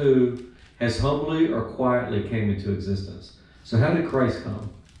one who has humbly or quietly came into existence. So how did Christ come?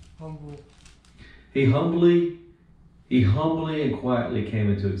 Humble. He humbly and quietly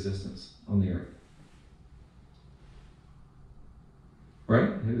came into existence on the earth.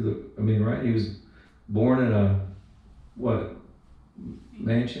 Right? Right? He was born in a, what?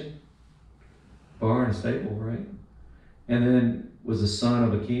 Mansion? Barn, stable, right? And then was the son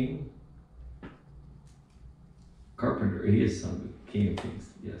of a king. Carpenter. He is son of a king of kings.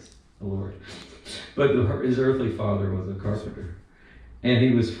 Yes, the Lord. But his earthly father was a carpenter. And he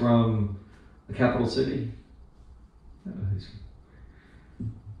was from the capital city.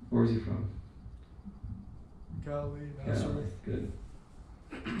 Where was he from? Galilee, Nazareth. Good.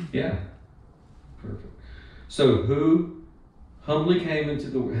 Yeah. Perfect. So who humbly came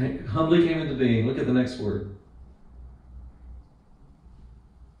into being? Look at the next word.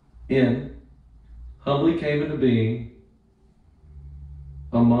 Humbly came into being,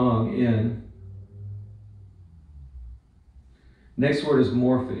 among, in. Next word is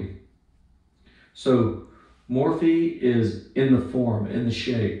morphe. So morphe is in the form, in the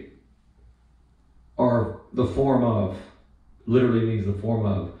shape, or the form of. Literally means the form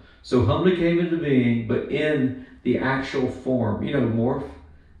of. So humbly came into being, but in the actual form. You know, morph,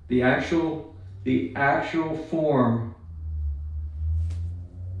 the actual form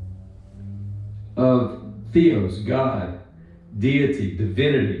of theos, God, deity,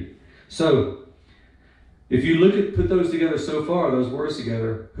 divinity. So if you put those together so far, those words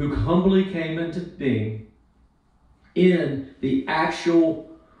together, who humbly came into being in the actual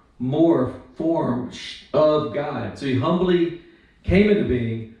morph form of God. So he humbly came into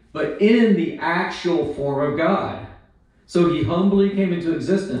being, but in the actual form of God. So he humbly came into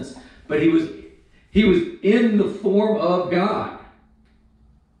existence, but he was in the form of God.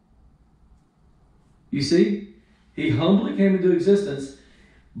 You see? He humbly came into existence,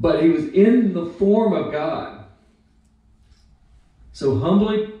 but he was in the form of God. So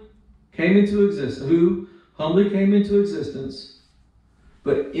humbly came into existence. Who humbly came into existence,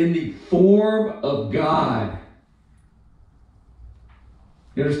 but in the form of God.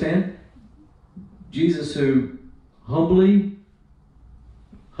 You understand? Jesus, who humbly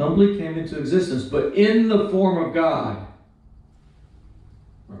came into existence, but in the form of God.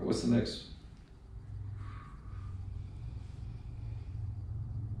 All right, what's the next?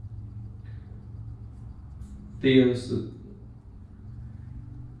 Theos,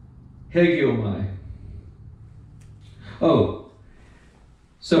 hegiomai. Oh,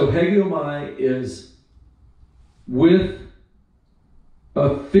 so hegiomai is with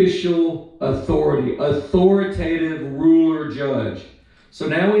official authority, authoritative ruler, judge. So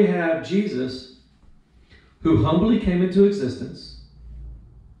now we have Jesus, who humbly came into existence,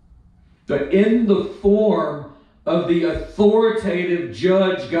 but in the form of the authoritative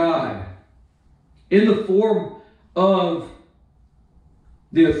judge God. In the form of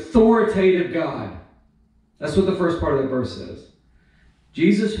the authoritative God. That's what the first part of that verse says.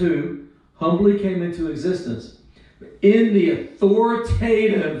 Jesus, who humbly came into existence in the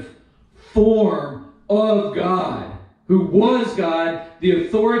authoritative form of God, who was God, the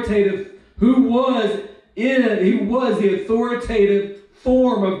authoritative, he was the authoritative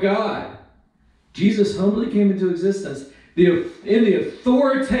form of God. Jesus humbly came into existence in the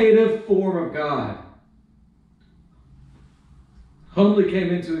authoritative form of God. Humbly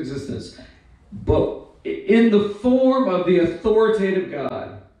came into existence, but in the form of the authoritative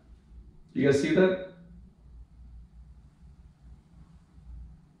God. You guys see that?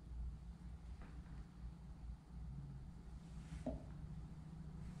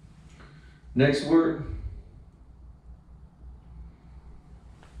 Next word.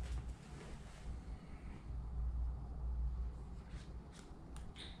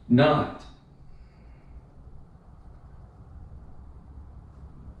 Not.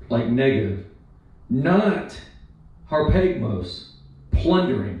 Like negative. Not harpagmos,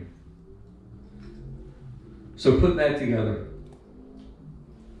 plundering. So put that together.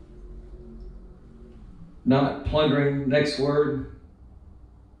 Not plundering. Next word.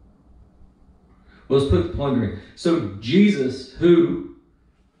 Let's put plundering. So Jesus, who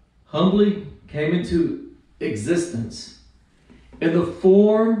humbly came into existence in the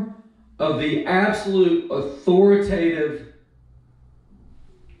form of the absolute authoritative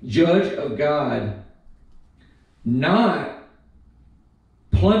judge of God, not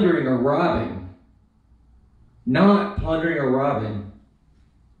plundering or robbing. Not plundering or robbing.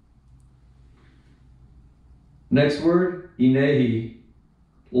 Next word, inehi,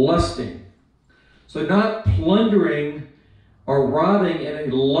 lusting. So not plundering or robbing in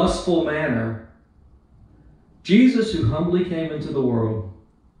a lustful manner. Jesus, who humbly came into the world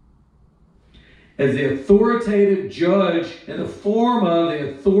as the authoritative judge in the form of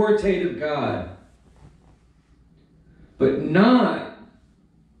the authoritative God, but not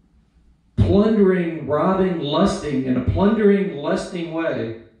plundering, robbing, lusting in a plundering, lusting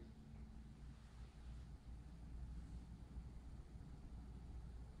way.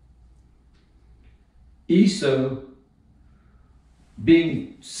 Esau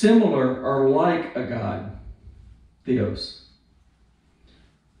being similar or like a God, Theos.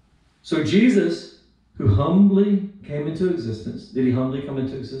 So Jesus, who humbly came into existence, did he humbly come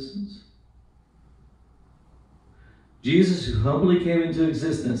into existence? Jesus, who humbly came into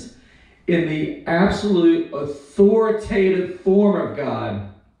existence in the absolute authoritative form of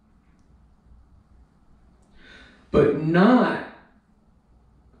God, but not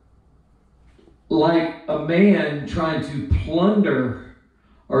like a man trying to plunder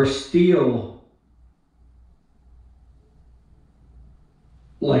or steal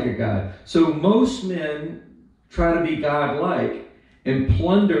like a God. So most men try to be God-like and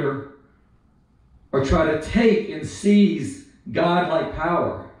plunder or try to take and seize God-like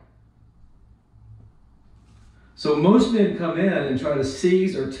power. So most men come in and try to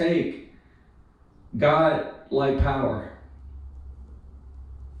seize or take God-like power.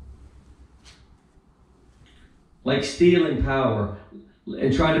 Like stealing power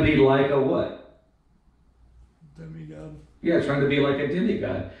and trying to be like a what? Demigod. Yeah, trying to be like a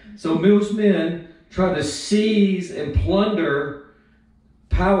demigod. So most men try to seize and plunder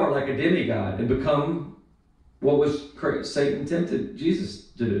power like a demigod and become what was Satan tempted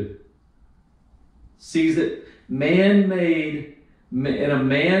Jesus to do. Seize it, man-made, in a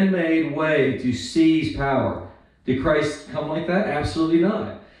man-made way to seize power. Did Christ come like that? Absolutely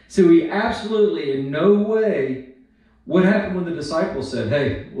not. So he absolutely in no way. What happened when the disciples said,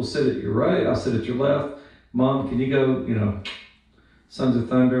 hey, we'll sit at your right, I'll sit at your left. Mom, can you go, Sons of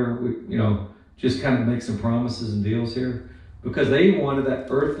Thunder, just kind of make some promises and deals here? Because they wanted that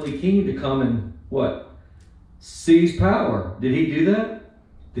earthly king to come and what? Seize power. Did he do that?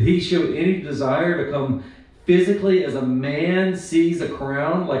 Did he show any desire to come physically as a man seize a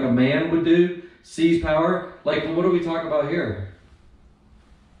crown like a man would do? Seize power? Like, what are we talking about here?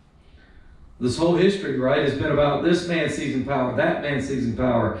 This whole history, right, has been about this man seizing power, that man seizing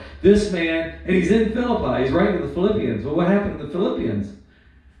power, this man, and he's in Philippi. He's writing to the Philippians. Well, what happened to the Philippians?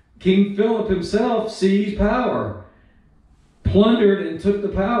 King Philip himself seized power, plundered and took the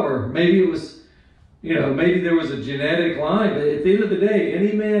power. Maybe it was, maybe there was a genetic line, but at the end of the day,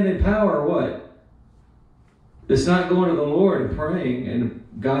 any man in power, what? It's not going to the Lord and praying, and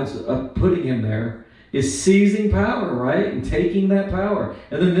God's putting him there. Is seizing power, right? And taking that power.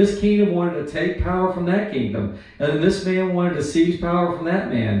 And then this kingdom wanted to take power from that kingdom. And then this man wanted to seize power from that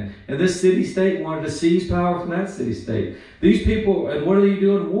man. And this city-state wanted to seize power from that city-state. These people, and what do you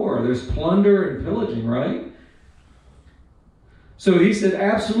do in war? There's plunder and pillaging, right? So he said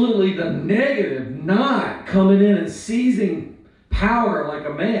absolutely the negative, not coming in and seizing power like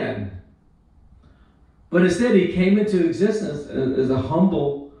a man. But instead he came into existence as a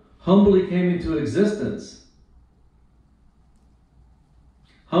humbly came into existence.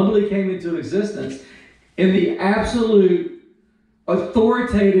 Humbly came into existence in the absolute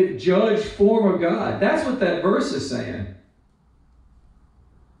authoritative judge form of God. That's what that verse is saying.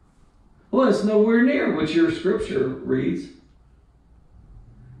 Well, it's nowhere near what your scripture reads.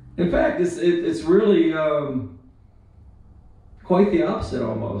 In fact, it's really quite the opposite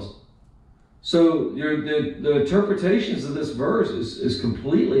almost. So the interpretations of this verse is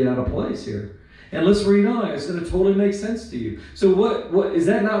completely out of place here. And let's read on. It's going to totally make sense to you. So what is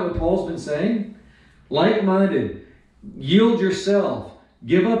that not what Paul's been saying? Like-minded, yield yourself,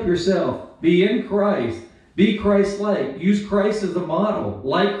 give up yourself, be in Christ, be Christ-like, use Christ as a model,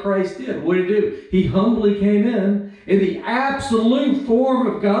 like Christ did. What did he do? He humbly came in the absolute form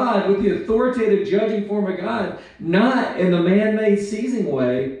of God, with the authoritative judging form of God, not in the man-made seizing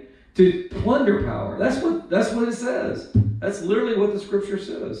way, to plunder power. That's what it says. That's literally what the scripture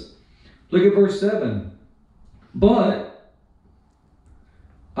says. Look at verse 7. But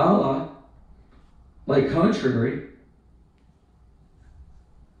Allah, like contrary,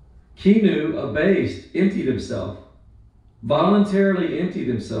 Kinu, abased, emptied himself. Voluntarily emptied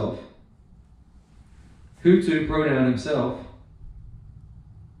himself. Hutu, pronoun himself.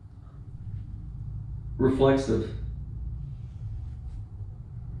 Reflexive.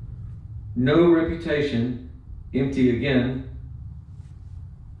 No reputation, empty again.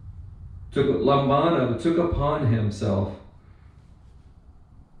 Lambano took upon himself.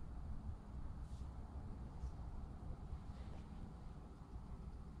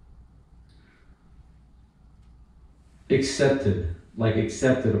 Accepted, like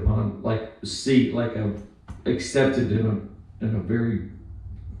accepted upon, like see, like a accepted in a very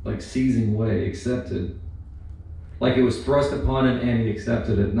like seizing way, accepted. Like it was thrust upon him and he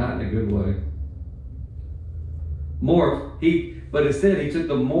accepted it, not in a good way. Morph, but instead he took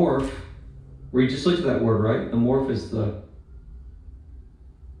the morph, where you just looked at that word, right? The morph is the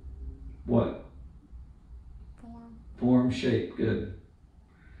what? Form, shape, good.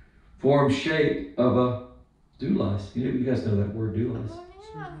 Form, shape of a doulos. You guys know that word, doulos. Oh,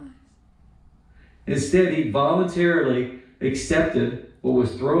 yeah. Instead, he voluntarily accepted what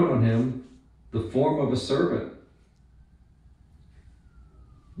was thrown on him, the form of a servant.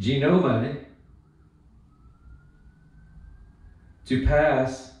 Genome, to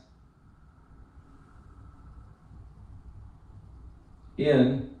pass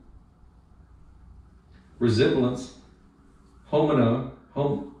in resemblance. Homonoma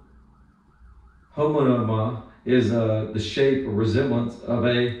is the shape or resemblance of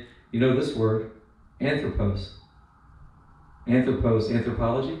a, you know this word, anthropos.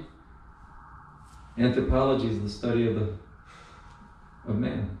 Anthropology. Anthropology is the study of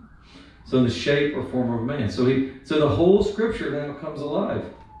man. So in the shape or form of man. So the whole scripture now comes alive.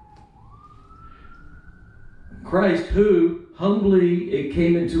 Christ, who humbly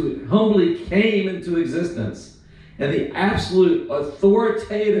came into existence, and the absolute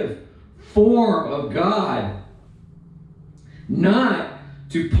authoritative form of God, not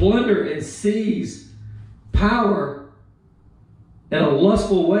to plunder and seize power in a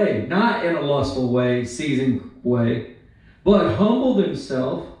lustful way, not in a lustful way, seizing way, but humbled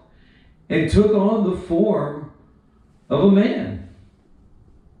himself and took on the form of a man.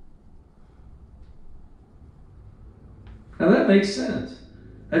 Now that makes sense.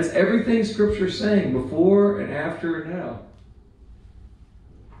 That's everything Scripture's saying before and after and now.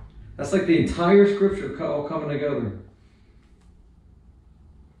 That's like the entire Scripture all coming together.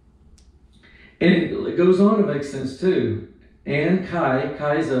 And it goes on to make sense too. And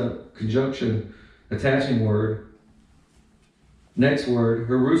Kai is a conjunction, attaching word. Next word,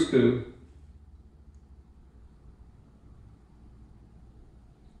 Herusku.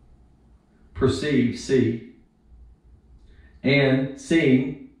 Perceive, see. And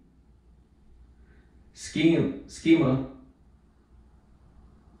seeing, schema,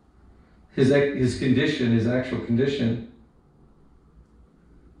 his condition, his actual condition.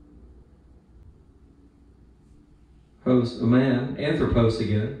 Host, a man, anthropos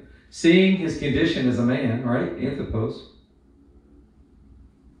again. Seeing his condition as a man, right? Anthropos.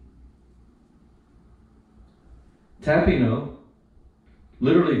 Tapino,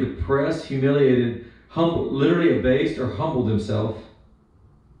 literally depressed, humiliated, humbled, literally abased or humbled himself.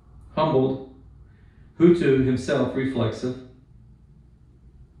 Humbled. Hutu, himself, reflexive.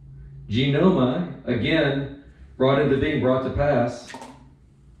 Genoma, again, brought into being, brought to pass.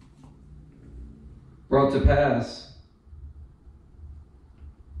 Brought to pass.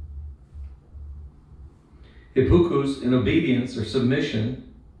 Hippukus, in obedience or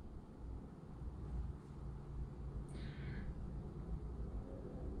submission.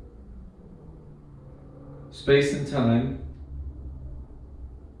 Space and time.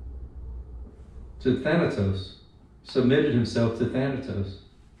 To Thanatos. Submitted himself to Thanatos.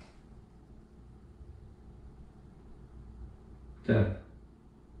 Death.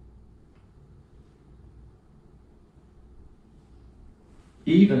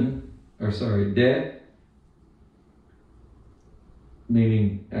 Dead,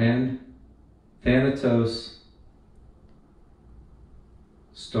 meaning and, Thanatos,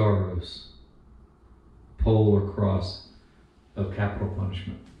 Staros, pole or cross of capital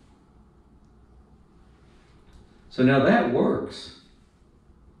punishment. So now that works.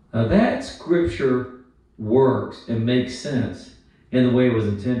 Now that scripture works and makes sense in the way it was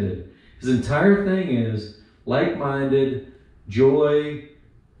intended. His entire thing is like-minded, joy,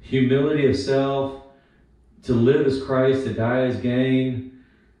 humility of self, to live as Christ, to die as gain,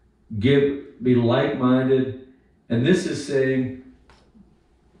 be like-minded. And this is saying,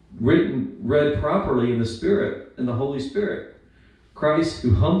 read properly in the Spirit, in the Holy Spirit. Christ,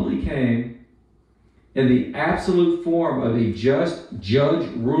 who humbly came in the absolute form of a just judge,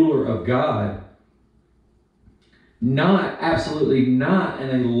 ruler of God, absolutely not in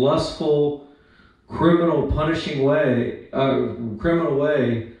a lustful, criminal, punishing way,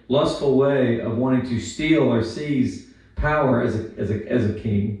 lustful way of wanting to steal or seize power as a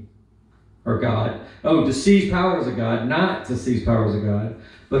king or God. Oh, to seize power as a God, not to seize power as a God,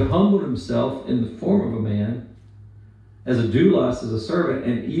 but humbled himself in the form of a man, as a doulos, as a servant,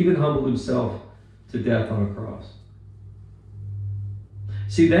 and even humbled himself to death on a cross.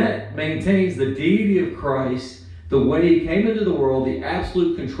 See, that maintains the deity of Christ, the way he came into the world, the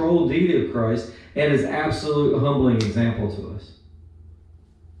absolute control deity of Christ, and his absolute humbling example to us.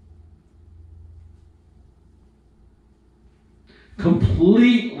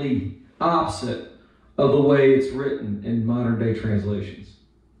 Completely opposite of the way it's written in modern day translations.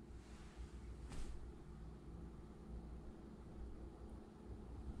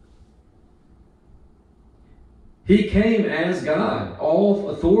 He came as God, all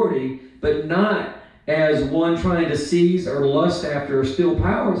authority, but not as one trying to seize or lust after or steal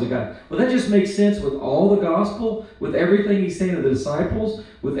powers of God. Well, that just makes sense with all the gospel, with everything he's saying to the disciples,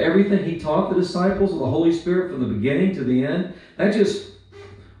 with everything he taught the disciples, with the Holy Spirit from the beginning to the end.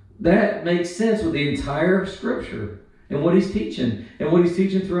 That makes sense with the entire scripture and what he's teaching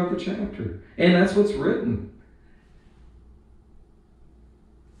throughout the chapter. And that's what's written.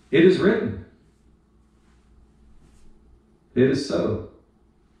 It is written. It is so.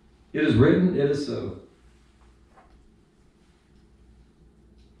 It is written, it is so.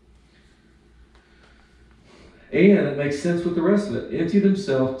 And it makes sense with the rest of it. Emptied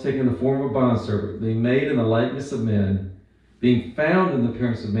himself, taking the form of a bondservant, being made in the likeness of men, being found in the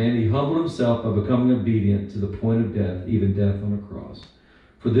appearance of man, he humbled himself by becoming obedient to the point of death, even death on a cross.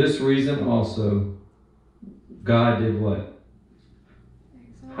 For this reason also, God did what?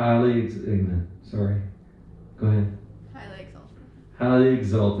 Sorry. Go ahead. Highly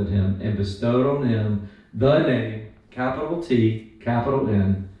exalted him and bestowed on him the name, capital T, capital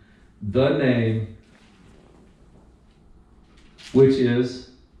N, the name which is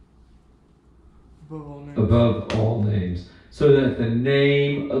above all names, so that the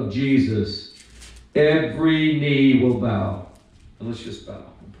name of Jesus every knee will bow. And let's just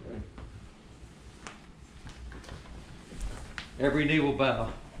bow and pray. Every knee will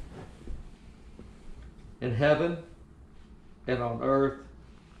bow in heaven and on earth,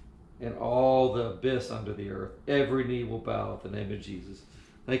 and all the abyss under the earth. Every knee will bow at the name of Jesus.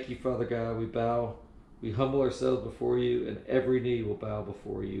 Thank you, Father God. We bow, we humble ourselves before you, and every knee will bow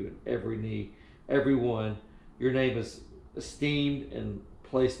before you, and every knee, everyone. Your name is esteemed and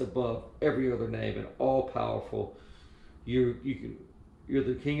placed above every other name, and all powerful. You're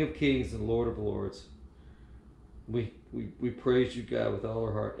the King of Kings and Lord of Lords. We praise you, God, with all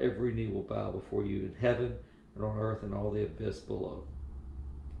our heart. Every knee will bow before you in heaven and on earth and all the abyss below.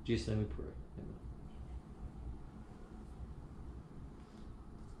 In Jesus' name we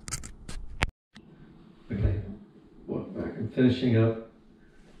pray. Amen. Okay. Well, back and finishing up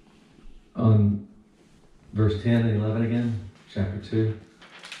on verse 10 and 11 again, chapter 2.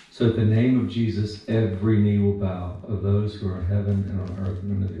 So at the name of Jesus, every knee will bow, of those who are in heaven and on earth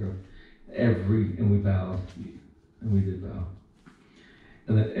and under the earth. And we bowed, and we did bow.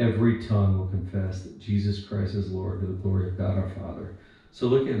 And that every tongue will confess that Jesus Christ is Lord, to the glory of God our Father. So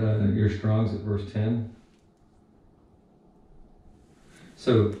look at your Strong's at verse 10.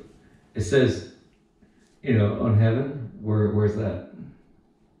 So it says, on heaven, where's that?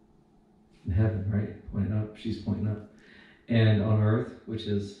 In heaven, right? Pointing up. She's pointing up. And on earth, which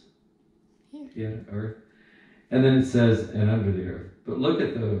is here, earth. And then it says, and under the earth. But look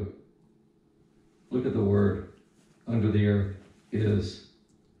at the word under the earth is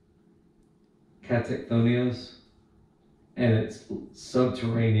katekthonios, and it's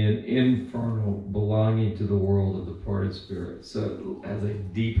subterranean, infernal, belonging to the world of departed spirits. So it has a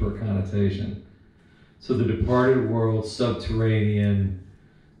deeper connotation. So the departed world, subterranean,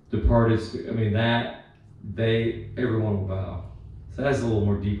 departed spirit, everyone will bow. So that's a little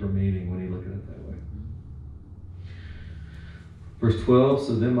more deeper meaning when you look at it that way. Verse 12,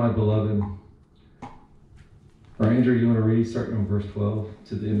 so then my beloved, Andrew, you want to read starting on verse 12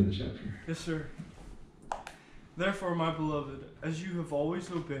 to the end of the chapter? Yes, sir. Therefore, my beloved, as you have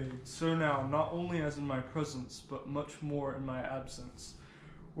always obeyed, so now, not only as in my presence, but much more in my absence,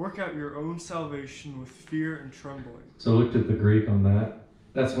 work out your own salvation with fear and trembling. So looked at the Greek on that.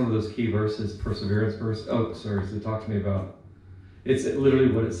 That's one of those key verses, perseverance verse. Oh, sorry, so talk to me about, it's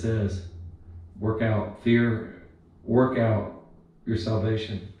literally what it says. Work out your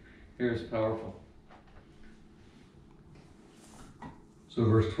salvation. Fear is powerful. So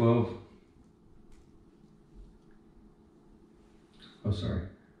verse 12. Oh, sorry.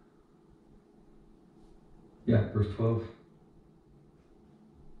 Yeah, verse 12.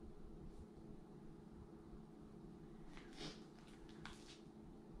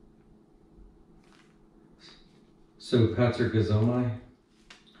 So katergazomai,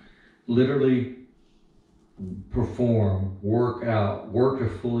 literally perform, work out, work to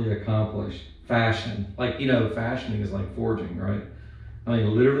fully accomplish, fashion. Like, fashioning is like forging, right? I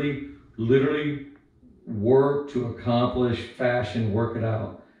mean, literally work to accomplish, fashion, work it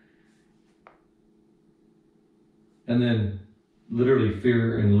out. And then literally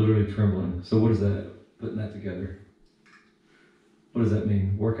fear and literally trembling. So what is that? Putting that together. What does that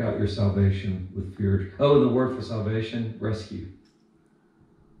mean? Work out your salvation with fear. Oh, and the word for salvation, rescue.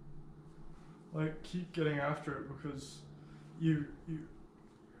 Like, keep getting after it because you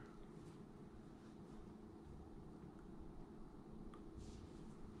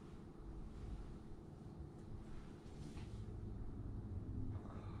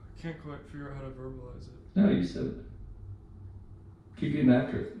can't quite figure out how to verbalize it. No, you said it. Keep getting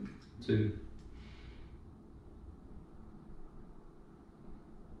after it, too.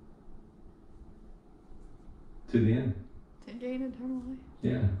 To the end. To gain eternal life.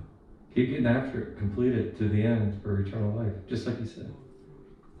 Yeah. Keep getting after it. Complete it to the end for eternal life. Just like you said.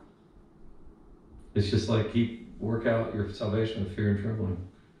 It's just like work out your salvation with fear and trembling.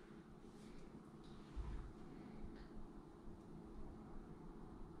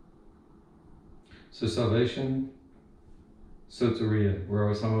 So salvation, soteria, we're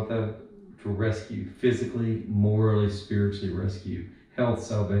always talking about that, to rescue, physically, morally, spiritually rescue. Health,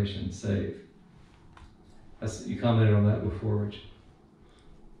 salvation, save. You commented on that before, Rich.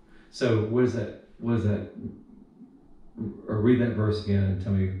 So what is that? Or read that verse again and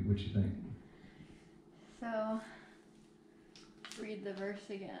tell me what you think. So, read the verse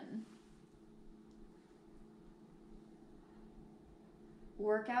again.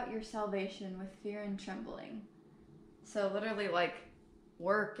 Work out your salvation with fear and trembling. So literally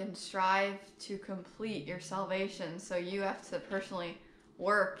work and strive to complete your salvation. So you have to personally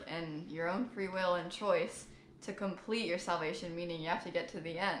work and your own free will and choice to complete your salvation, meaning you have to get to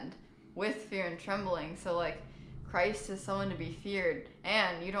the end with fear and trembling. So Christ is someone to be feared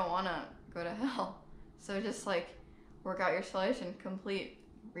and you don't want to go to hell. So just work out your salvation, complete,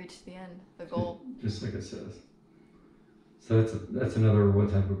 reach the end, the goal. Just like it says. So that's another what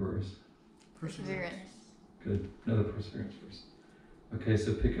type of verse? Perseverance. Good. Another perseverance verse. Okay,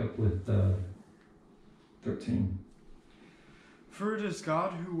 so pick up with 13. For it is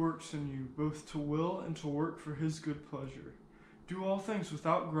God who works in you, both to will and to work for his good pleasure. Do all things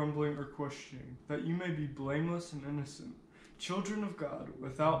without grumbling or questioning, that you may be blameless and innocent, children of God,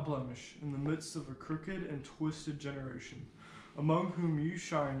 without blemish, in the midst of a crooked and twisted generation, among whom you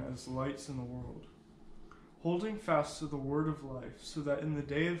shine as lights in the world, holding fast to the word of life, so that in the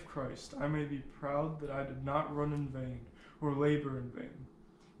day of Christ I may be proud that I did not run in vain or labor in vain,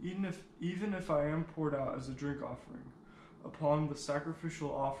 even if I am poured out as a drink offering upon the sacrificial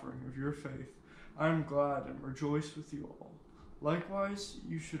offering of your faith. I am glad and rejoice with you all. Likewise,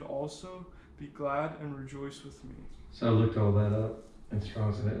 you should also be glad and rejoice with me. So I looked all that up in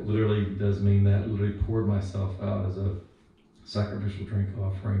Strong's, and it literally does mean that. Literally poured myself out as a sacrificial drink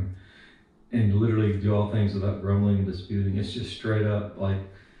offering, and literally do all things without grumbling and disputing. It's just straight up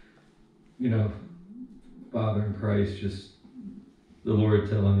Father in Christ, just the Lord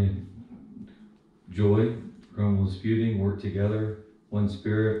telling you, joy, grumble, disputing, work together, one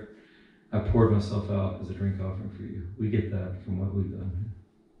spirit. I poured myself out as a drink offering for you. We get that from what we've done.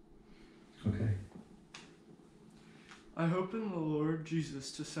 Okay. I hope in the Lord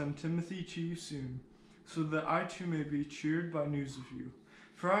Jesus to send Timothy to you soon, so that I too may be cheered by news of you.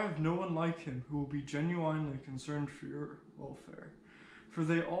 For I have no one like him who will be genuinely concerned for your welfare. For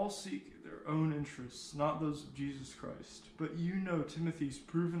they all seek their own interests, not those of Jesus Christ. But you know Timothy's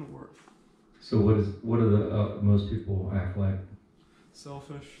proven worth. So what do the most people act like?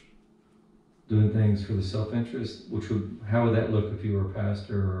 Selfish. Doing things for the self-interest. How would that look if you were a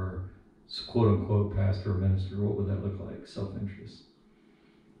pastor or quote unquote pastor or minister? What would that look like? Self-interest.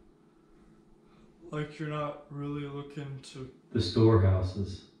 Like you're not really looking to the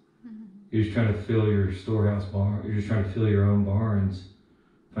storehouses. Mm-hmm. You're just trying to fill your storehouse barn. You're just trying to fill your own barns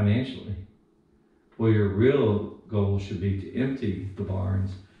financially. Well, your real goal should be to empty the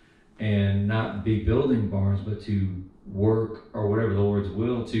barns and not be building barns, but to work or whatever the Lord's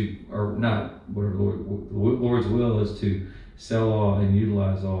will to, or not whatever the Lord's will is to sell all and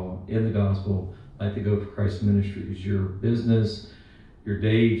utilize all in the gospel, like the Go for Christ ministries. Your business, your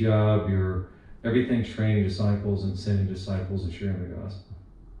day job, your everything's training disciples and sending disciples and sharing the gospel.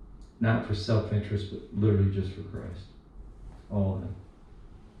 Not for self-interest, but literally just for Christ. all of them.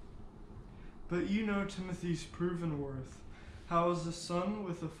 But you know Timothy's proven worth, how as a son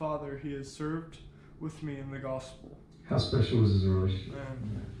with a father he has served with me in the gospel. How special was his relationship?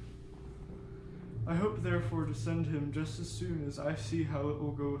 Amen. I hope therefore to send him just as soon as I see how it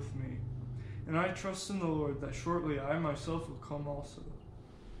will go with me. And I trust in the Lord that shortly I myself will come also.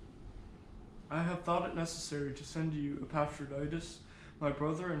 I have thought it necessary to send you Epaphroditus, my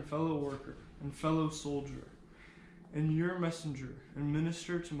brother and fellow worker and fellow soldier, and your messenger and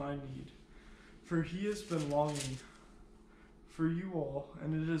minister to my need. For he has been longing for you all,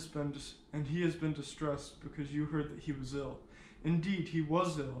 and he has been distressed because you heard that he was ill. Indeed, he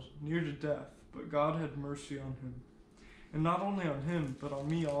was ill, near to death, but God had mercy on him. And not only on him, but on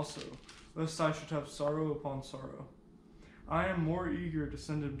me also, lest I should have sorrow upon sorrow. I am more eager to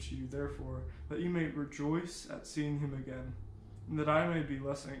send him to you, therefore, that you may rejoice at seeing him again, and that I may be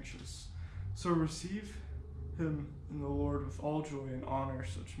less anxious. So receive him in the Lord with all joy and honor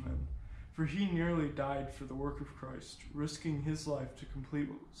such men. For he nearly died for the work of Christ, risking his life to complete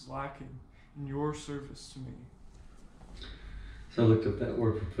what was lacking in your service to me. So I looked up that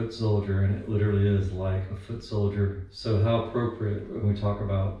word for foot soldier, and it literally is like a foot soldier. So how appropriate when we talk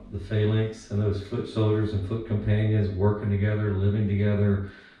about the phalanx and those foot soldiers and foot companions working together, living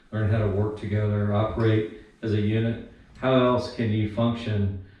together, learn how to work together, operate as a unit. How else can you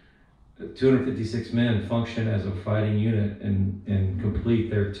function, 256 men function as a fighting unit and complete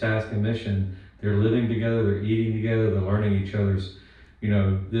their task and mission? They're living together, they're eating together, they're learning each other's,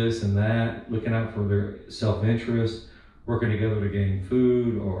 this and that, looking out for their self-interest, working together to gain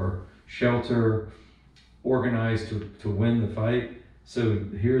food or shelter, organized to win the fight. So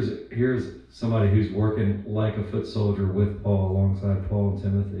here's somebody who's working like a foot soldier with Paul, alongside Paul and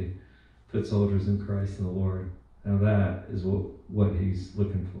Timothy, foot soldiers in Christ and the Lord. Now that is what he's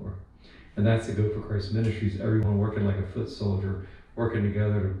looking for. And that's the Go for Christ Ministries, everyone working like a foot soldier, working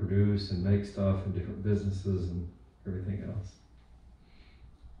together to produce and make stuff in different businesses and everything else.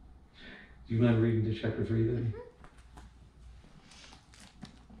 Do you mind reading to chapter 3 then?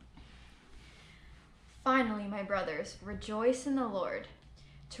 Finally, my brothers, rejoice in the Lord.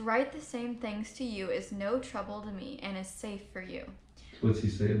 To write the same things to you is no trouble to me and is safe for you. What's he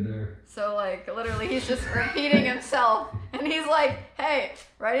saying there? So, literally, he's just repeating himself. And he's like, hey,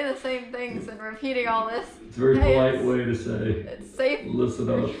 writing the same things and repeating all this. It's a very polite way to say, it's safe.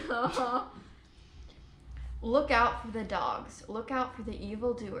 Listen up. Look out for the dogs. Look out for the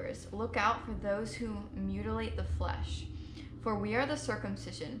evildoers. Look out for those who mutilate the flesh. For we are the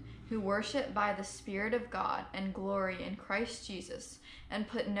circumcision, who worship by the Spirit of God and glory in Christ Jesus, and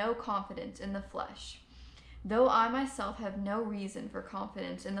put no confidence in the flesh. Though I myself have no reason for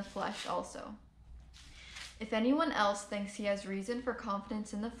confidence in the flesh also. If anyone else thinks he has reason for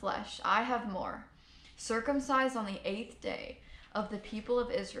confidence in the flesh, I have more. Circumcised on the 8th day, of the people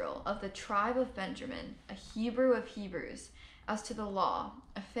of Israel, of the tribe of Benjamin, a Hebrew of Hebrews, as to the law,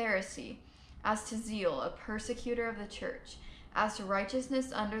 a Pharisee, as to zeal, a persecutor of the church, as to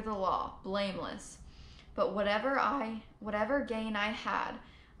righteousness under the law, blameless. But whatever gain I had,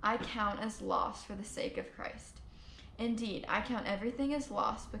 I count as loss for the sake of Christ. Indeed, I count everything as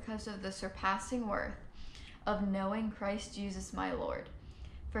loss because of the surpassing worth of knowing Christ Jesus my Lord.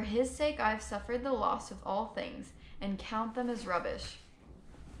 For his sake I have suffered the loss of all things, and count them as rubbish,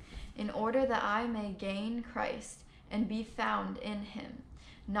 in order that I may gain Christ and be found in him,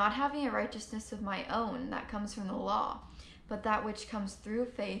 not having a righteousness of my own that comes from the law, but that which comes through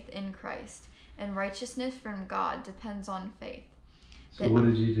faith in Christ, and righteousness from God depends on faith. So what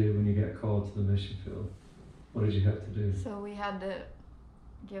did you do when you got called to the mission field? What did you have to do? So we had to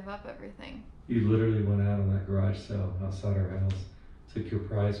give up everything. You literally went out on that garage sale outside our house, took your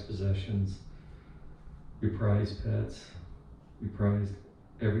prized possessions, your prized pets, you prized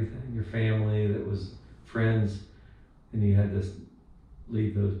everything, your family that was friends, and you had to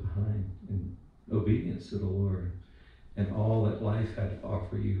leave those behind in obedience to the Lord. And all that life had to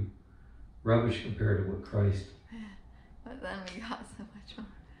offer you, rubbish compared to what Christ. But then we got so much more.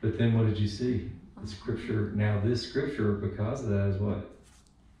 But then what did you see? The scripture, now this scripture, because of that, is what?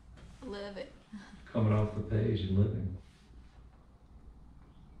 Living. Coming off the page and living.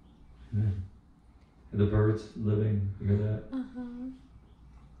 Amen. The birds living, you hear that?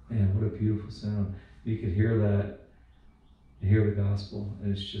 Man, what a beautiful sound. You could hear that, you hear the gospel,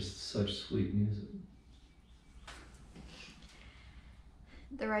 and it's just such sweet music.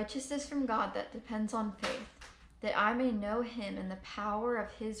 The righteousness from God that depends on faith, that I may know him in the power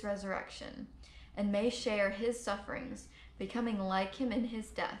of his resurrection, and may share his sufferings, becoming like him in his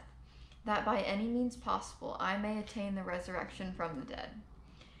death, that by any means possible I may attain the resurrection from the dead.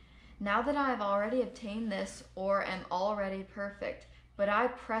 Now that I have already obtained this or am already perfect, but I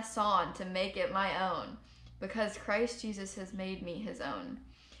press on to make it my own, because Christ Jesus has made me his own.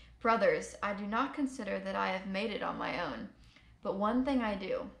 Brothers, I do not consider that I have made it on my own, but one thing I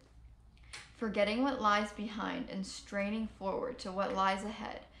do, forgetting what lies behind and straining forward to what lies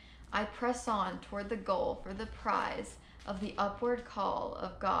ahead, I press on toward the goal for the prize of the upward call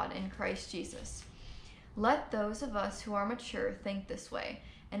of God in Christ Jesus. Let those of us who are mature think this way,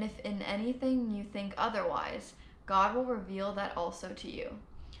 and if in anything you think otherwise, God will reveal that also to you.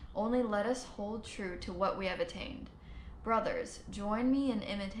 Only let us hold true to what we have attained. Brothers, join me in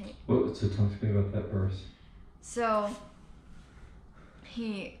imitating. So talk to me about that verse. So,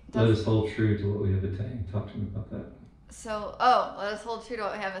 he Let does. us hold true to what we have attained. Talk to me about that. So, let us hold true to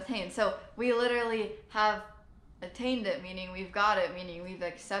what we have attained. So, we literally have attained it, meaning we've got it, meaning we've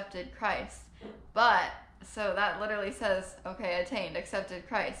accepted Christ. But, so that literally says, okay, attained, accepted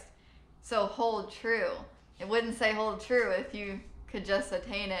Christ. So, hold true. It wouldn't say hold true if you could just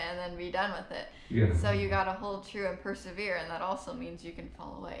attain it and then be done with it. Yeah. So you gotta hold true and persevere, and that also means you can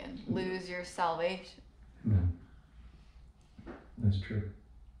fall away and lose your salvation. Amen. That's true.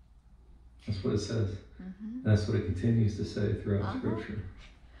 That's what it says. Mm-hmm. That's what it continues to say throughout Scripture.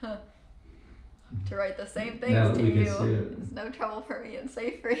 To write the same Now things that to we can you. see it. It's no trouble for me and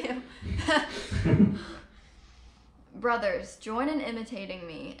safe for you. Brothers, join in imitating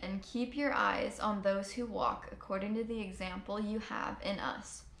me and keep your eyes on those who walk according to the example you have in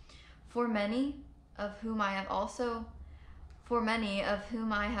us. For many of whom I have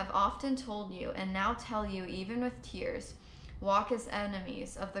often told you and now tell you even with tears, walk as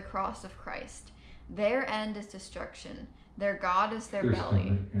enemies of the cross of Christ. Their end is destruction. Their God is their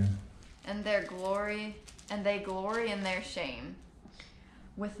belly. And they glory in their shame,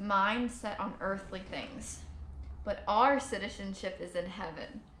 with minds set on earthly things. But our citizenship is in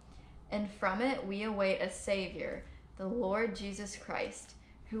heaven, and from it we await a Savior, the Lord Jesus Christ,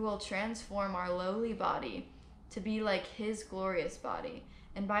 who will transform our lowly body to be like his glorious body,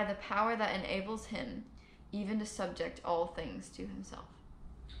 and by the power that enables him even to subject all things to himself.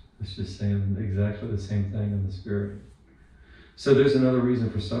 It's just saying exactly the same thing in the Spirit. So there's another reason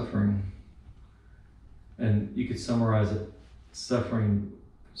for suffering. And you could summarize it, suffering,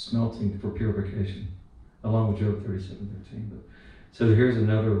 smelting for purification, along with Job 37:13. But so here's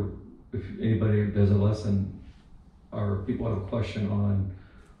another, if anybody does a lesson, or people have a question on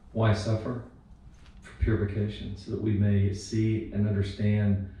why suffer, for purification, so that we may see and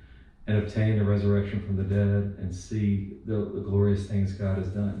understand and obtain the resurrection from the dead and see the glorious things God has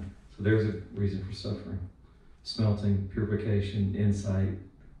done. So there's a reason for suffering. Smelting, purification, insight,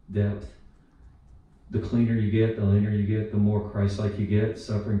 depth. The cleaner you get, the leaner you get, the more Christ-like you get.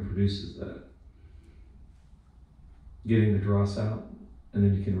 Suffering produces that. Getting the dross out, and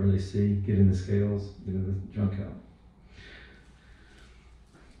then you can really see. Getting the scales, getting the junk out.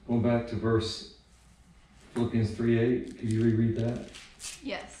 Going back to verse Philippians 3:8. Could you reread that?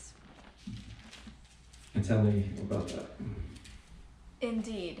 Yes. And tell me about that.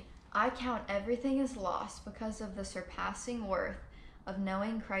 Indeed, I count everything as loss because of the surpassing worth of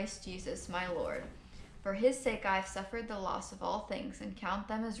knowing Christ Jesus my Lord. For his sake I have suffered the loss of all things and count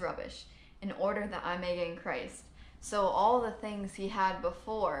them as rubbish, in order that I may gain Christ. So all the things he had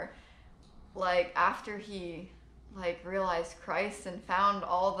before, like after he realized Christ and found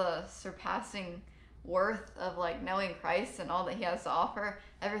all the surpassing worth of knowing Christ and all that he has to offer,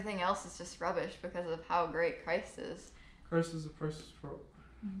 everything else is just rubbish because of how great Christ is. Christ is the priceless pearl.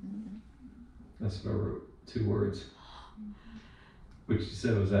 Mm-hmm. That's what I wrote, 2 words, which you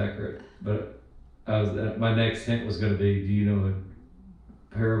said was accurate. But my next hint was going to be, do you know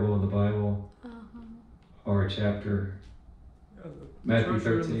a parable in the Bible or a chapter? Yeah, Matthew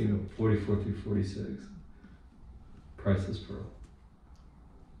 13, 44 through 46. Priceless pearl.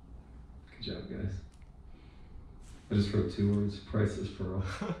 Good job, guys. I just wrote 2 words, priceless pearl.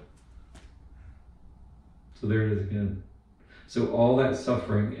 So there it is again. So all that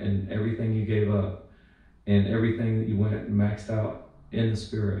suffering and everything you gave up and everything that you went and maxed out in the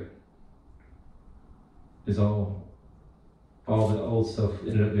Spirit is all the old stuff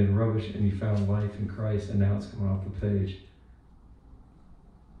ended up being rubbish, and you found life in Christ, and now it's coming off the page.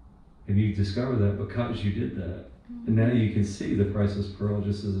 And you discover that because you did that. And now you can see the priceless pearl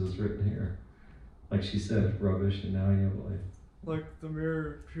just as it's written here. Like she said, rubbish, and now you have life. Like the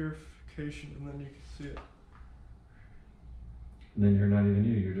mirror purification, and then you can see it. And then you're not even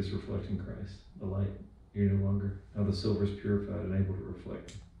you, you're just reflecting Christ, the light. You're no longer. Now the silver is purified and able to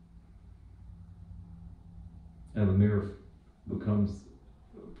reflect. Now the mirror becomes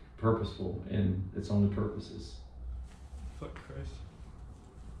purposeful in its only purposes. Reflect Christ.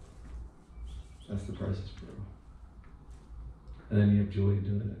 That's the price is pearl. And then you have joy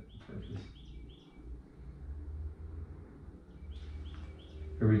doing it. Purpose.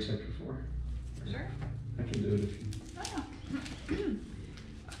 Read chapter 4. Sure. I can do it if you...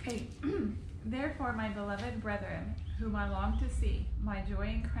 Okay. Therefore, my beloved brethren, whom I long to see, my joy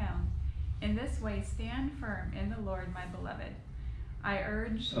and crown, in this way stand firm in the Lord, my beloved. I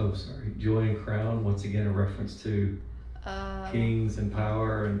urge... Oh, sorry. Joy and crown, once again a reference to kings and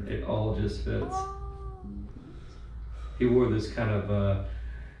power, and it all just fits. He wore this kind of,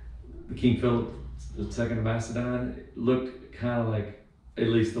 the King Philip II of Macedon, it looked kind of like, at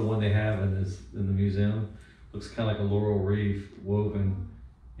least the one they have in the museum, looks kind of like a laurel wreath woven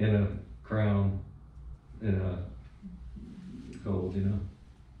in a crown in a gold, you know.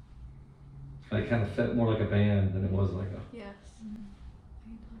 It kind of felt more like a band than it was like a... Yes.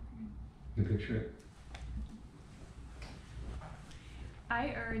 You can picture it.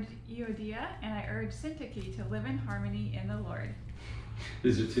 I urge Euodia and I urge Syntyche to live in harmony in the Lord.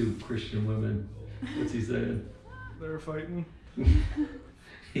 These are two Christian women. What's he saying? They're fighting.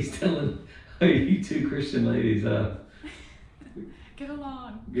 He's telling, hey, you two Christian ladies, Get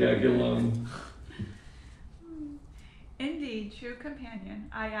along. yeah, get along. Indeed, true companion,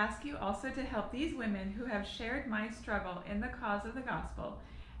 I ask you also to help these women who have shared my struggle in the cause of the gospel,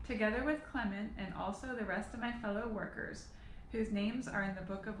 together with Clement and also the rest of my fellow workers, whose names are in the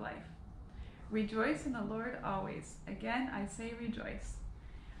book of life. Rejoice in the Lord always. Again, I say rejoice.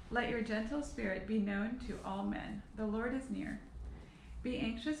 Let your gentle spirit be known to all men. The Lord is near. Be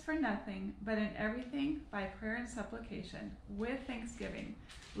anxious for nothing, but in everything, by prayer and supplication, with thanksgiving,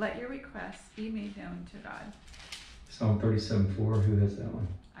 let your requests be made known to God. Psalm 37:4, who has that one?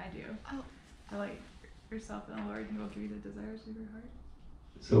 I do. Oh. Delight yourself in the Lord, and he will give you the desires of your heart.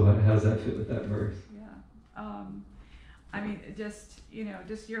 So how does that fit with that verse? Yeah. I mean, just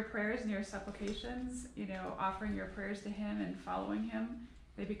your prayers and your supplications, offering your prayers to him and following him,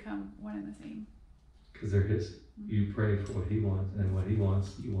 they become one and the same. Because they're his. You pray for what he wants, and what he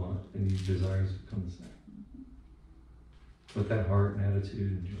wants, you want, and your desires become the same. Mm-hmm. With that heart and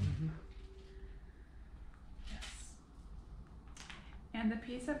attitude and joy. Mm-hmm. Yes. And the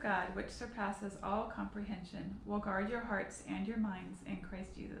peace of God, which surpasses all comprehension, will guard your hearts and your minds in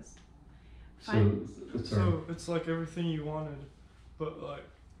Christ Jesus. So it's like everything you wanted, but like...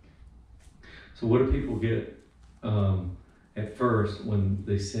 So what do people get at first when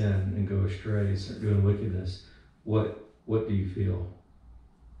they sin and go astray, start doing wickedness? What do you feel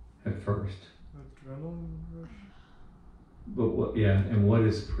at first? Adrenaline rush? But what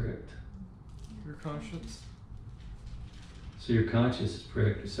is pricked? Your conscience. So your conscience is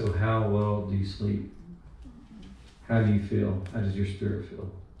pricked. So how well do you sleep? How do you feel? How does your spirit feel?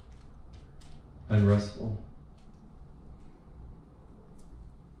 Unrestful.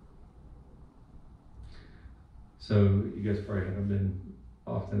 So you guys probably haven't been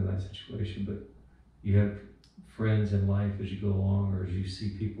often in that situation, but you have friends in life as you go along, or as you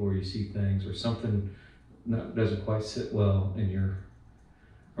see people, or you see things, or something doesn't quite sit well in your,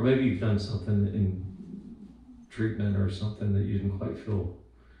 or maybe you've done something in treatment or something that you didn't quite feel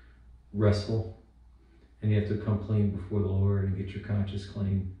restful, and you have to come clean before the Lord and get your conscience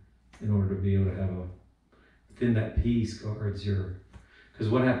clean in order to be able to have then that peace guards because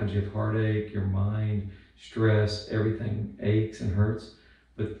what happens? You have heartache, your mind, stress, everything aches and hurts,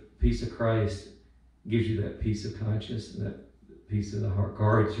 but the peace of Christ gives you that peace of conscience, and that peace of the heart,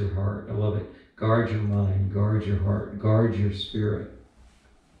 guards your heart. I love it. Guard your mind, guard your heart, guard your spirit.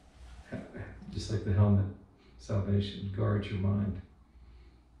 Just like the helmet, salvation, guard your mind.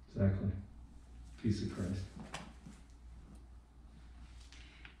 Exactly. Peace of Christ.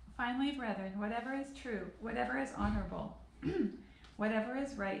 Finally, brethren, whatever is true, whatever is honorable, whatever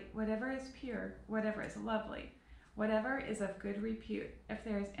is right, whatever is pure, whatever is lovely, whatever is of good repute, if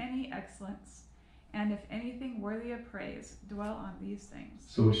there is any excellence, and if anything worthy of praise, dwell on these things.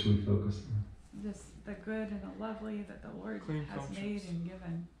 So what should we focus on? Just the good and the lovely that the Lord Clean has conscience. made and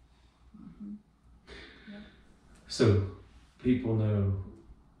given. Mm-hmm. Yep. So people know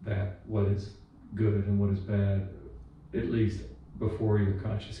that what is good and what is bad, at least before your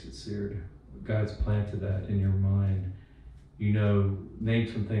conscience gets seared. God's planted that in your mind.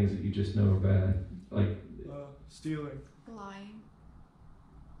 Name some things that you just know are bad, like stealing, lying,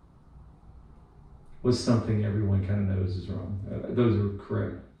 what's something everyone kind of knows is wrong. Those are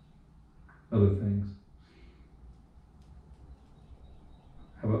correct. Other things.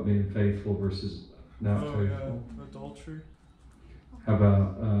 How about being faithful versus not faithful? Yeah, adultery. How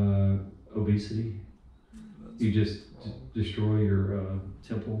about obesity? You just destroy your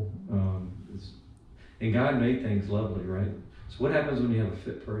temple. And God made things lovely, right? So what happens when you have a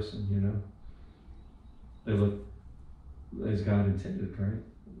fit person, they look as God intended, right?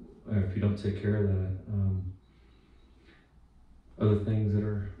 Or if you don't take care of that, other things that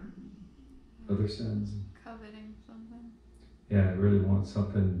are other sins. Coveting something. Yeah, I really want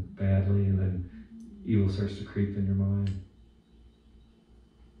something badly, and then evil starts to creep in your mind.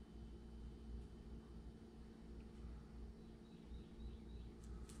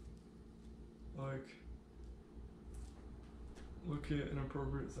 Like, look at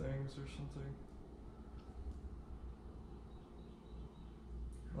inappropriate things or something.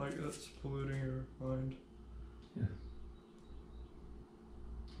 Like, that's polluting your mind. Yeah.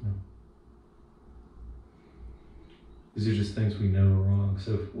 No. These are just things we know are wrong.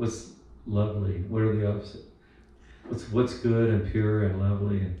 So what's lovely? What are the opposite? What's good and pure and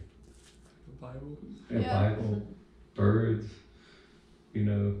lovely and The Bible. Bible, birds,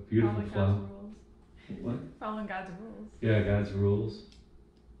 beautiful Following God's flowers. rules. What? Following God's rules. Yeah, God's rules.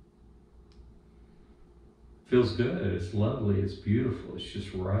 Feels good. It's lovely. It's beautiful. It's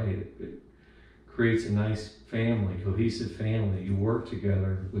just right. It creates a nice family, cohesive family. You work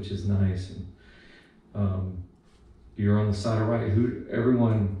together, which is nice. And you're on the side of right.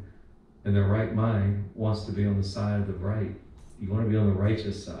 Everyone in their right mind wants to be on the side of the right. You want to be on the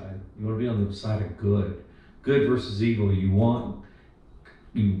righteous side. You want to be on the side of good. Good versus evil. You want,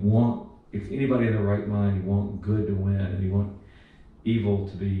 if anybody in their right mind, you want good to win, and you want evil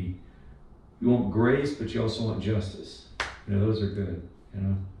to be, you want grace, but you also want justice. Those are good.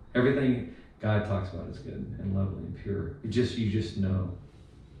 Everything God talks about is good and lovely and pure. You just know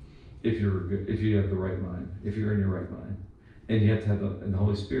if you're good, if you have the right mind, if you're in your right mind, and you have to have the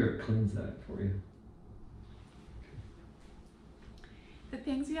Holy Spirit cleanse that for you. The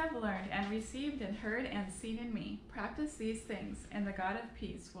things you have learned and received and heard and seen in me, practice these things, and the God of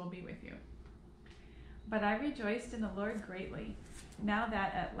peace will be with you. But I rejoiced in the Lord greatly, now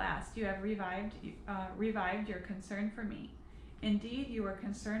that at last you have revived your concern for me. Indeed, you were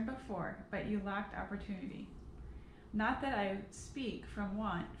concerned before, but you lacked opportunity. Not that I speak from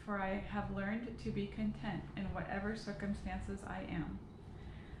want, for I have learned to be content in whatever circumstances I am.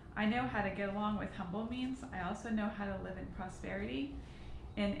 I know how to get along with humble means. I also know how to live in prosperity.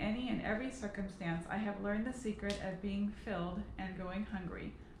 In any and every circumstance, I have learned the secret of being filled and going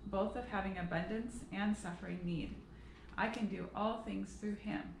hungry, both of having abundance and suffering need. I can do all things through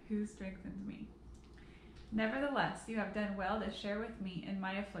him who strengthens me. Nevertheless, you have done well to share with me in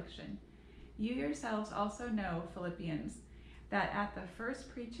my affliction. You yourselves also know, Philippians, that at the first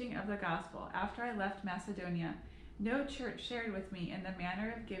preaching of the gospel after I left Macedonia, no church shared with me in the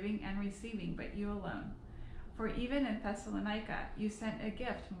manner of giving and receiving but you alone. For even in Thessalonica, you sent a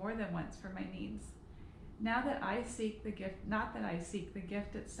gift more than once for my needs. Now that I seek the gift, not that I seek the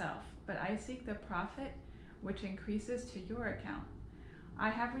gift itself, but I seek the profit which increases to your account. I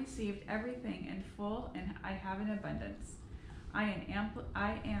have received everything in full, and I have an abundance. I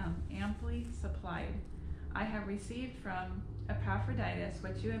am amply supplied. I have received from Epaphroditus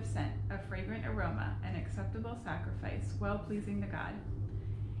what you have sent, a fragrant aroma, an acceptable sacrifice, well-pleasing to God.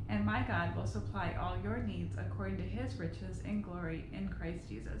 And my God will supply all your needs according to his riches in glory in Christ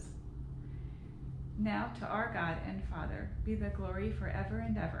Jesus. Now to our God and Father be the glory forever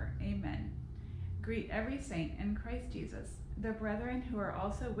and ever. Amen. Greet every saint in Christ Jesus. The brethren who are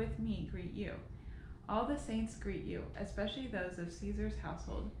also with me greet you. All the saints greet you, especially those of Caesar's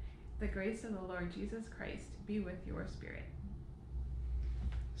household. The grace of the Lord Jesus Christ be with your spirit.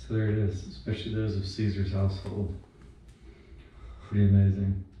 So there it is, especially those of Caesar's household. Pretty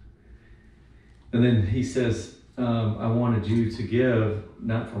amazing. And then he says, I wanted you to give,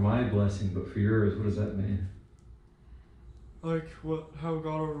 not for my blessing, but for yours. What does that mean? Like how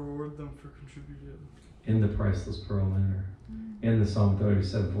God will reward them for contributing. In the priceless pearl manner. In the Psalm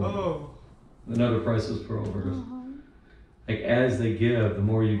 37:4. Oh. Another priceless pearl verse. Like as they give, the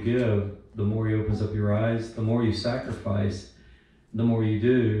more you give, the more he opens up your eyes, the more you sacrifice, the more you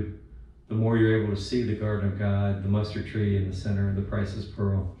do, the more you're able to see the garden of God, the mustard tree in the center, and the priceless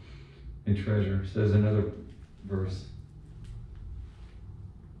pearl and treasure. So there's another verse.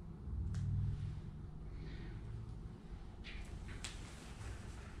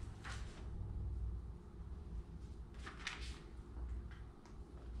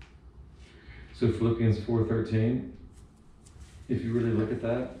 So Philippians 4:13, if you really look at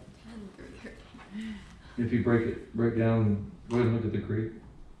that, 10 through 13. if you break down, go ahead and look at the Greek.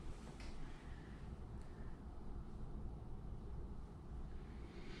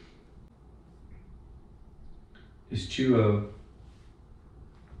 Escheuo,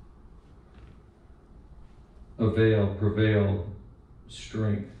 avail, prevail,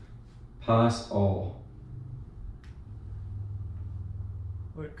 strength, pass all.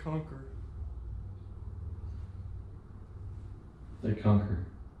 Like conquer. They conquer.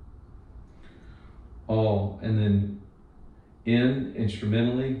 All, and then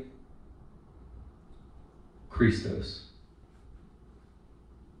instrumentally, Christos.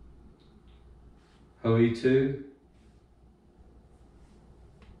 Hoitu,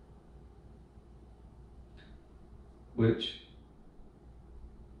 which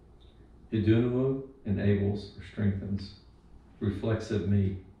idunamo enables or strengthens, reflexive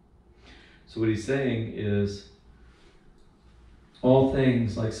me. So what he's saying is all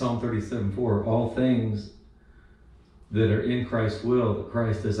things, like Psalm 37:4, all things that are in Christ's will, that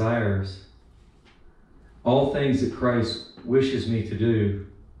Christ desires, all things that Christ wishes me to do,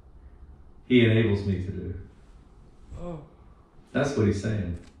 he enables me to do. Oh. That's what he's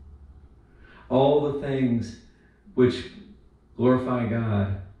saying. All the things which glorify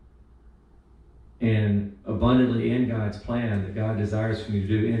God and abundantly in God's plan that God desires for me to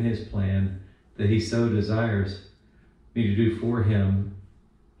do in his plan, that he so desires me to do for him,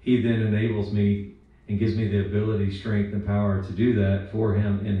 he then enables me and gives me the ability, strength, and power to do that for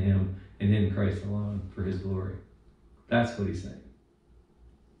him, and in Christ alone, for his glory. That's what he's saying.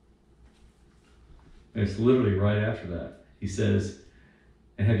 And it's literally right after that. He says,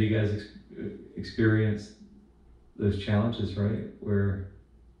 and have you guys experienced those challenges, right? Where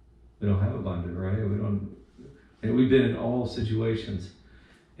we don't have abundance, right? And we've been in all situations.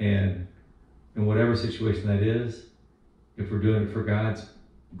 And in whatever situation that is, if we're doing it for God's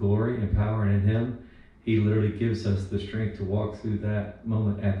glory and power and in him, he literally gives us the strength to walk through that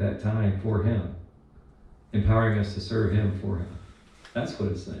moment at that time for him, empowering us to serve him for him. That's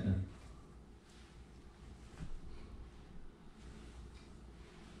what it's saying.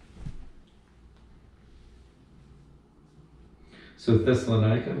 So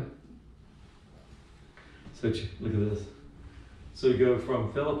Thessalonica. So look at this. So we go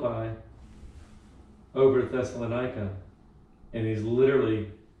from Philippi over to Thessalonica, and he's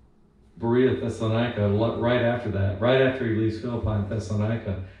literally Berea, Thessalonica, right after that. Right after he leaves Philippi and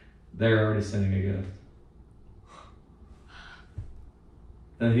Thessalonica, they're already sending a gift.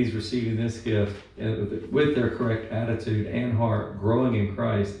 And he's receiving this gift with their correct attitude and heart, growing in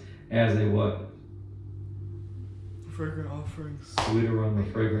Christ as a what? Fragrant offerings. Sweet aroma,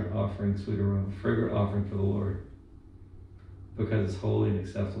 fragrant offering, sweet aroma, fragrant offering for the Lord. Because it's holy and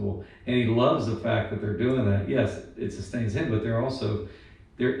acceptable. And he loves the fact that they're doing that. Yes, it sustains him, but they're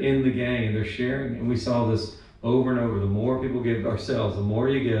in the game. They're sharing. And we saw this over and over. The more people give ourselves, the more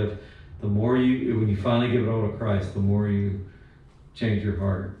you give, the more when you finally give it all to Christ, the more you change your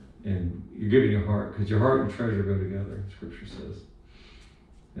heart. And you're giving your heart, because your heart and treasure go together, Scripture says.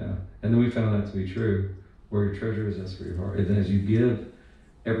 Yeah. And then we found that to be true. Where your treasure is, that's where your heart is. And as you give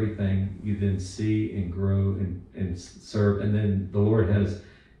everything, you then see and grow and serve. And then the Lord has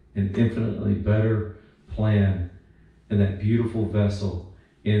an infinitely better plan in that beautiful vessel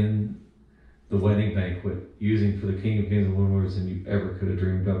in the wedding banquet, using for the King of Kings and Lord of Lords than you ever could have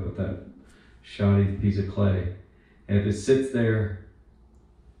dreamed up with that shoddy piece of clay. And if it sits there,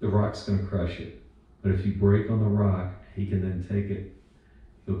 the rock's going to crush it. But if you break on the rock, he can then take it.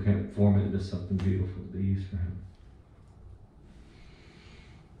 He'll form it into something beautiful to be used for him.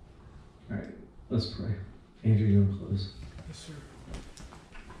 All right, let's pray. Andrew, you want to close? Yes, sir.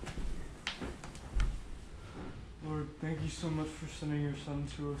 Lord, thank you so much for sending your Son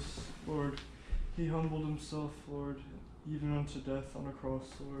to us. Lord, he humbled himself, Lord, even unto death on a cross,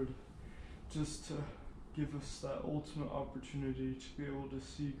 Lord, just to give us that ultimate opportunity to be able to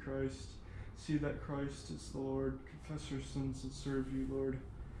see Christ, see that Christ is the Lord, confess our sins and serve you, Lord.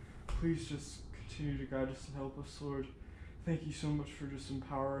 Please just continue to guide us and help us, Lord. Thank you so much for just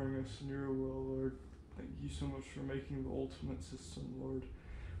empowering us in your will, Lord. Thank you so much for making the ultimate system, Lord,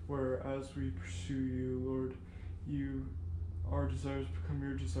 where as we pursue you, Lord, our desires become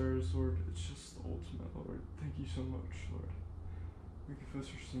your desires, Lord. It's just the ultimate, Lord. Thank you so much, Lord. We confess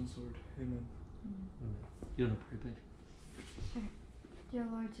our sins, Lord. Amen. You want to pray, babe? Sure. Dear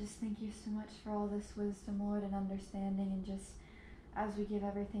Lord, just thank you so much for all this wisdom, Lord, and understanding, and just as we give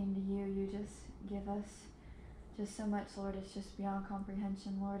everything to you, you just give us just so much, Lord. It's just beyond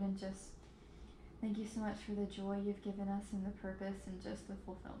comprehension, Lord, and just thank you so much for the joy you've given us and the purpose and just the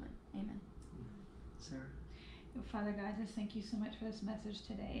fulfillment. Amen. Sarah? Father God, just thank you so much for this message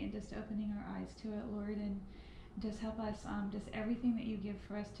today and just opening our eyes to it, Lord, and just help us, just everything that you give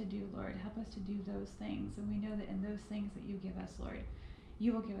for us to do, Lord, help us to do those things. And we know that in those things that you give us, Lord,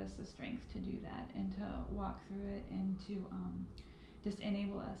 you will give us the strength to do that and to walk through it and to just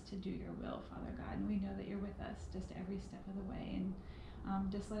enable us to do your will, Father God. And we know that you're with us just every step of the way. And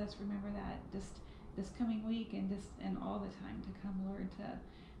just let us remember that just this coming week and all the time to come, Lord,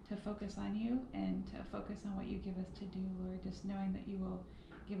 to to focus on you and to focus on what you give us to do, Lord, just knowing that you will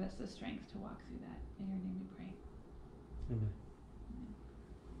give us the strength to walk through that. In your name we pray. Amen.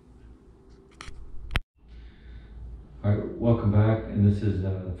 All right, welcome back. And this is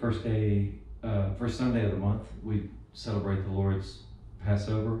the first Sunday of the month. We celebrate the Lord's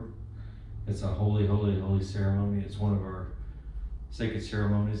Passover. It's a holy, holy, holy ceremony. It's one of our sacred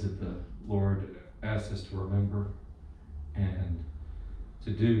ceremonies that the Lord asks us to remember and to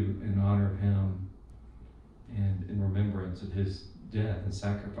do in honor of Him and in remembrance of His death and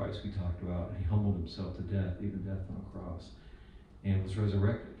sacrifice we talked about. He humbled Himself to death, even death on a cross, and was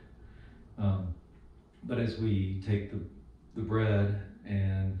resurrected. But as we take the bread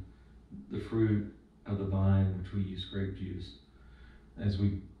and the fruit of the vine, which we use grape juice, as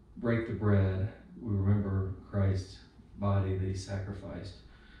we break the bread, we remember Christ's body that He sacrificed,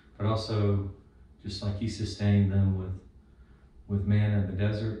 but also just like He sustained them with manna in the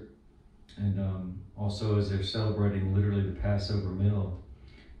desert, and also as they're celebrating literally the Passover meal.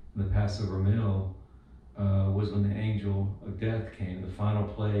 The Passover meal was when the angel of death came, the final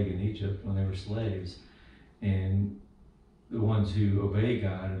plague in Egypt when they were slaves, and the ones who obey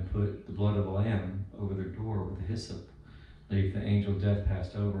God and put the blood of a lamb over their door with the hyssop, the angel of death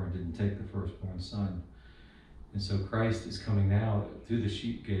passed over and didn't take the firstborn son. And so Christ is coming now through the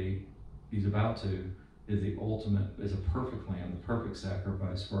sheep gate. He's about to, is the ultimate, is a perfect lamb, the perfect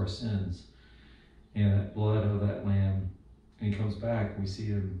sacrifice for our sins. And that blood of that lamb, and He comes back, we see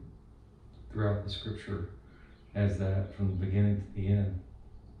Him throughout the scripture as that from the beginning to the end.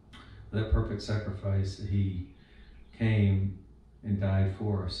 That perfect sacrifice, that He came and died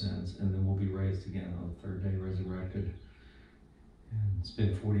for our sins, and then we'll be raised again on the third day, resurrected. And it's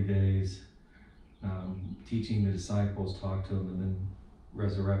been 40 days teaching the disciples, talked to them, and then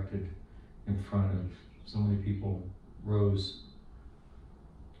resurrected in front of so many people, rose,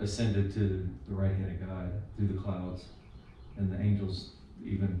 ascended to the right hand of God through the clouds, and the angels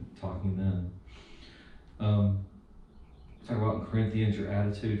even talking then. Talk about in Corinthians your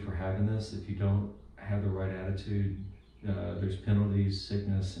attitude for having this. If you don't have the right attitude, there's penalties,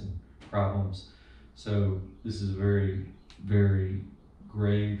 sickness, and problems. So this is a very, very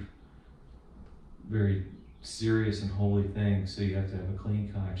grave, very serious and holy thing. So you have to have a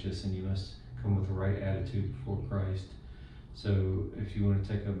clean conscience, and you must come with the right attitude before Christ. So if you want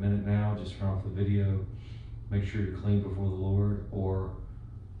to take a minute now, just turn off the video, make sure you're clean before the Lord, or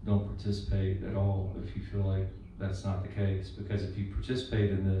don't participate at all if you feel like that's not the case. Because if you participate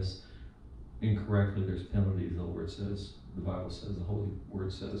in this incorrectly, there's penalties, the Lord says, the Bible says, the Holy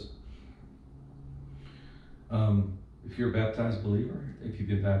Word says. If you're a baptized believer, if you've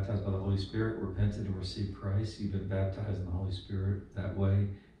been baptized by the Holy Spirit, repented and received Christ, you've been baptized in the Holy Spirit that way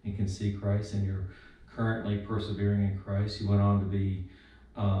and can see Christ, and you're currently persevering in Christ. You went on to be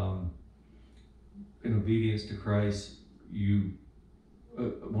in obedience to Christ.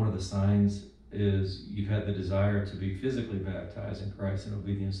 One of the signs is you've had the desire to be physically baptized in Christ in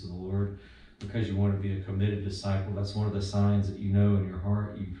obedience to the Lord because you want to be a committed disciple. That's one of the signs that you know in your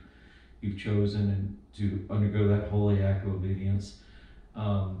heart you've chosen and to undergo that holy act of obedience.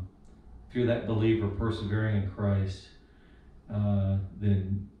 If you're that believer persevering in Christ,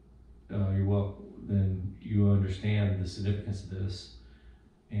 then you're welcome. Then you understand the significance of this,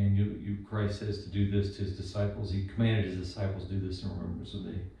 and Christ says to do this to His disciples. He commanded His disciples to do this in remembrance of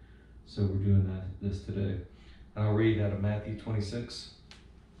me. So we're doing this today. And I'll read out of Matthew 26.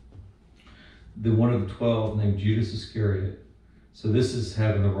 Then one of the 12, named Judas Iscariot, so this is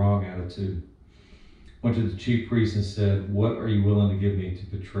having the wrong attitude, went to the chief priests and said, "What are you willing to give me to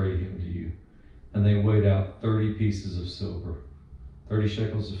betray Him to you?" And they weighed out 30 pieces of silver, 30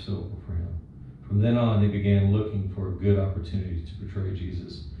 shekels of silver for him. From then on, they began looking for a good opportunity to betray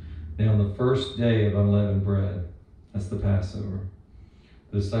Jesus. Now, on the first day of unleavened bread, that's the Passover,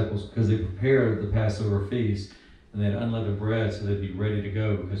 the disciples, because they prepared the Passover feast, and they had unleavened bread so they'd be ready to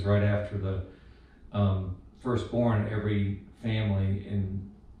go, because right after the firstborn, every family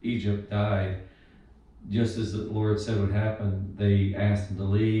in Egypt died. Just as the Lord said would happen, they asked them to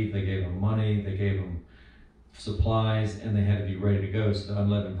leave, they gave them money, they gave them supplies, and they had to be ready to go. So the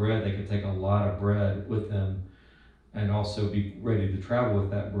unleavened bread, they could take a lot of bread with them and also be ready to travel with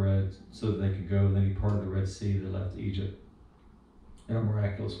that bread so that they could go and then be part of the Red Sea that left Egypt in a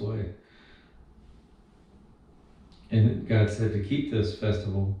miraculous way. And God said to keep this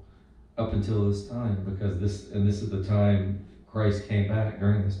festival up until this time, because this is the time Christ came back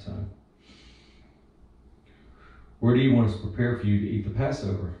during this time. Where do you want us to prepare for you to eat the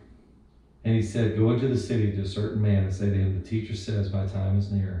Passover? And he said, go into the city to a certain man and say to him, the teacher says, my time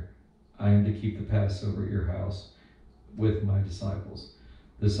is near. I am to keep the Passover at your house with my disciples.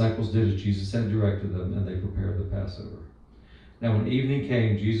 The disciples did as Jesus had directed them, and they prepared the Passover. Now when evening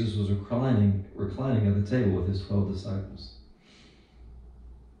came, Jesus was reclining at the table with his 12 disciples.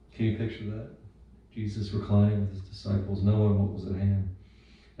 Can you picture that? Jesus reclining with his disciples, knowing what was at hand.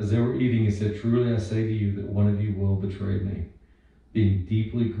 As they were eating, he said, "Truly I say to you that one of you will betray me." Being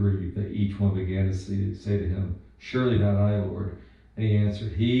deeply grieved, they each one began to say to him, "Surely not I, Lord." And he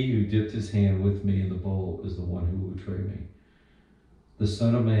answered, "He who dipped his hand with me in the bowl is the one who will betray me. The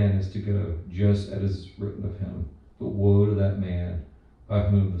Son of Man is to go, just as is written of him. But woe to that man by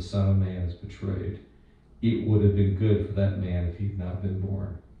whom the Son of Man is betrayed. It would have been good for that man if he had not been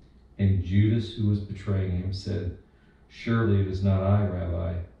born." And Judas, who was betraying him, said, "Surely it is not I,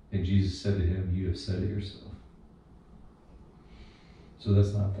 Rabbi." And Jesus said to him, "You have said it yourself." So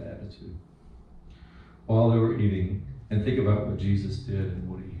that's not the attitude. While they were eating, and think about what Jesus did and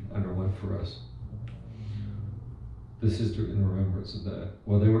what he underwent for us. This is in remembrance of that.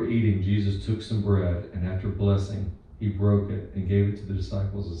 While they were eating, Jesus took some bread, and after blessing, he broke it and gave it to the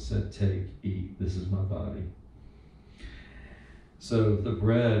disciples and said, "Take, eat, this is my body." So the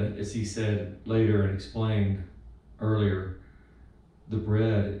bread, as he said later and explained earlier, the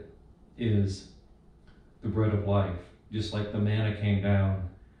bread is the bread of life. Just like the manna came down,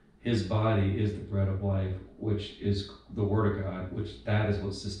 his body is the bread of life, which is the word of God, which that is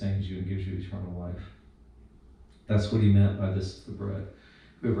what sustains you and gives you eternal life. That's what he meant by this is the bread.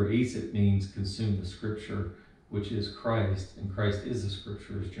 Whoever eats it means consume the scripture, which is Christ, and Christ is the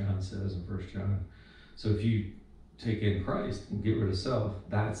scripture, as John says in 1 John. So if you take in Christ and get rid of self,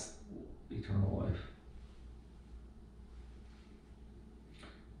 that's eternal life.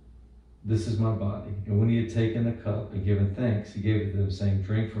 This is my body. And when he had taken the cup and given thanks, he gave it to them, saying,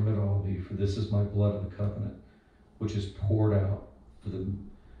 "Drink from it, all of you, for this is my blood of the covenant, which is poured out for the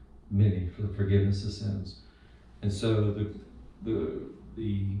many, for the forgiveness of sins." And so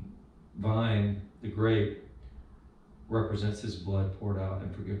the vine, the grape, represents his blood poured out in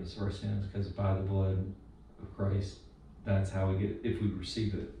forgiveness of our sins, because by the blood of Christ, that's how we get, if we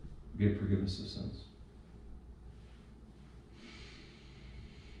receive it, get forgiveness of sins.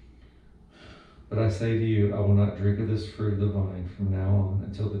 "But I say to you, I will not drink of this fruit of the vine from now on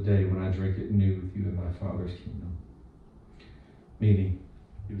until the day when I drink it new with you in my Father's kingdom." Meaning,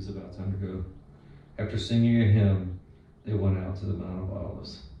 he was about to undergo. After singing a hymn, they went out to the Mount of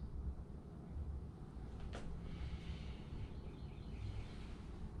Olives.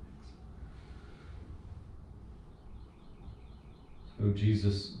 So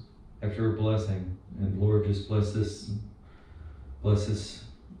Jesus, after a blessing, and Lord, just bless this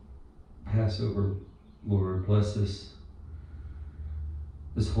Passover, Lord, bless this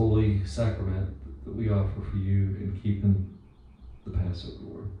holy sacrament that we offer for you in keeping the Passover,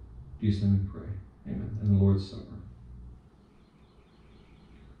 Lord. In Jesus' name we pray. Amen. And the Lord's Supper.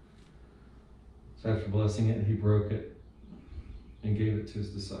 So after blessing it, he broke it and gave it to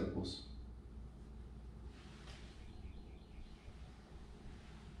his disciples.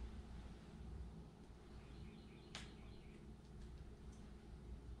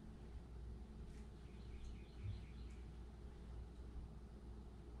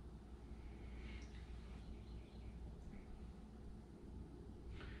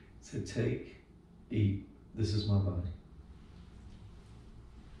 Said, "Take, eat, this is my body."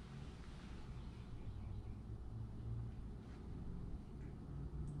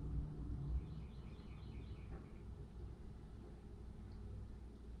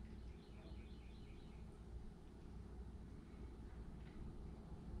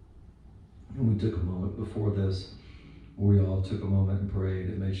 And we took a moment before this, where we all took a moment and prayed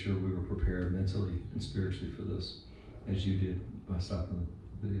and made sure we were prepared mentally and spiritually for this, as you did by stopping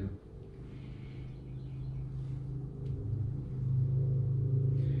the video.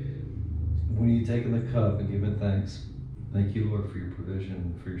 When you taken the cup and given thanks, thank you, Lord, for your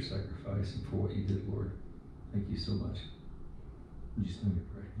provision, for your sacrifice, and for what you did, Lord. Thank you so much. In Jesus' name we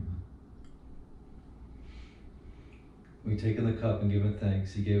pray. Amen. When you taken the cup and given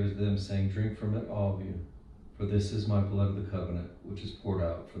thanks, he gave it to them, saying, "Drink from it, all of you, for this is my blood of the covenant, which is poured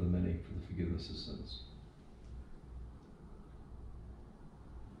out for the many for the forgiveness of sins."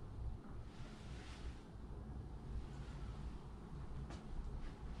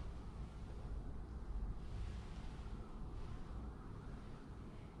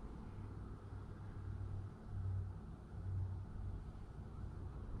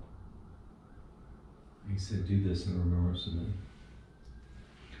 He said, "Do this in remembrance of me."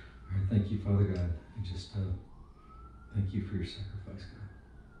 All right, thank you, Father God. And just thank you for your sacrifice, God,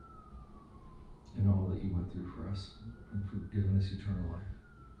 and all that you went through for us, and for giving us eternal life.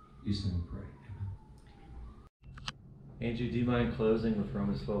 In Jesus' name we pray. Amen. Andrew, do you mind closing with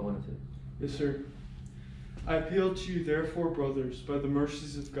Romans 12:1 and 2? Yes, sir. I appeal to you, therefore, brothers, by the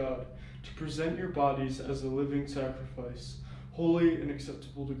mercies of God, to present your bodies as a living sacrifice, holy and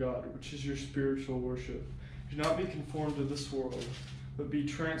acceptable to God, which is your spiritual worship. Do not be conformed to this world, but be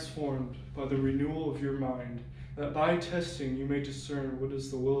transformed by the renewal of your mind, that by testing you may discern what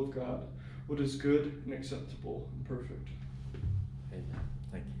is the will of God, what is good and acceptable and perfect. Amen.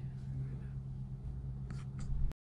 Thank you.